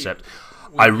that concept.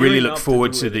 We're I really gearing look up to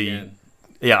forward do to it the again.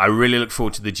 I really look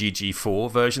forward to the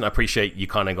GG4 version. I appreciate you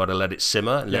kind of got to let it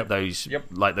simmer and let those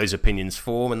those opinions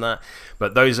form and that.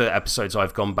 But those are episodes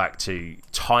I've gone back to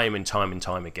time and time and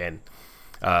time again.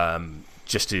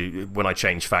 Just to when I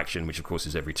change faction, which of course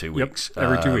is every 2 weeks.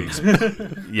 Every 2 weeks.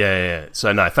 Yeah.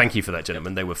 So no, thank you for that,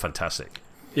 gentlemen. They were fantastic.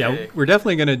 Yeah, we're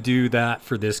definitely going to do that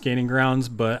for this Gaining Grounds,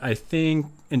 but I think,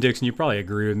 and Dixon, you probably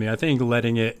agree with me, I think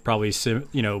letting it probably,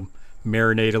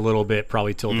 marinate a little bit,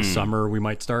 probably till the summer we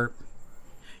might start.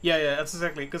 Yeah, that's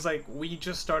exactly, because like we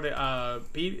just started,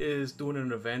 Pete is doing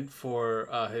an event for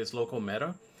his local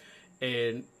meta,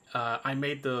 and I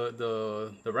made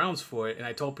the rounds for it, and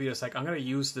I told Peter, it's like, I'm going to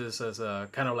use this as a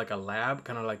kind of like a lab,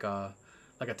 kind of like a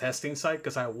testing site,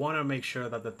 because I want to make sure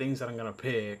that the things that I'm going to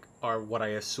pick are what I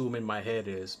assume in my head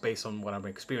is based on what I'm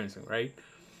experiencing, right?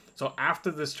 So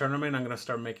after this tournament, I'm going to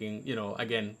start making,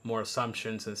 again, more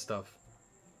assumptions and stuff.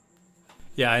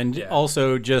 Yeah, and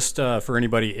also just for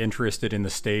anybody interested in the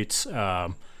States,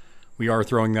 we are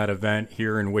throwing that event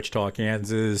here in Wichita,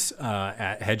 Kansas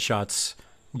at Headshots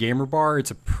Gamer Bar.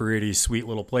 It's a pretty sweet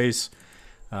little place.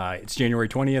 It's January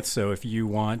 20th, so if you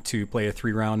want to play a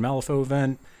 3-round Malifaux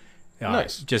event,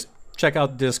 Nice. Just check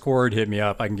out the Discord, hit me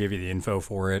up. I can give you the info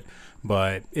for it.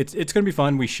 But it's going to be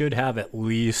fun. We should have at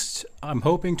least, I'm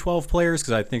hoping 12 players,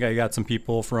 because I think I got some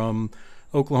people from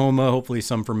Oklahoma, hopefully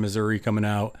some from Missouri coming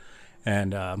out.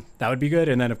 And that would be good.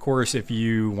 And then, of course, if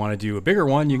you want to do a bigger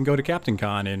one, you can go to Captain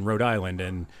Con in Rhode Island,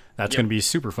 and that's going to be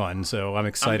super fun. So I'm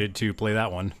excited to play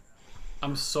that one.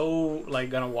 I'm so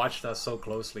gonna watch that so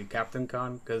closely, Captain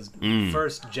Con, because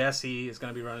first Jesse is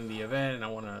gonna be running the event, and I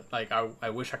wanna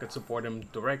I wish I could support him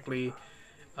directly,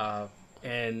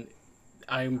 and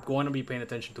I'm going to be paying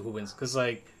attention to who wins, because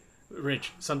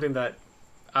Rich, something that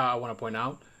I want to point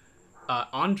out,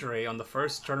 Andre on the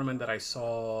first tournament that I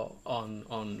saw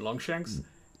on Longshanks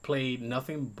played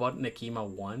nothing but Nekima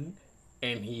 1,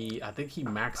 and I think he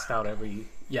maxed out every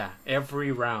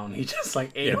round. He just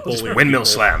Windmill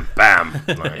slam, bam.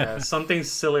 Yeah, something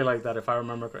silly like that, if I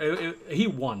remember. He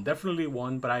won, definitely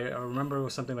won, but I remember it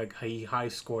was something like he high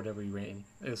scored every rain.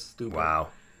 It's stupid. Wow.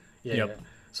 Yeah.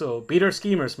 So beater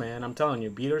schemers, man. I'm telling you,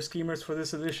 beater schemers for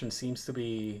this edition seems to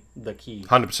be the key.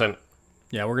 100%.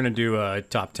 Yeah, we're going to do a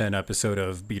top 10 episode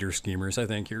of beater schemers, I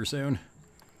think, here soon.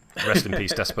 Rest in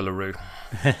peace, Despa LaRue.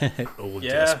 Old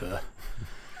Despa.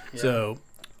 So,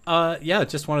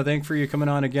 just want to thank for you coming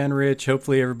on again, Rich.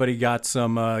 Hopefully everybody got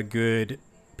some good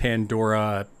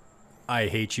Pandora I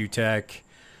Hate You tech.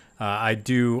 I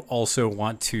do also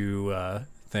want to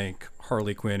thank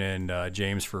Harley Quinn and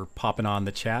James for popping on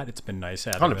the chat. It's been nice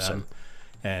having 100%. them.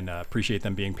 And appreciate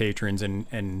them being patrons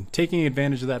and taking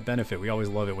advantage of that benefit. We always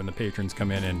love it when the patrons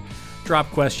come in and drop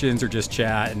questions or just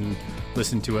chat and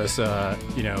listen to us,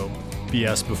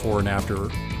 BS before and after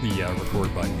the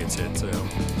record button gets hit. So,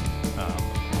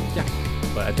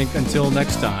 But I think until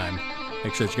next time,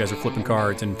 make sure that you guys are flipping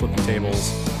cards and flipping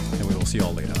tables, and we will see you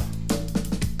all later.